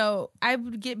did, you know, I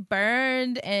would get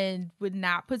burned and would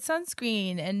not put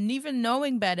sunscreen. And even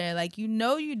knowing better, like, you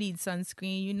know you need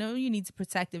sunscreen. You know you need to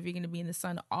protect if you're going to be in the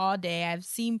sun all day. I've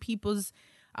seen people's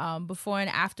before and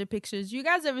after pictures. You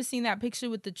guys ever seen that picture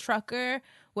with the trucker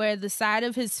where the side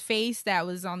of his face that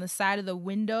was on the side of the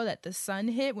window that the sun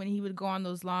hit when he would go on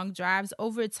those long drives,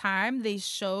 over time they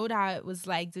showed how it was,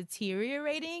 like,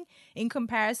 deteriorating in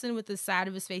comparison with the side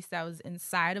of his face that was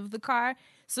inside of the car.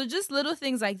 So just little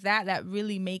things like that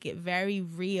really make it very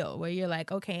real, where you're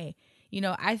like, okay, you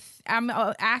know, I'm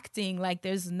acting like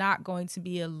there's not going to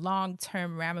be a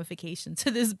long-term ramification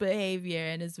to this behavior,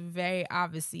 and it's very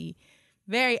obviously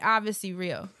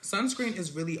real. Sunscreen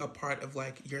is really a part of,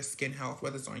 like, your skin health,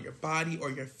 whether it's on your body or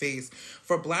your face.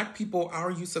 For Black people,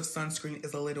 our use of sunscreen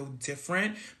is a little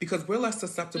different because we're less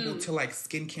susceptible to, like,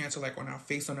 skin cancer, like, on our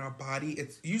face, on our body.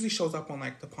 It usually shows up on,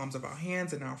 like, the palms of our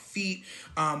hands and our feet.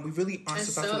 We really aren't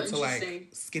susceptible to, like,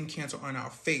 skin cancer on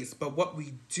our face. But what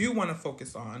we do want to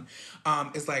focus on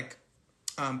is, like,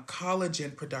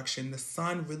 collagen production. The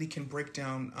sun really can break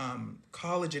down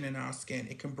collagen in our skin.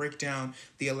 It can break down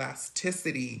the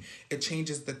elasticity. It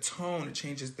changes the tone. It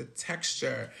changes the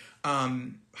texture.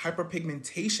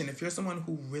 Hyperpigmentation. If you're someone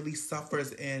who really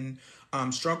suffers and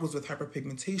struggles with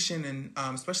hyperpigmentation, and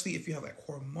especially if you have, like,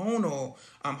 hormonal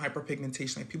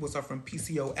hyperpigmentation, like people suffer from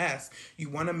PCOS, you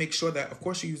want to make sure that, of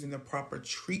course, you're using the proper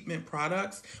treatment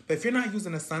products. But if you're not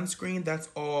using a sunscreen, that's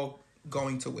all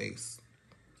going to waste.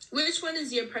 Which one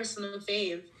is your personal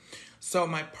fave? So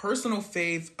my personal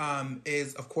fave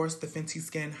is, of course, the Fenty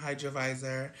Skin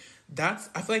Hydrovisor. I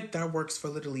feel like that works for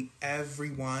literally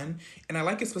everyone. And I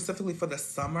like it specifically for the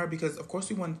summer because, of course,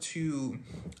 we want to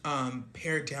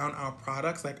pare down our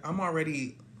products. Like, I'm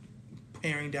already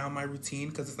paring down my routine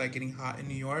because it's, like, getting hot in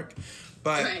New York.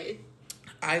 But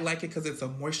I like it because it's a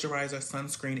moisturizer,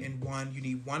 sunscreen in one. You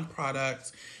need one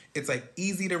product. It's, like,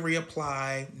 easy to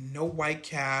reapply, no white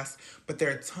cast, but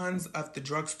there are tons of the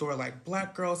drugstore, like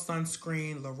Black Girl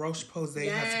Sunscreen, La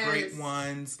Roche-Posay has great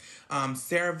ones,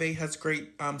 CeraVe has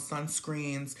great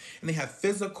sunscreens, and they have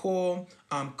physical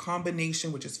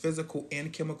combination, which is physical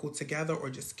and chemical together, or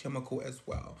just chemical as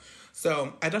well.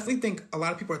 So I definitely think a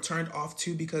lot of people are turned off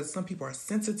too because some people are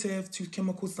sensitive to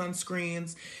chemical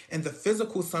sunscreens, and the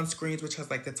physical sunscreens, which has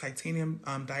like the titanium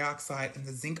dioxide and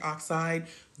the zinc oxide,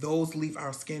 those leave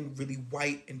our skin really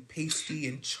white and pasty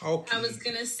and chalky. I was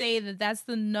gonna say that's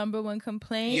the number one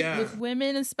complaint with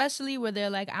women, especially where they're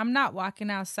like, I'm not walking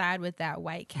outside with that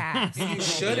white cast. You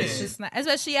shouldn't. It's just not,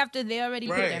 especially after they already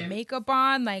put their makeup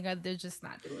on, like they're just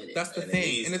not doing it. That's the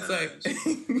thing. And it's like,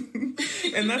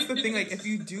 and that's the thing, like if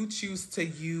you do choose to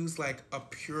use like a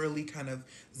purely kind of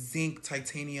zinc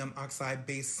titanium oxide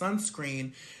based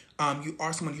sunscreen, you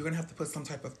are someone, you're gonna have to put some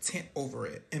type of tint over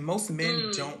it, and most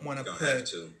men don't want to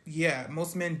put. Yeah,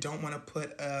 most men don't want to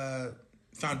put a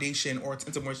foundation or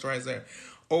tinted moisturizer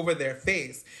over their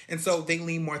face, and so they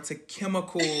lean more to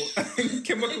chemical sunscreen.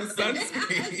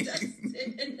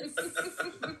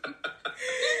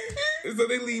 So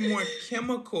they lean more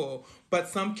chemical, but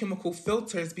some chemical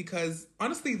filters, because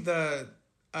honestly the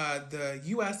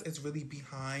U.S. is really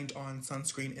behind on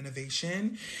sunscreen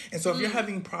innovation. And so if you're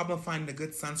having a problem finding a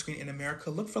good sunscreen in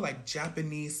America, look for like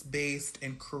Japanese-based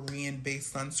and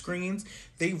Korean-based sunscreens.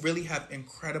 They really have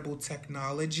incredible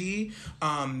technology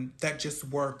that just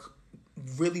work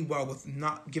really well with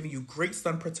not giving you great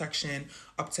sun protection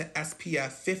up to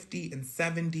SPF 50 and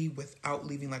 70 without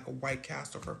leaving like a white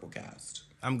cast or purple cast.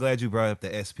 I'm glad you brought up the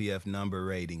SPF number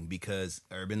rating, because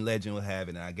urban legend will have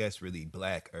it, and I guess really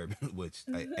black urban, which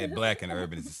black and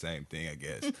urban is the same thing, I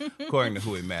guess, according to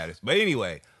who it matters. But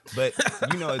anyway,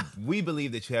 we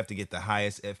believe that you have to get the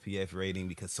highest SPF rating,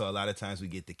 because so a lot of times we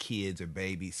get the kids or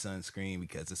baby sunscreen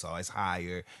because it's always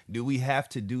higher. Do we have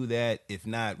to do that? If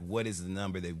not, what is the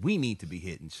number that we need to be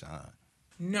hitting, Sean?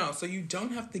 No, so you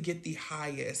don't have to get the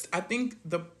highest. I think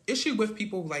the issue with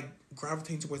people like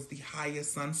gravitating towards the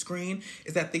highest sunscreen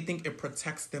is that they think it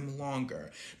protects them longer.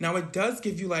 Now, it does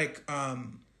give you like a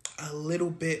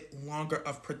little bit longer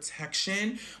of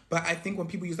protection, but I think when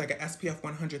people use like an SPF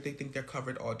 100, they think they're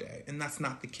covered all day, and that's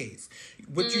not the case.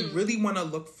 What you really want to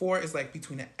look for is like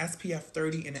between an SPF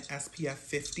 30 and an SPF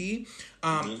 50.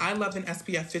 I love an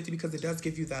SPF 50 because it does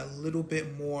give you that little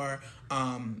bit more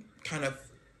kind of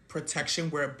protection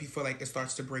where before like it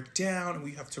starts to break down and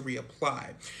we have to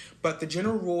reapply. But the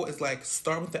general rule is like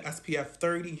start with the SPF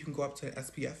 30, you can go up to the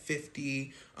SPF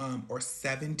 50 or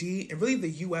 70. And really the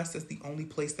US is the only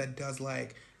place that does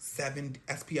like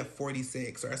SPF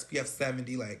 46 or SPF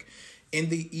 70. Like in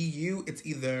the EU, it's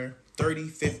either 30,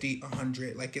 50,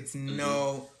 100. Like it's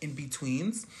no in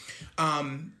betweens,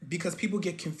 because people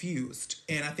get confused.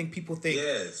 And I think people think,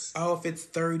 oh, if it's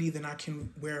 30, then I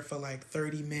can wear it for like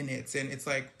 30 minutes. And it's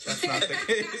like, that's not the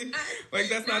case. Like,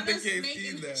 that's not the case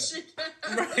either.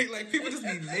 Right? Like, people just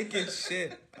be making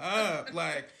shit up.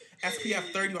 Like,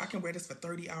 SPF 30, I can wear this for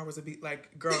 30 hours a week.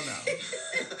 Like, girl, no.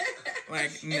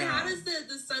 Like, no. And how does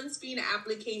the sunscreen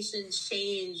application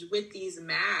change with these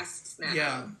masks now?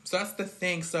 Yeah, so that's the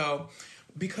thing. So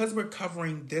because we're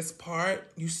covering this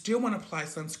part, you still want to apply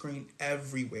sunscreen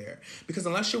everywhere. Because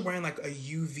unless you're wearing like a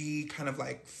UV kind of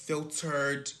like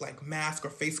filtered like mask or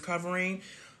face covering,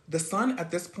 the sun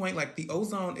at this point, like the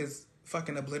ozone is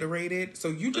fucking obliterated. So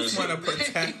you just want to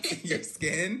protect your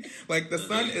skin. Like the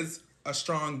sun is a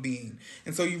strong being,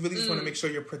 and so you really just want to make sure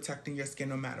you're protecting your skin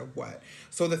no matter what.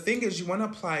 So the thing is, you want to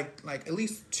apply like at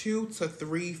least 2 to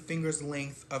 3 fingers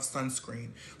length of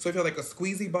sunscreen. So if you're like a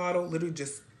squeezy bottle, literally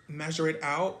just measure it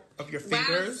out of your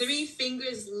fingers. Wow, 3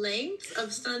 fingers length of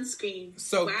sunscreen.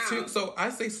 So so I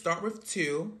say start with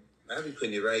 2. I be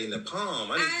putting it right in the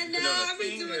palm. I know, I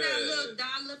be doing that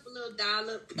little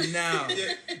dollop. No,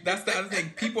 that's the other thing.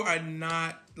 People are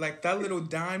not, like, that little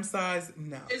dime size,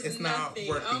 no, it's not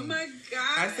working. Oh my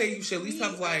God. I say you should at least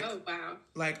have, like,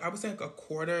 like, I would say, like, a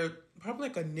quarter, probably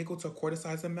like a nickel to a quarter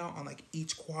size amount on, like,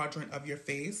 each quadrant of your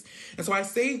face. And so I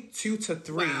say 2 to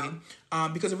 3,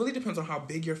 because it really depends on how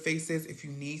big your face is, if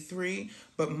you need 3,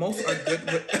 but most are good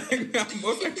with,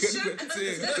 most are good with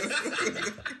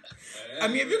 2. I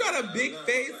mean, if you got a big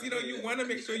face, you know, you want to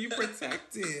make sure you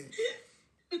protect it.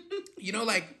 You know,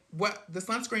 like what the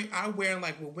sunscreen I wear and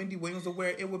like what Wendy Williams will wear,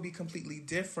 it would be completely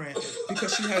different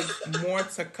because she has more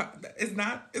to cut. It's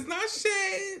not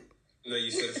shit. No, you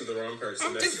said it to the wrong person.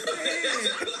 I'm just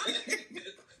saying.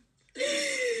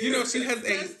 You know, she has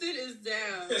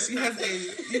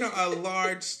a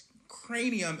large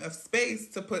cranium of space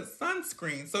to put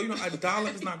sunscreen. So, you know, a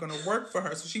dollop is not going to work for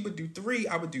her. So she would do 3,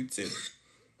 I would do 2.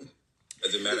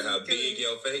 Doesn't matter how big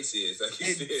your face is. Like you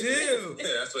said. Do. Yeah,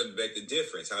 that's what makes the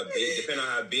difference. How big, depending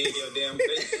on how big your damn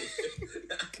face is.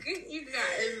 You got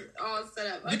it all set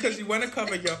up. Okay. Because you want to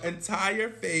cover your entire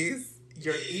face,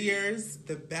 your ears,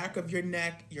 the back of your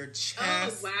neck, your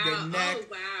chest, your neck. Oh,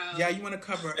 wow. Yeah, you want to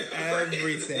cover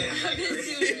everything. I've been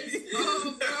doing this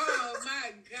Oh, bro,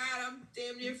 my God, I'm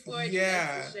damn near 40.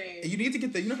 Yeah. That's a shame. You need to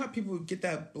get you know how people get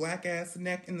that black ass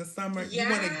neck in the summer? Yes. You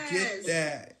want to get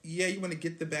that. Yeah, you want to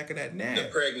get the back of that neck. The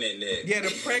pregnant neck. Yeah,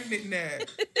 the pregnant neck.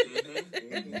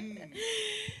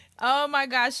 Oh my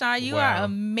gosh, Sean, you are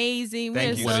amazing.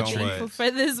 Thank We you are so so thankful much.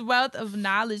 for this wealth of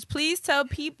knowledge. Please tell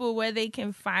people where they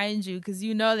can find you, because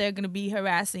you know they're going to be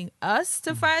harassing us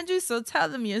to find you. So tell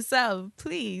them yourself,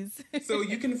 please. So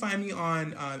you can find me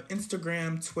on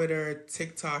Instagram, Twitter,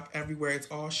 TikTok, everywhere. It's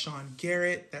all Sean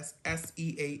Garrett. That's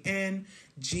SeanGarrett and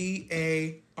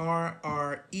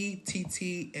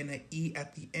an E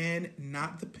at the end.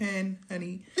 Not the pen,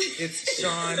 honey. It's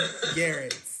Sean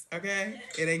Garrett. Okay?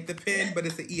 It ain't the pen, but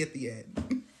it's an E at the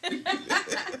end.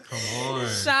 Come on.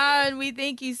 Sean, we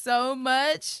thank you so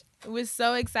much. We're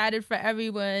so excited for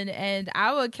everyone, and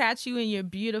I will catch you in your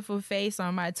beautiful face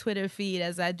on my Twitter feed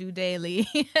as I do daily.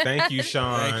 Thank you,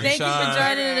 Sean. Thank you for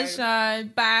joining us, Sean.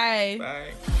 Bye.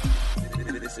 Bye.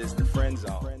 This is the Friend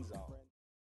Zone.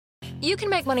 You can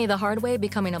make money the hard way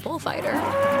becoming a bullfighter,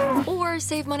 or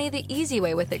save money the easy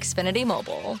way with Xfinity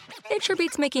Mobile. It sure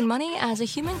beats making money as a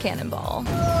human cannonball.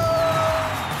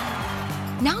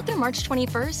 Now through March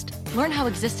 21st, learn how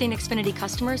existing Xfinity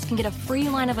customers can get a free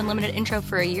line of unlimited intro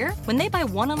for a year when they buy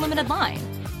one unlimited line.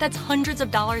 That's hundreds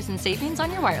of dollars in savings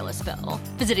on your wireless bill.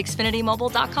 Visit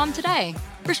XfinityMobile.com today.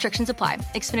 Restrictions apply.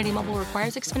 Xfinity Mobile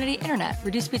requires Xfinity Internet.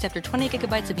 Reduced speeds after 20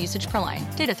 gigabytes of usage per line.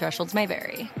 Data thresholds may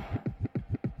vary.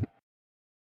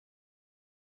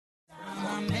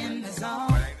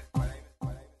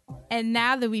 And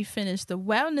now that we finished the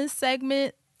wellness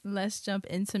segment, let's jump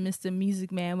into Mr.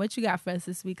 Music Man. What you got for us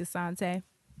this week, Asante?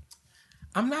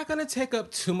 I'm not going to take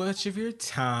up too much of your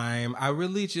time. I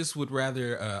really just would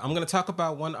rather, I'm going to talk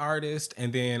about one artist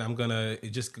and then I'm going to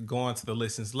just go on to the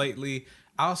listens lately.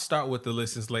 I'll start with the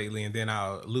listens lately and then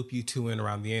I'll loop you two in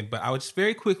around the end. But I would just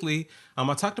very quickly,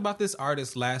 I talked about this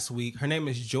artist last week. Her name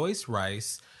is Joyce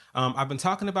Rice. I've been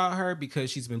talking about her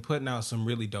because she's been putting out some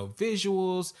really dope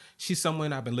visuals. She's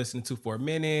someone I've been listening to for a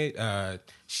minute.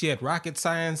 She had Rocket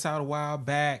Science out a while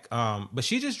back, but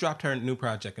she just dropped her new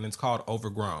project and it's called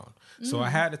Overgrown. So I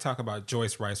had to talk about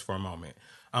Joyce Rice for a moment.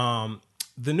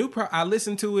 The new I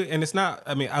listened to it and it's not,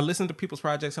 I listen to people's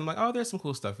projects. I'm like, oh, there's some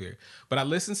cool stuff here. But I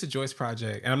listened to Joyce's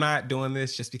project and I'm not doing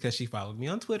this just because she followed me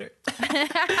on Twitter.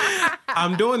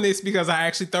 I'm doing this because I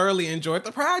actually thoroughly enjoyed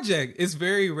the project. It's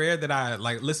very rare that I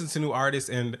listen to new artists,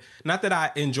 and not that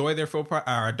I enjoy their full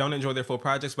or don't enjoy their full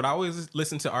projects, but I always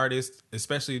listen to artists,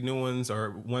 especially new ones or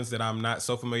ones that I'm not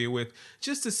so familiar with,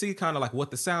 just to see kind of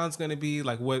what the sound's going to be,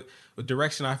 what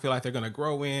direction I feel like they're going to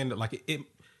grow in,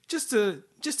 just to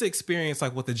experience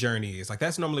what the journey is.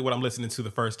 That's normally what I'm listening to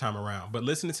the first time around. But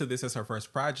listening to this as her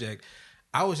first project,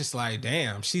 I was just like,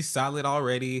 damn, she's solid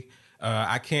already.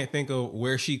 I can't think of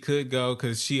where she could go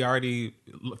because she already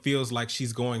feels like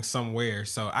she's going somewhere.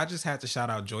 So I just had to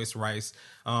shout out Joyce Rice.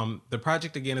 The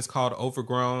project, again, is called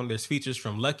Overgrown. There's features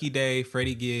from Lucky Day,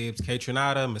 Freddie Gibbs, Kay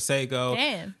Trinata,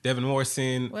 Masego, Devin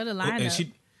Morrison. What a lineup. And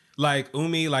she,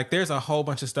 Umi, there's a whole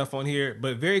bunch of stuff on here.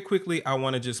 But very quickly, I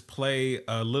want to just play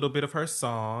a little bit of her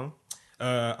song.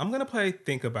 I'm going to play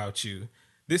Think About You.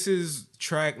 This is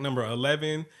track number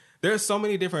 11. There's so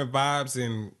many different vibes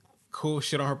and cool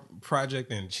shit on her project,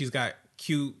 and she's got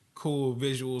cute, cool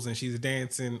visuals, and she's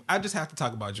dancing. I just have to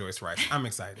talk about Joyce Rice. I'm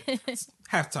excited.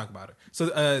 Have to talk about her.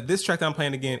 So this track that I'm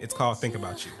playing again, it's called Think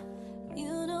About You.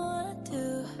 You know what I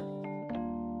do.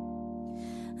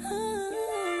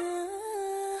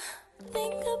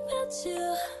 Think about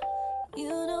you. You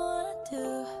know what I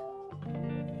do.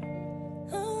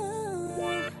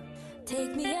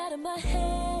 Take me out of my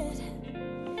head,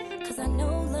 'cause I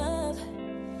know love,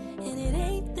 and it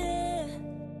ain't there.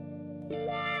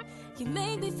 You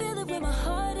make me feel it where my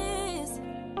heart is.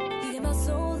 You get my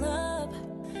soul up.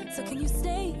 So can you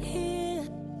stay here?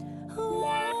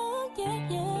 Oh, yeah,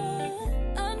 yeah.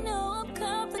 I know I'm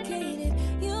complicated.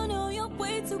 You know you're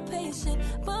way too patient.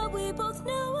 But we both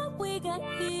know what we got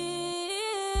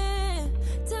here.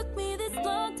 Took me this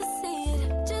long to see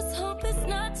it. Just hope it's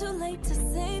not too late to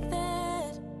say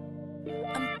that.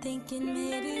 I'm thinking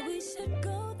maybe we should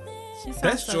go there.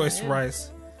 That's Joyce Rice.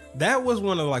 That was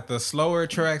one of the slower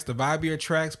tracks, the vibier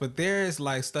tracks, but there's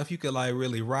stuff you could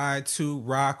really ride to,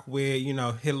 rock with, hit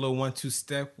a little 1-2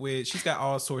 step with. She's got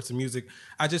all sorts of music.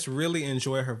 I just really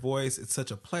enjoy her voice. It's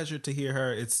such a pleasure to hear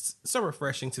her. It's so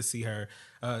refreshing to see her.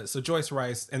 So Joyce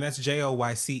Rice, and that's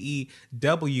JoyceWrice,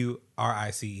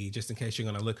 just in case you're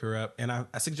going to look her up. And I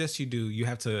suggest you do. You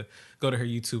have to go to her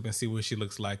YouTube and see what she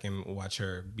looks like and watch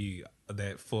her be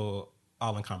that full,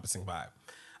 all-encompassing vibe.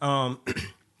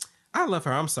 I love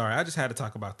her. I'm sorry. I just had to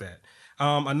talk about that.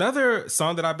 Another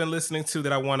song that I've been listening to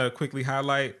that I want to quickly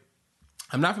highlight.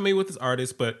 I'm not familiar with this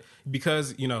artist, but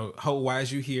because, you know, Why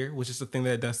Is You Here, which is the thing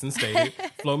that Dustin stated,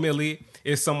 Flo Milli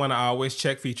is someone I always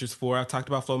check features for. I've talked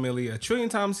about Flo Milli a trillion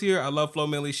times here. I love Flo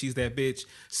Milli. She's that bitch.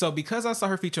 So because I saw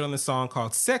her featured on this song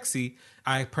called Sexy,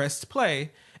 I pressed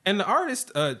play. And the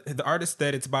artist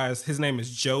that it's by, his name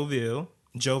is Joeville,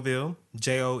 Joeville.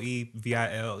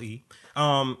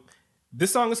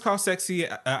 This song is called Sexy.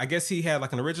 I guess he had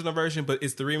like an original version, but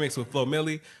it's the remix with Flo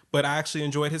Milli. But I actually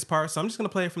enjoyed his part, so I'm just going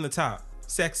to play it from the top.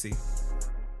 Sexy.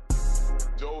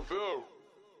 Joeville.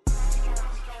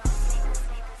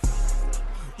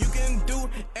 You can do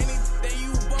anything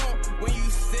you want when you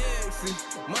sexy.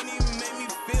 Money make me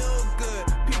feel good.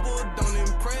 People don't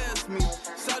impress me.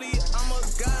 Shawty, I'm a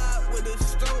god with a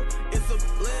stroke. It's a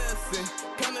blessing.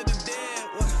 Count of the dead,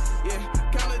 what? Yeah.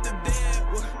 Count of the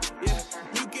dead, what? Yeah.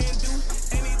 You can do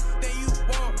anything you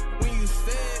want when you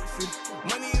sexy.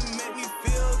 Money make me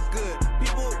feel good.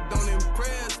 People don't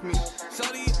impress me.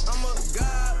 Shawty, I'm a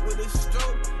god with a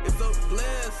stroke. It's a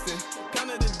blessing.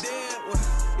 Count of the dead, what?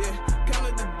 Yeah. Count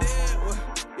of the dead, what?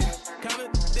 Yeah. Count of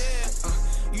the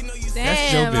dead. You know you.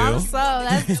 Damn, I'm so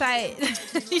that's tight.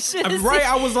 I'm right.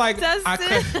 I was like, I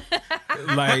could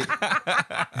like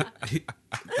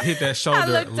hit that shoulder. I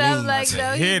looked up like,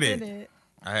 no, hit he it. didn't.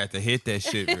 I had to hit that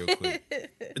shit real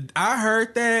quick. I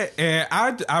heard that and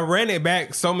I ran it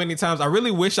back so many times. I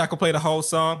really wish I could play the whole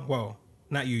song. Whoa,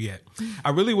 not you yet. I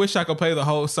really wish I could play the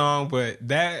whole song, but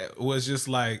that was just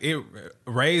like, it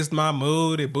raised my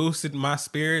mood. It boosted my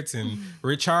spirits and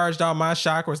recharged all my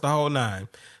chakras, the whole nine.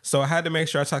 So I had to make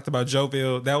sure I talked about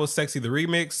Joeville. That was Sexy, the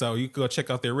remix. So you can go check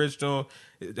out the original.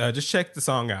 Just check the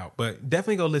song out. But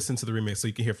definitely go listen to the remix so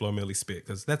you can hear Flo Milli spit,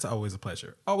 because that's always a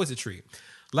pleasure. Always a treat.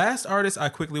 Last artist I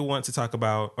quickly want to talk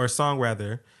about, or song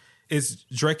rather, is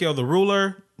Draco the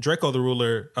Ruler.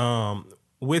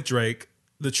 With Drake,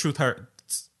 The Truth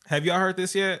Hurts. Have y'all heard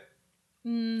this yet?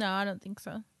 No, I don't think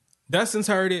so. Dustin's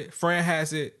heard it. Fran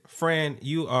has it. Fran,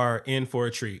 you are in for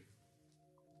a treat.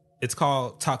 It's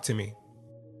called Talk to Me.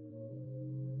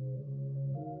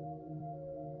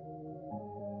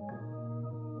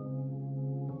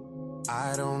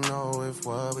 I don't know if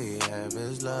what we have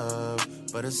is love,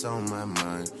 but it's on my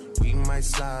mind. We might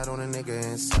slide on a nigga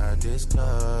inside this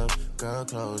club. Girl,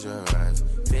 close your eyes.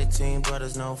 15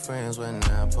 brothers, no friends when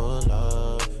I pull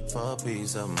up for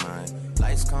peace of mind.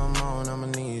 Lights come on, I'ma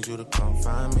need you to come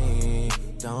find me.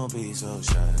 Don't be so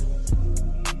shy.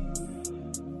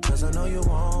 Cause I know you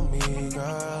want me,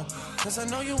 girl. Cause I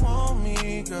know you want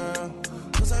me, girl.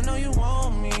 Cause I know you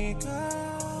want me,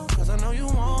 girl. Cause I know you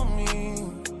want me.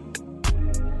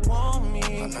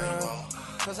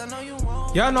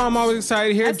 Y'all know I'm always excited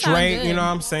to hear That sound Drake. good. You know what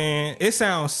I'm saying? It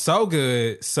sounds so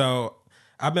good. So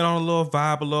I've been on a little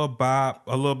vibe, a little bop,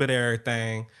 a little bit of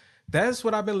everything. That's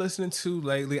what I've been listening to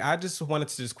lately. I just wanted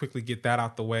to just quickly get that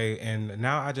out the way. And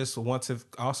now I just want to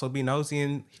also be nosy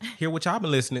and hear what y'all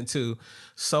been listening to.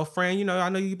 So, Fran, you know, I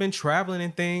know you've been traveling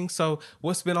and things. So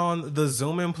what's been on the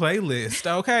Zoom-in playlist?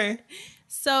 Okay.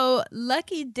 So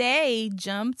Lucky Day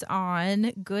jumped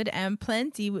on Good and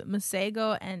Plenty with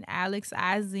Masego and Alex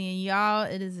Isley. And y'all,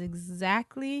 it is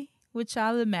exactly what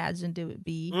y'all imagined it would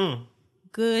be.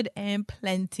 Good and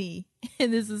Plenty.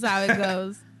 And this is how it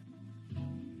goes.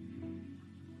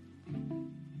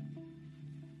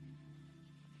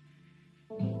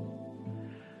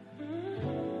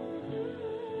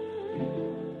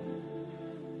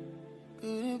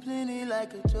 Good and plenty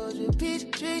like a Georgia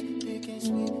peach tree. Picking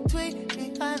sweet tweet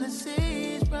behind the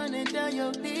scenes, running down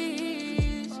your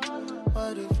knees.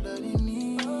 Water flooding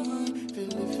me,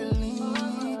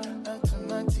 feeling up to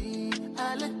my teeth.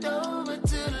 I looked over to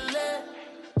the left.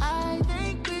 I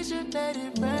think we should let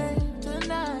it rain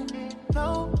tonight.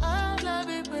 No, I love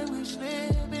it when we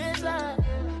slip and slide.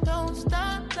 Don't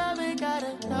stop loving, got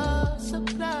enough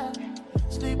supply.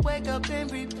 Sleep, wake up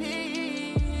and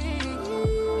repeat.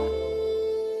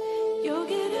 You'll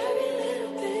get every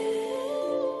little bit.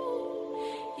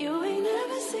 You ain't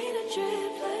never seen a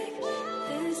drip like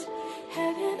this.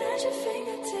 Heaven at your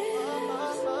fingertips.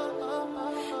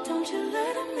 Don't you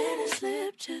let a minute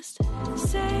slip. Just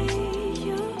say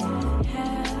you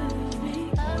have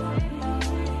me.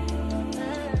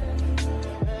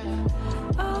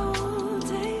 Oh,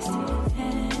 taste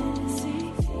and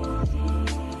see.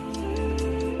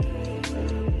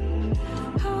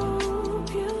 Hope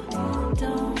you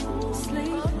don't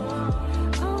sleep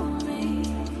on me.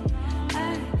 I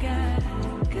got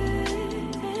good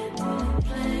and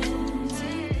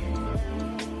plenty.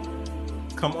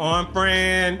 Come on,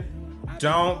 Fran.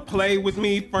 Don't play with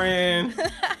me, Fran.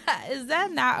 Is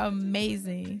that not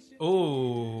amazing?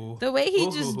 Ooh. The way he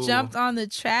just jumped on the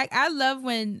track. I love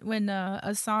when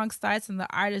a song starts and the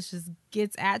artist just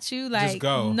gets at you. Like, just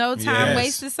go. No time Yes.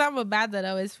 wasted. Something about that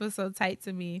always feels so tight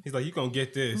to me. He's like, you gonna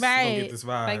get this. Right. You gonna get this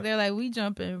vibe. Like, they're like, we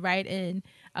jumping right in.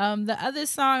 The other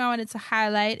song I wanted to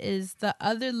highlight is The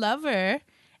Other Lover,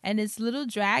 and it's Little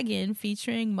Dragon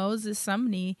featuring Moses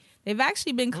Sumney. They've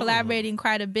actually been collaborating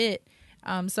quite a bit.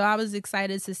 So I was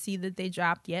excited to see that they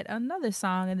dropped yet another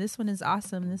song, and this one is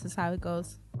awesome. This is how it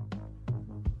goes.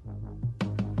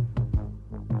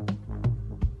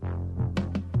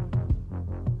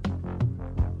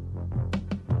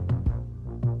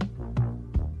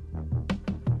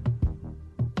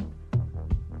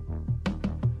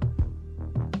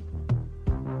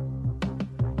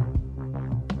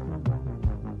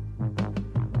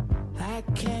 I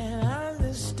can't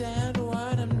understand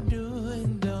what I'm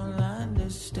doing, don't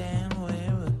understand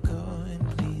where we're going.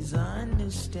 Please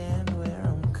understand where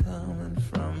I'm coming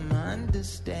from.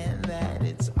 Understand that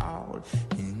it's all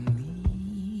in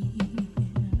me,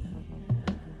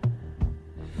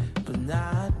 but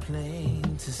not plain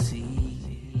to see.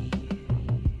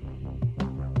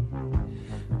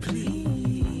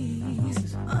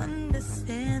 Please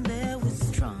understand that we're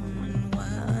strong and I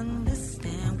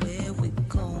understand where we're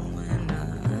going. I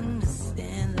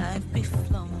understand life be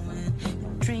flowing,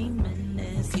 dreaming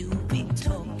as you be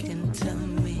talking to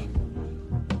me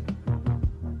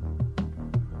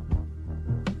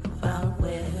about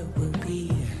where we'll be.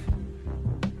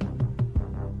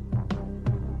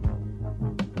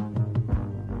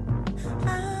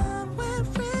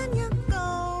 Wherever you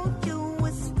go, you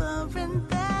whispering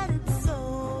that it's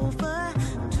over.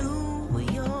 To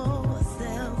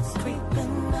yourself,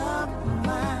 creeping up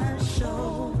my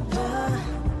shoulder.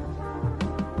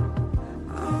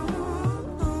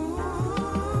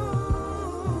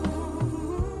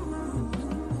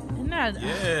 Isn't that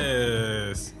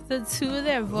Yes. the two of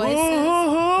their voices?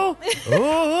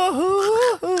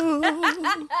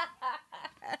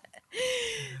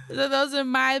 So those are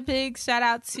my picks. Shout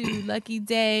out to Lucky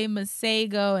Day,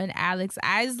 Masego, and Alex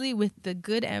Isley with the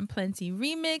Good and Plenty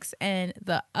remix, and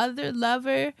The Other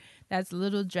Lover. That's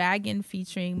Little Dragon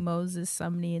featuring Moses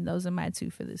Sumney, and those are my two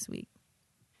for this week.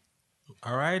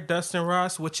 All right, Dustin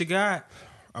Ross, what you got?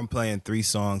 I'm playing 3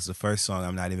 songs. The first song,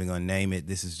 I'm not even going to name it.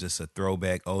 This is just a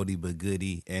throwback oldie but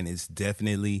goodie, and it's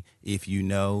definitely If You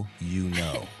Know, You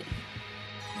Know.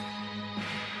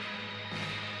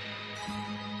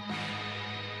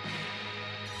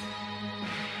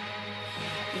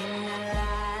 In the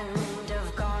land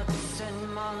of gods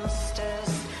and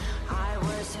monsters, I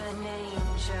was an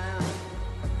angel,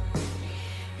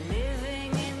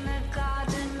 living in the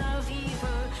garden of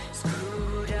evil,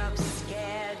 screwed up,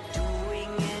 scared, doing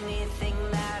anything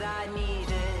that I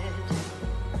needed,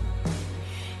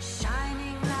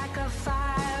 shining like a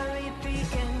fiery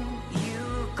beacon.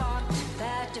 You got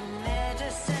that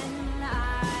medicine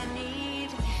I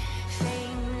need,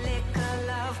 fame, liquor,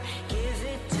 love, give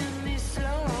it to me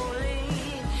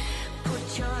slowly.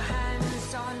 Put your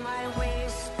hands on my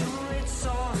waist, do it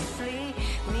softly.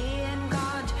 Me and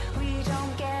God, we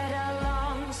don't get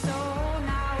along, so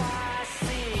now I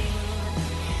sing.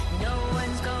 No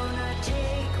one's gonna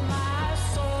take my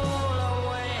soul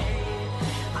away.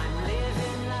 I'm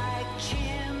living like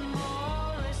Jim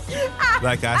Morrison.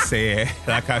 Like I said.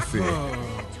 You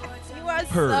are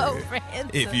so Heard. random.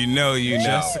 If you know, you know.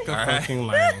 Jessica All right. fucking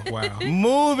Lange. Wow.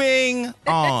 Moving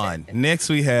on. Next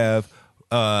we have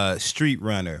Street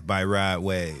Runner by Rod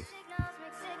Wave.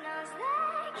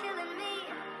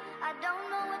 I don't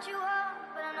know what you are,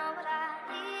 but I know what I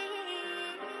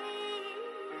need.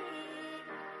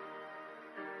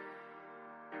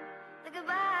 The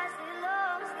goodbyes, the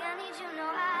lows, the I need you, no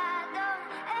I don't.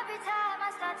 Every time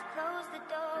I start to close the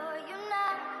door, you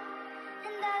knock,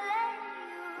 and I let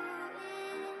you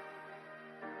in.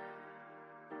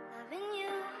 Loving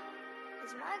you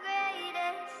is my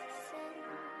greatest sin.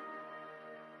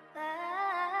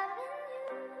 Loving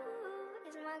you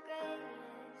is my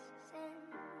greatest sin.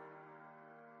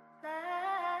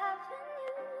 Loving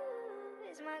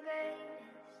you is my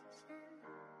greatest sin.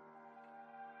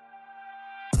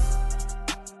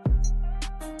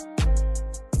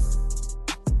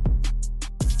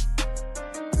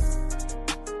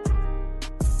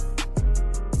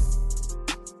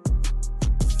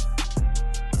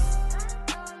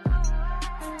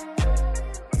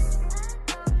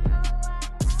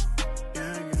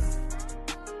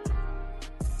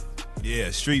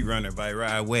 Yeah, Street Runner by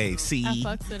Rod Wave. See? I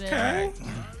fucks with it. Okay.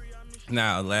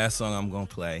 Now, last song I'm going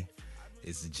to play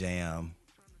is The Jam.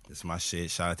 It's my shit.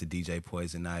 Shout out to DJ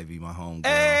Poison Ivy, my homegirl.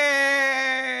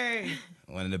 Hey!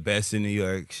 One of the best in New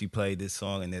York. She played this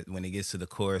song, and when it gets to the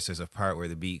chorus, there's a part where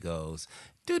the beat goes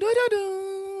do do do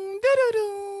do do do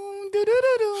do do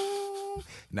do do.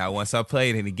 Now, once I play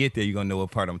it and it get there, you're gonna know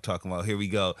what part I'm talking about. Here we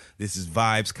go. This is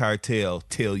Vibes Cartel.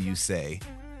 Till You Say.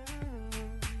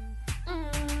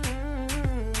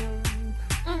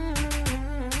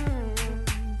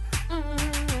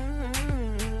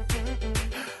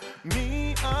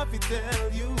 Me have to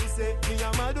tell you, say me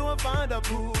and my don't find a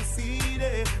pussy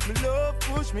there. Me love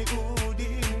push me hood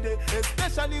in there,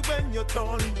 especially when you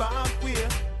turn back way.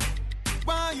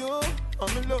 Why you?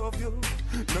 I me love you.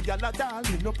 No gyal at all,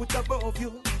 me no put above you.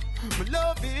 Me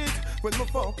love it when me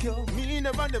fuck you. Me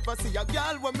never see a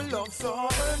gyal when me love so.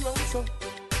 Turn round so,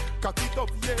 cock it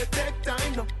up, yeah, take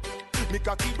time now. Me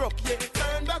cocky broke, yeah,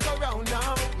 turn back around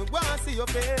now. Me wanna see your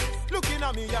face, looking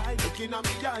at me eye,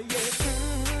 yeah.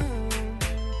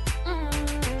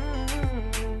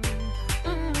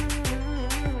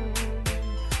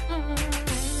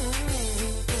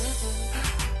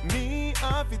 Me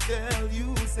have to tell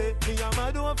you, say me and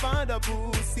my don't find a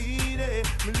pussy there.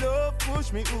 Me love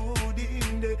push me hood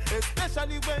in there,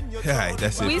 especially when you're. Alright,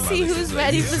 that's it. We see who's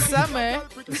ready for summer.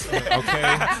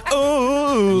 Okay.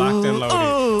 Ooh, locked and loaded.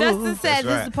 ooh. Dustin said,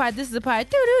 That's "This is the part.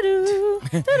 Doo doo doo.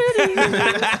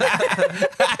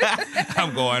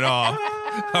 I'm going off.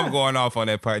 I'm going off on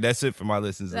that part. That's it for my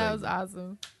listens. That was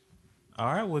awesome. All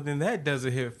right, well then that does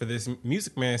it here for this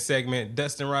Music Man segment.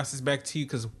 Dustin Ross is back to you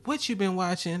because what you been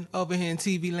watching over here in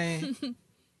TV land?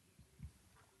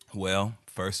 Well,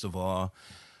 first of all,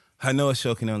 I know a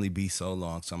show can only be so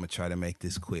long, so I'm gonna try to make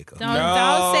this quick. Okay?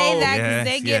 Don't say that because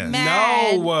they get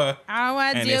mad. No. I don't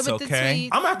want to And deal it's with okay. the tweets.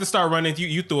 I'm gonna have to start running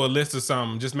you through a list or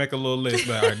something. Just make a little list.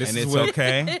 But, all right, this And is it's what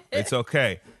okay. It's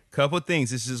okay. Couple things.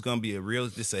 This is just gonna be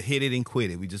just a hit it and quit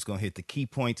it. We just gonna hit the key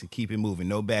points and keep it moving.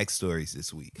 No backstories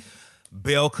this week.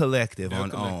 Bell Collective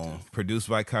on OWN, produced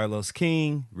by Carlos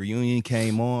King. Reunion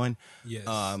came on. Yes.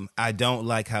 I don't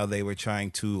like how they were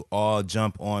trying to all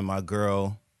jump on my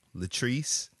girl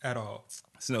Latrice. at all.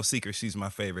 It's no secret she's my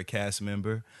favorite cast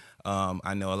member.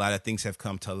 I know a lot of things have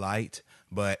come to light,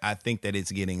 but I think that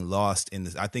it's getting lost in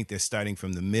this. I think they're starting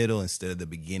from the middle instead of the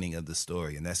beginning of the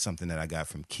story, and that's something that I got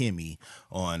from Kimmy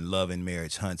on Love and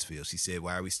Marriage Huntsville. She said,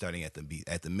 "Why are we starting at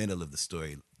the middle of the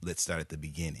story? Let's start at the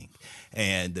beginning."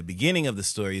 And the beginning of the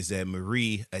story is that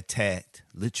Marie attacked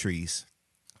Latrice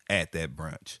at that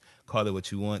brunch. Call it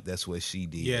what you want. That's what she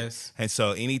did. Yes. And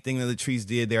so anything that Latrice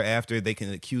did thereafter, they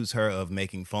can accuse her of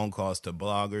making phone calls to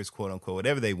bloggers, quote unquote,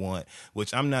 whatever they want,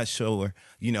 which I'm not sure,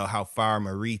 how far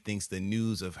Marie thinks the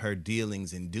news of her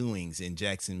dealings and doings in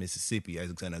Jackson, Mississippi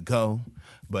is going to go.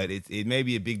 But it may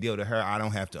be a big deal to her. I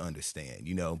don't have to understand,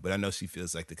 but I know she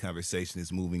feels like the conversation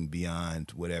is moving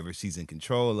beyond whatever she's in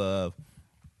control of.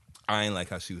 I ain't like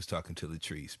how she was talking to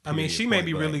Latrice. I mean, she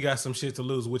maybe really got some shit to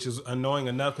lose, which is annoying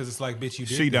enough because it's like, bitch, you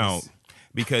did She this. don't.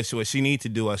 Because what she needs to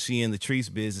do while she in Latrice's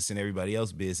business and everybody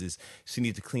else's business, she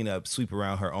needs to clean up, sweep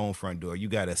around her own front door. You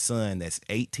got a son that's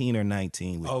 18 or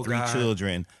 19 with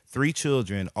three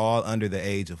children, all under the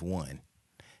age of 1.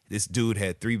 This dude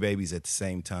had 3 babies at the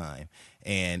same time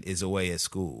and is away at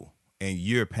school. And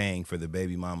you're paying for the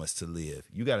baby mamas to live.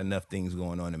 You got enough things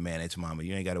going on to manage mama.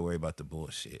 You ain't got to worry about the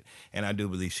bullshit. And I do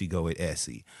believe she go with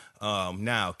Essie.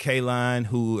 Now,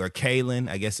 Kaylin,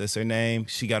 I guess that's her name.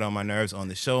 She got on my nerves on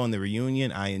the show, on the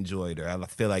reunion. I enjoyed her. I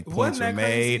feel like points were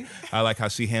made. I like how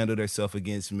she handled herself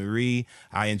against Marie.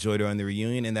 I enjoyed her on the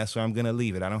reunion, and that's where I'm going to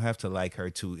leave it. I don't have to like her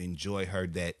to enjoy her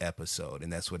that episode,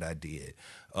 and that's what I did.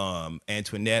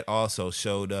 Antoinette also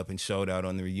showed up and showed out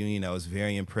on the reunion. I was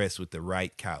very impressed with the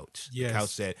right couch. Yes. The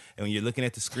couch and when you're looking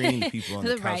at the screen, the people on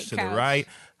the, The couch right to couch. the right,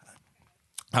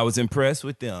 I was impressed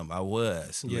with them. I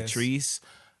was. Yes.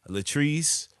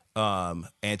 Latrice,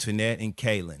 Antoinette, and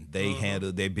Kaylin. They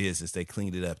handled their business. They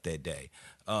cleaned it up that day.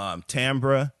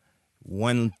 Tambra,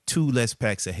 2 less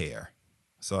packs of hair.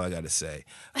 That's all I got to say.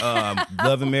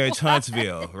 Love and Marriage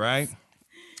Huntsville, right?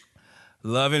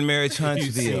 Love and Marriage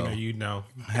Huntsville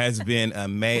has been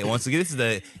amazing. Once again, this is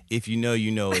the If You Know, You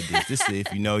Know It. This is the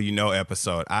If You Know, You Know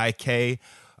episode. YK.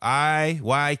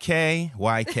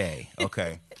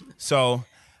 Okay. So,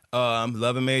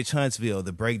 Love and Marriage Huntsville,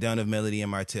 the breakdown of Melody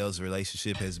and Martell's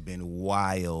relationship has been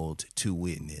wild to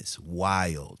witness.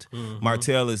 Wild. Mm-hmm.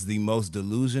 Martell is the most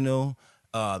delusional,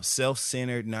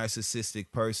 self-centered,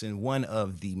 narcissistic person. One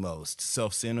of the most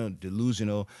self-centered,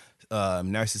 delusional,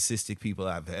 narcissistic people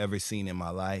I've ever seen in my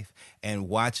life, and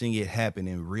watching it happen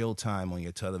in real time on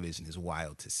your television is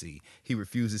wild to see. He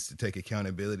refuses to take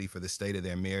accountability for the state of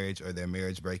their marriage or their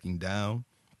marriage breaking down.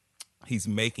 He's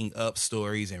making up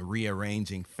stories and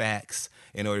rearranging facts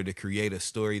in order to create a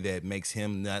story that makes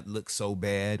him not look so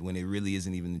bad when it really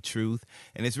isn't even the truth.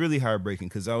 And it's really heartbreaking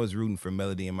because I was rooting for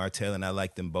Melody and Martell, and I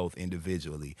like them both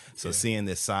individually. So seeing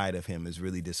this side of him is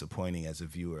really disappointing as a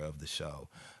viewer of the show.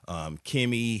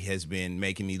 Kimmy has been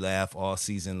making me laugh all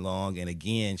season long. And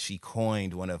again, she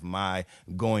coined one of my,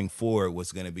 going forward,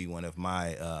 was going to be one of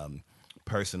my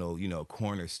personal,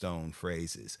 cornerstone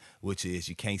phrases, which is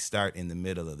you can't start in the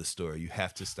middle of the story. You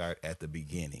have to start at the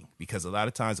beginning, because a lot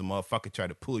of times a motherfucker try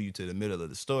to pull you to the middle of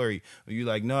the story where you're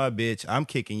like, nah, bitch, I'm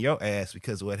kicking your ass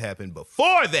because of what happened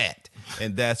before that.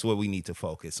 And that's what we need to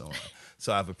focus on.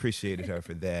 So I've appreciated her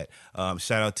for that.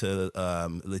 Shout out to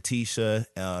Letitia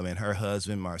and her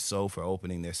husband, Marceau, for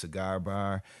opening their cigar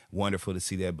bar. Wonderful to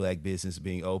see that black business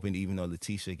being opened, even though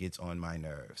Letitia gets on my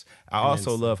nerves. I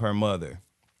also love her mother.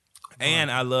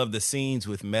 And I love the scenes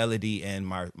with Melody and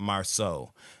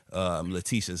Marceau,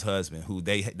 Letitia's husband, who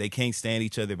they can't stand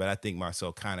each other, but I think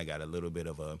Marceau kind of got a little bit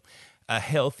of a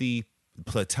healthy,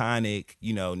 platonic,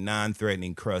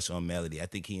 non-threatening crush on Melody. I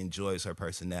think he enjoys her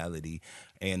personality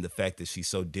and the fact that she's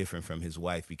so different from his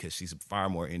wife, because she's far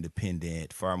more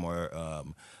independent, far more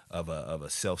of a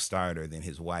self-starter than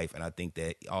his wife. And I think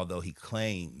that although he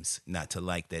claims not to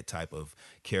like that type of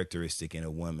characteristic in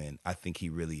a woman, I think he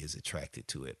really is attracted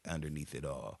to it underneath it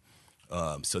all.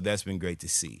 So that's been great to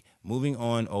see. Moving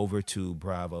on over to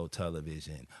Bravo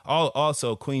Television.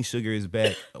 Also, Queen Sugar is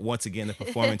back. Once again, the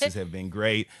performances have been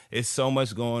great. It's so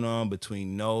much going on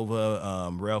between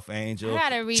Nova, Ralph Angel,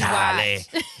 Charlie,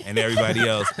 and everybody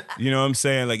else. You know what I'm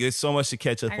saying? Like, there's so much to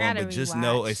catch up on, but just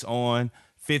know it's on.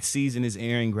 5th season is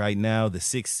airing right now. The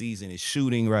 6th season is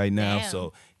shooting right now. Damn.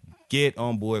 So get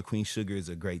on board. Queen Sugar is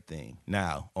a great thing.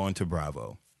 Now, on to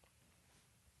Bravo.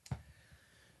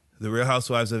 The Real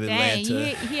Housewives of Atlanta.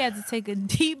 Dang, he had to take a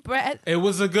deep breath. It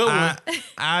was a good one.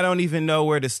 I don't even know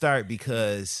where to start,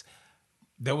 because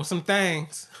there were some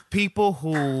things. People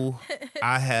who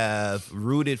I have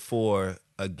rooted for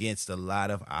against a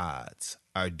lot of odds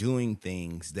are doing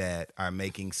things that are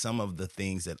making some of the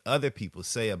things that other people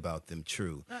say about them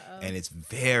true. And it's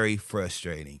very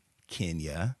frustrating.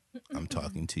 Kenya, I'm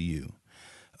talking to you.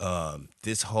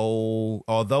 This whole,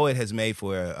 although it has made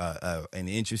for an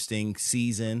interesting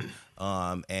season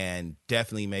and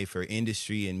definitely made for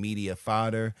industry and media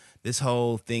fodder, this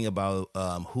whole thing about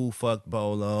who fucked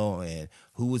Bolo and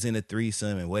who was in a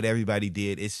threesome and what everybody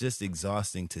did, it's just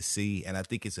exhausting to see. And I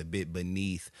think it's a bit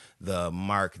beneath the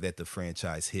mark that the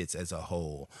franchise hits as a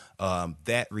whole.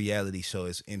 That reality show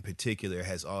in particular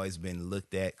has always been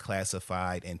looked at,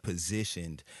 classified, and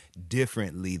positioned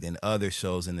differently than other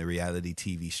shows in the reality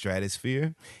TV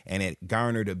stratosphere. And it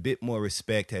garnered a bit more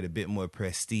respect, had a bit more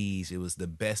prestige. It was the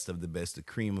best of the best, the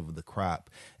cream of the crop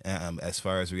as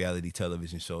far as reality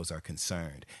television shows are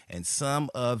concerned. And some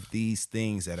of these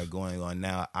things that are going on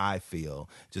now, I feel,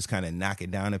 just kind of knock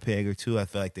it down a peg or two. I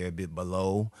feel like they're a bit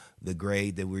below the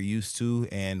grade that we're used to,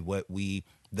 and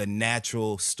the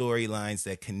natural storylines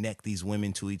that connect these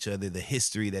women to each other, the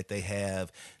history that they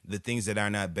have, the things that are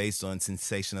not based on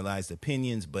sensationalized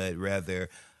opinions, but rather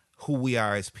who we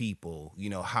are as people,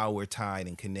 how we're tied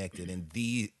and connected. And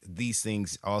these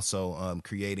things also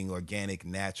creating organic,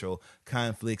 natural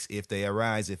conflicts if they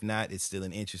arise. If not, it's still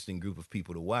an interesting group of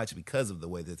people to watch because of the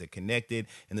way that they're connected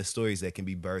and the stories that can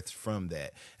be birthed from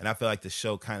that. And I feel like the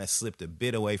show kind of slipped a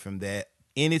bit away from that.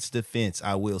 In its defense,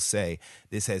 I will say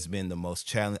this has been the most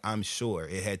challenging. I'm sure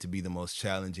it had to be the most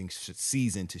challenging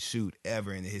season to shoot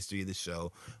ever in the history of the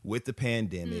show. With the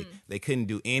pandemic, they couldn't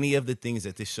do any of the things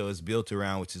that this show is built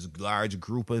around, which is large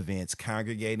group events,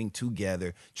 congregating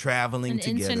together, traveling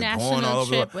together, going all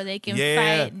over. Trip where they can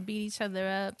fight and beat each other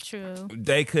up. True.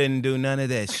 They couldn't do none of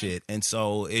that shit, and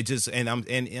so it just. And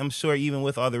I'm sure even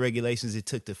with all the regulations it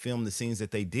took to film the scenes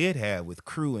that they did have with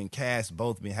crew and cast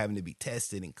both been having to be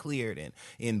tested and cleared and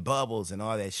in bubbles and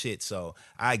all that shit. So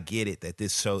I get it that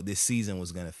this season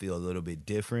was going to feel a little bit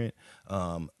different.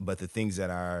 But the things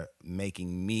that are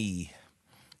making me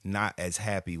not as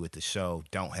happy with the show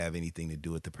don't have anything to do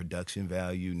with the production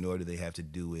value, nor do they have to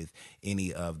do with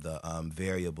any of the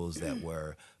variables that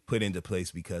were put into place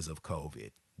because of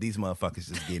COVID. These motherfuckers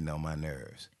just getting on my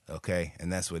nerves. Okay.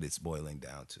 And that's what it's boiling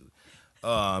down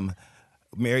to.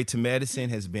 Married to Medicine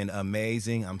has been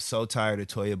amazing. I'm so tired of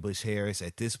Toya Bush Harris.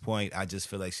 At this point, I just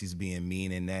feel like she's being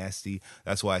mean and nasty.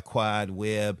 That's why Quad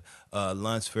Webb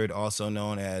Lunsford, also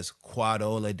known as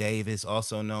Quadola Davis,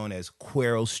 also known as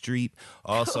Quirrell Streep,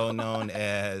 also known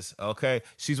as,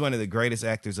 she's one of the greatest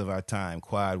actors of our time,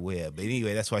 Quad Webb. But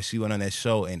anyway, that's why she went on that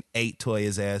show and ate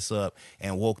Toya's ass up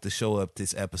and woke the show up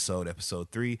this episode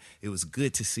 3. It was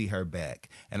good to see her back.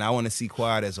 And I want to see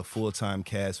Quad as a full-time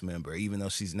cast member, even though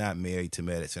she's not married to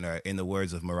Medicine, or in the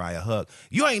words of Mariah Huck,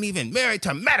 you ain't even married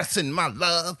to Medicine, my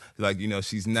love. Like,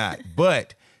 she's not.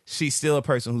 But she's still a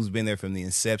person who's been there from the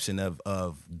inception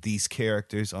of these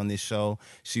characters on this show.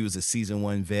 She was a season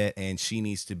 1 vet, and she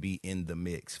needs to be in the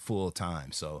mix full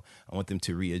time. So I want them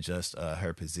to readjust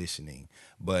her positioning.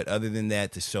 But other than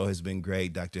that, the show has been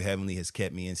great. Dr. Heavenly has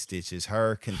kept me in stitches.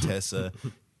 Her, Contessa,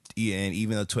 and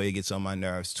even though Toya gets on my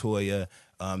nerves, Toya,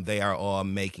 they are all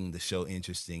making the show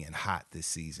interesting and hot this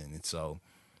season. And so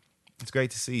it's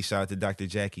great to see. Shout out to Dr.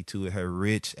 Jackie, too, with her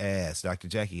rich ass. Dr.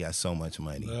 Jackie got so much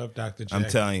money. Love Dr. Jackie. I'm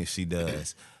telling you, she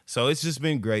does. So it's just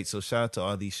been great. So shout out to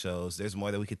all these shows. There's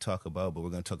more that we could talk about, but we're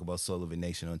going to talk about Soul of a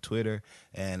Nation on Twitter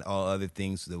and all other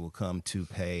things that will come to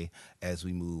pay as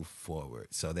we move forward.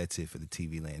 So that's it for the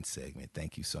TV Land segment.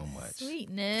 Thank you so much.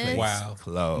 Sweetness. Case Wow.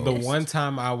 closed. The one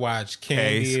time I watched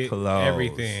Candid,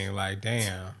 everything, like,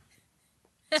 damn.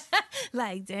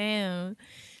 Like, damn.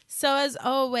 So as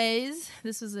always,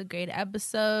 this was a great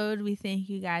episode. We thank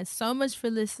you guys so much for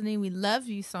listening. We love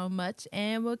you so much,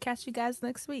 and we'll catch you guys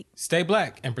next week. Stay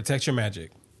black and protect your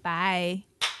magic. Bye.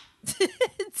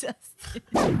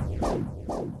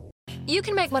 You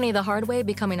can make money the hard way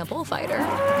becoming a bullfighter,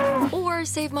 or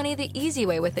save money the easy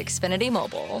way with Xfinity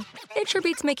Mobile. It sure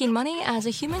beats making money as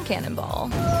a human cannonball.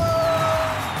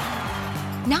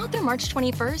 Now through March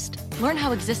 21st, learn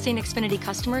how existing Xfinity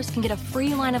customers can get a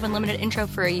free line of unlimited intro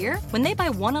for a year when they buy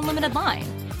one unlimited line.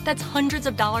 That's hundreds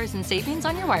of dollars in savings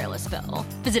on your wireless bill.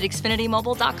 Visit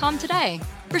XfinityMobile.com today.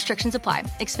 Restrictions apply.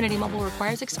 Xfinity Mobile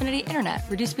requires Xfinity Internet.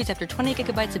 Reduced speeds after 20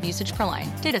 gigabytes of usage per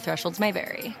line. Data thresholds may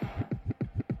vary.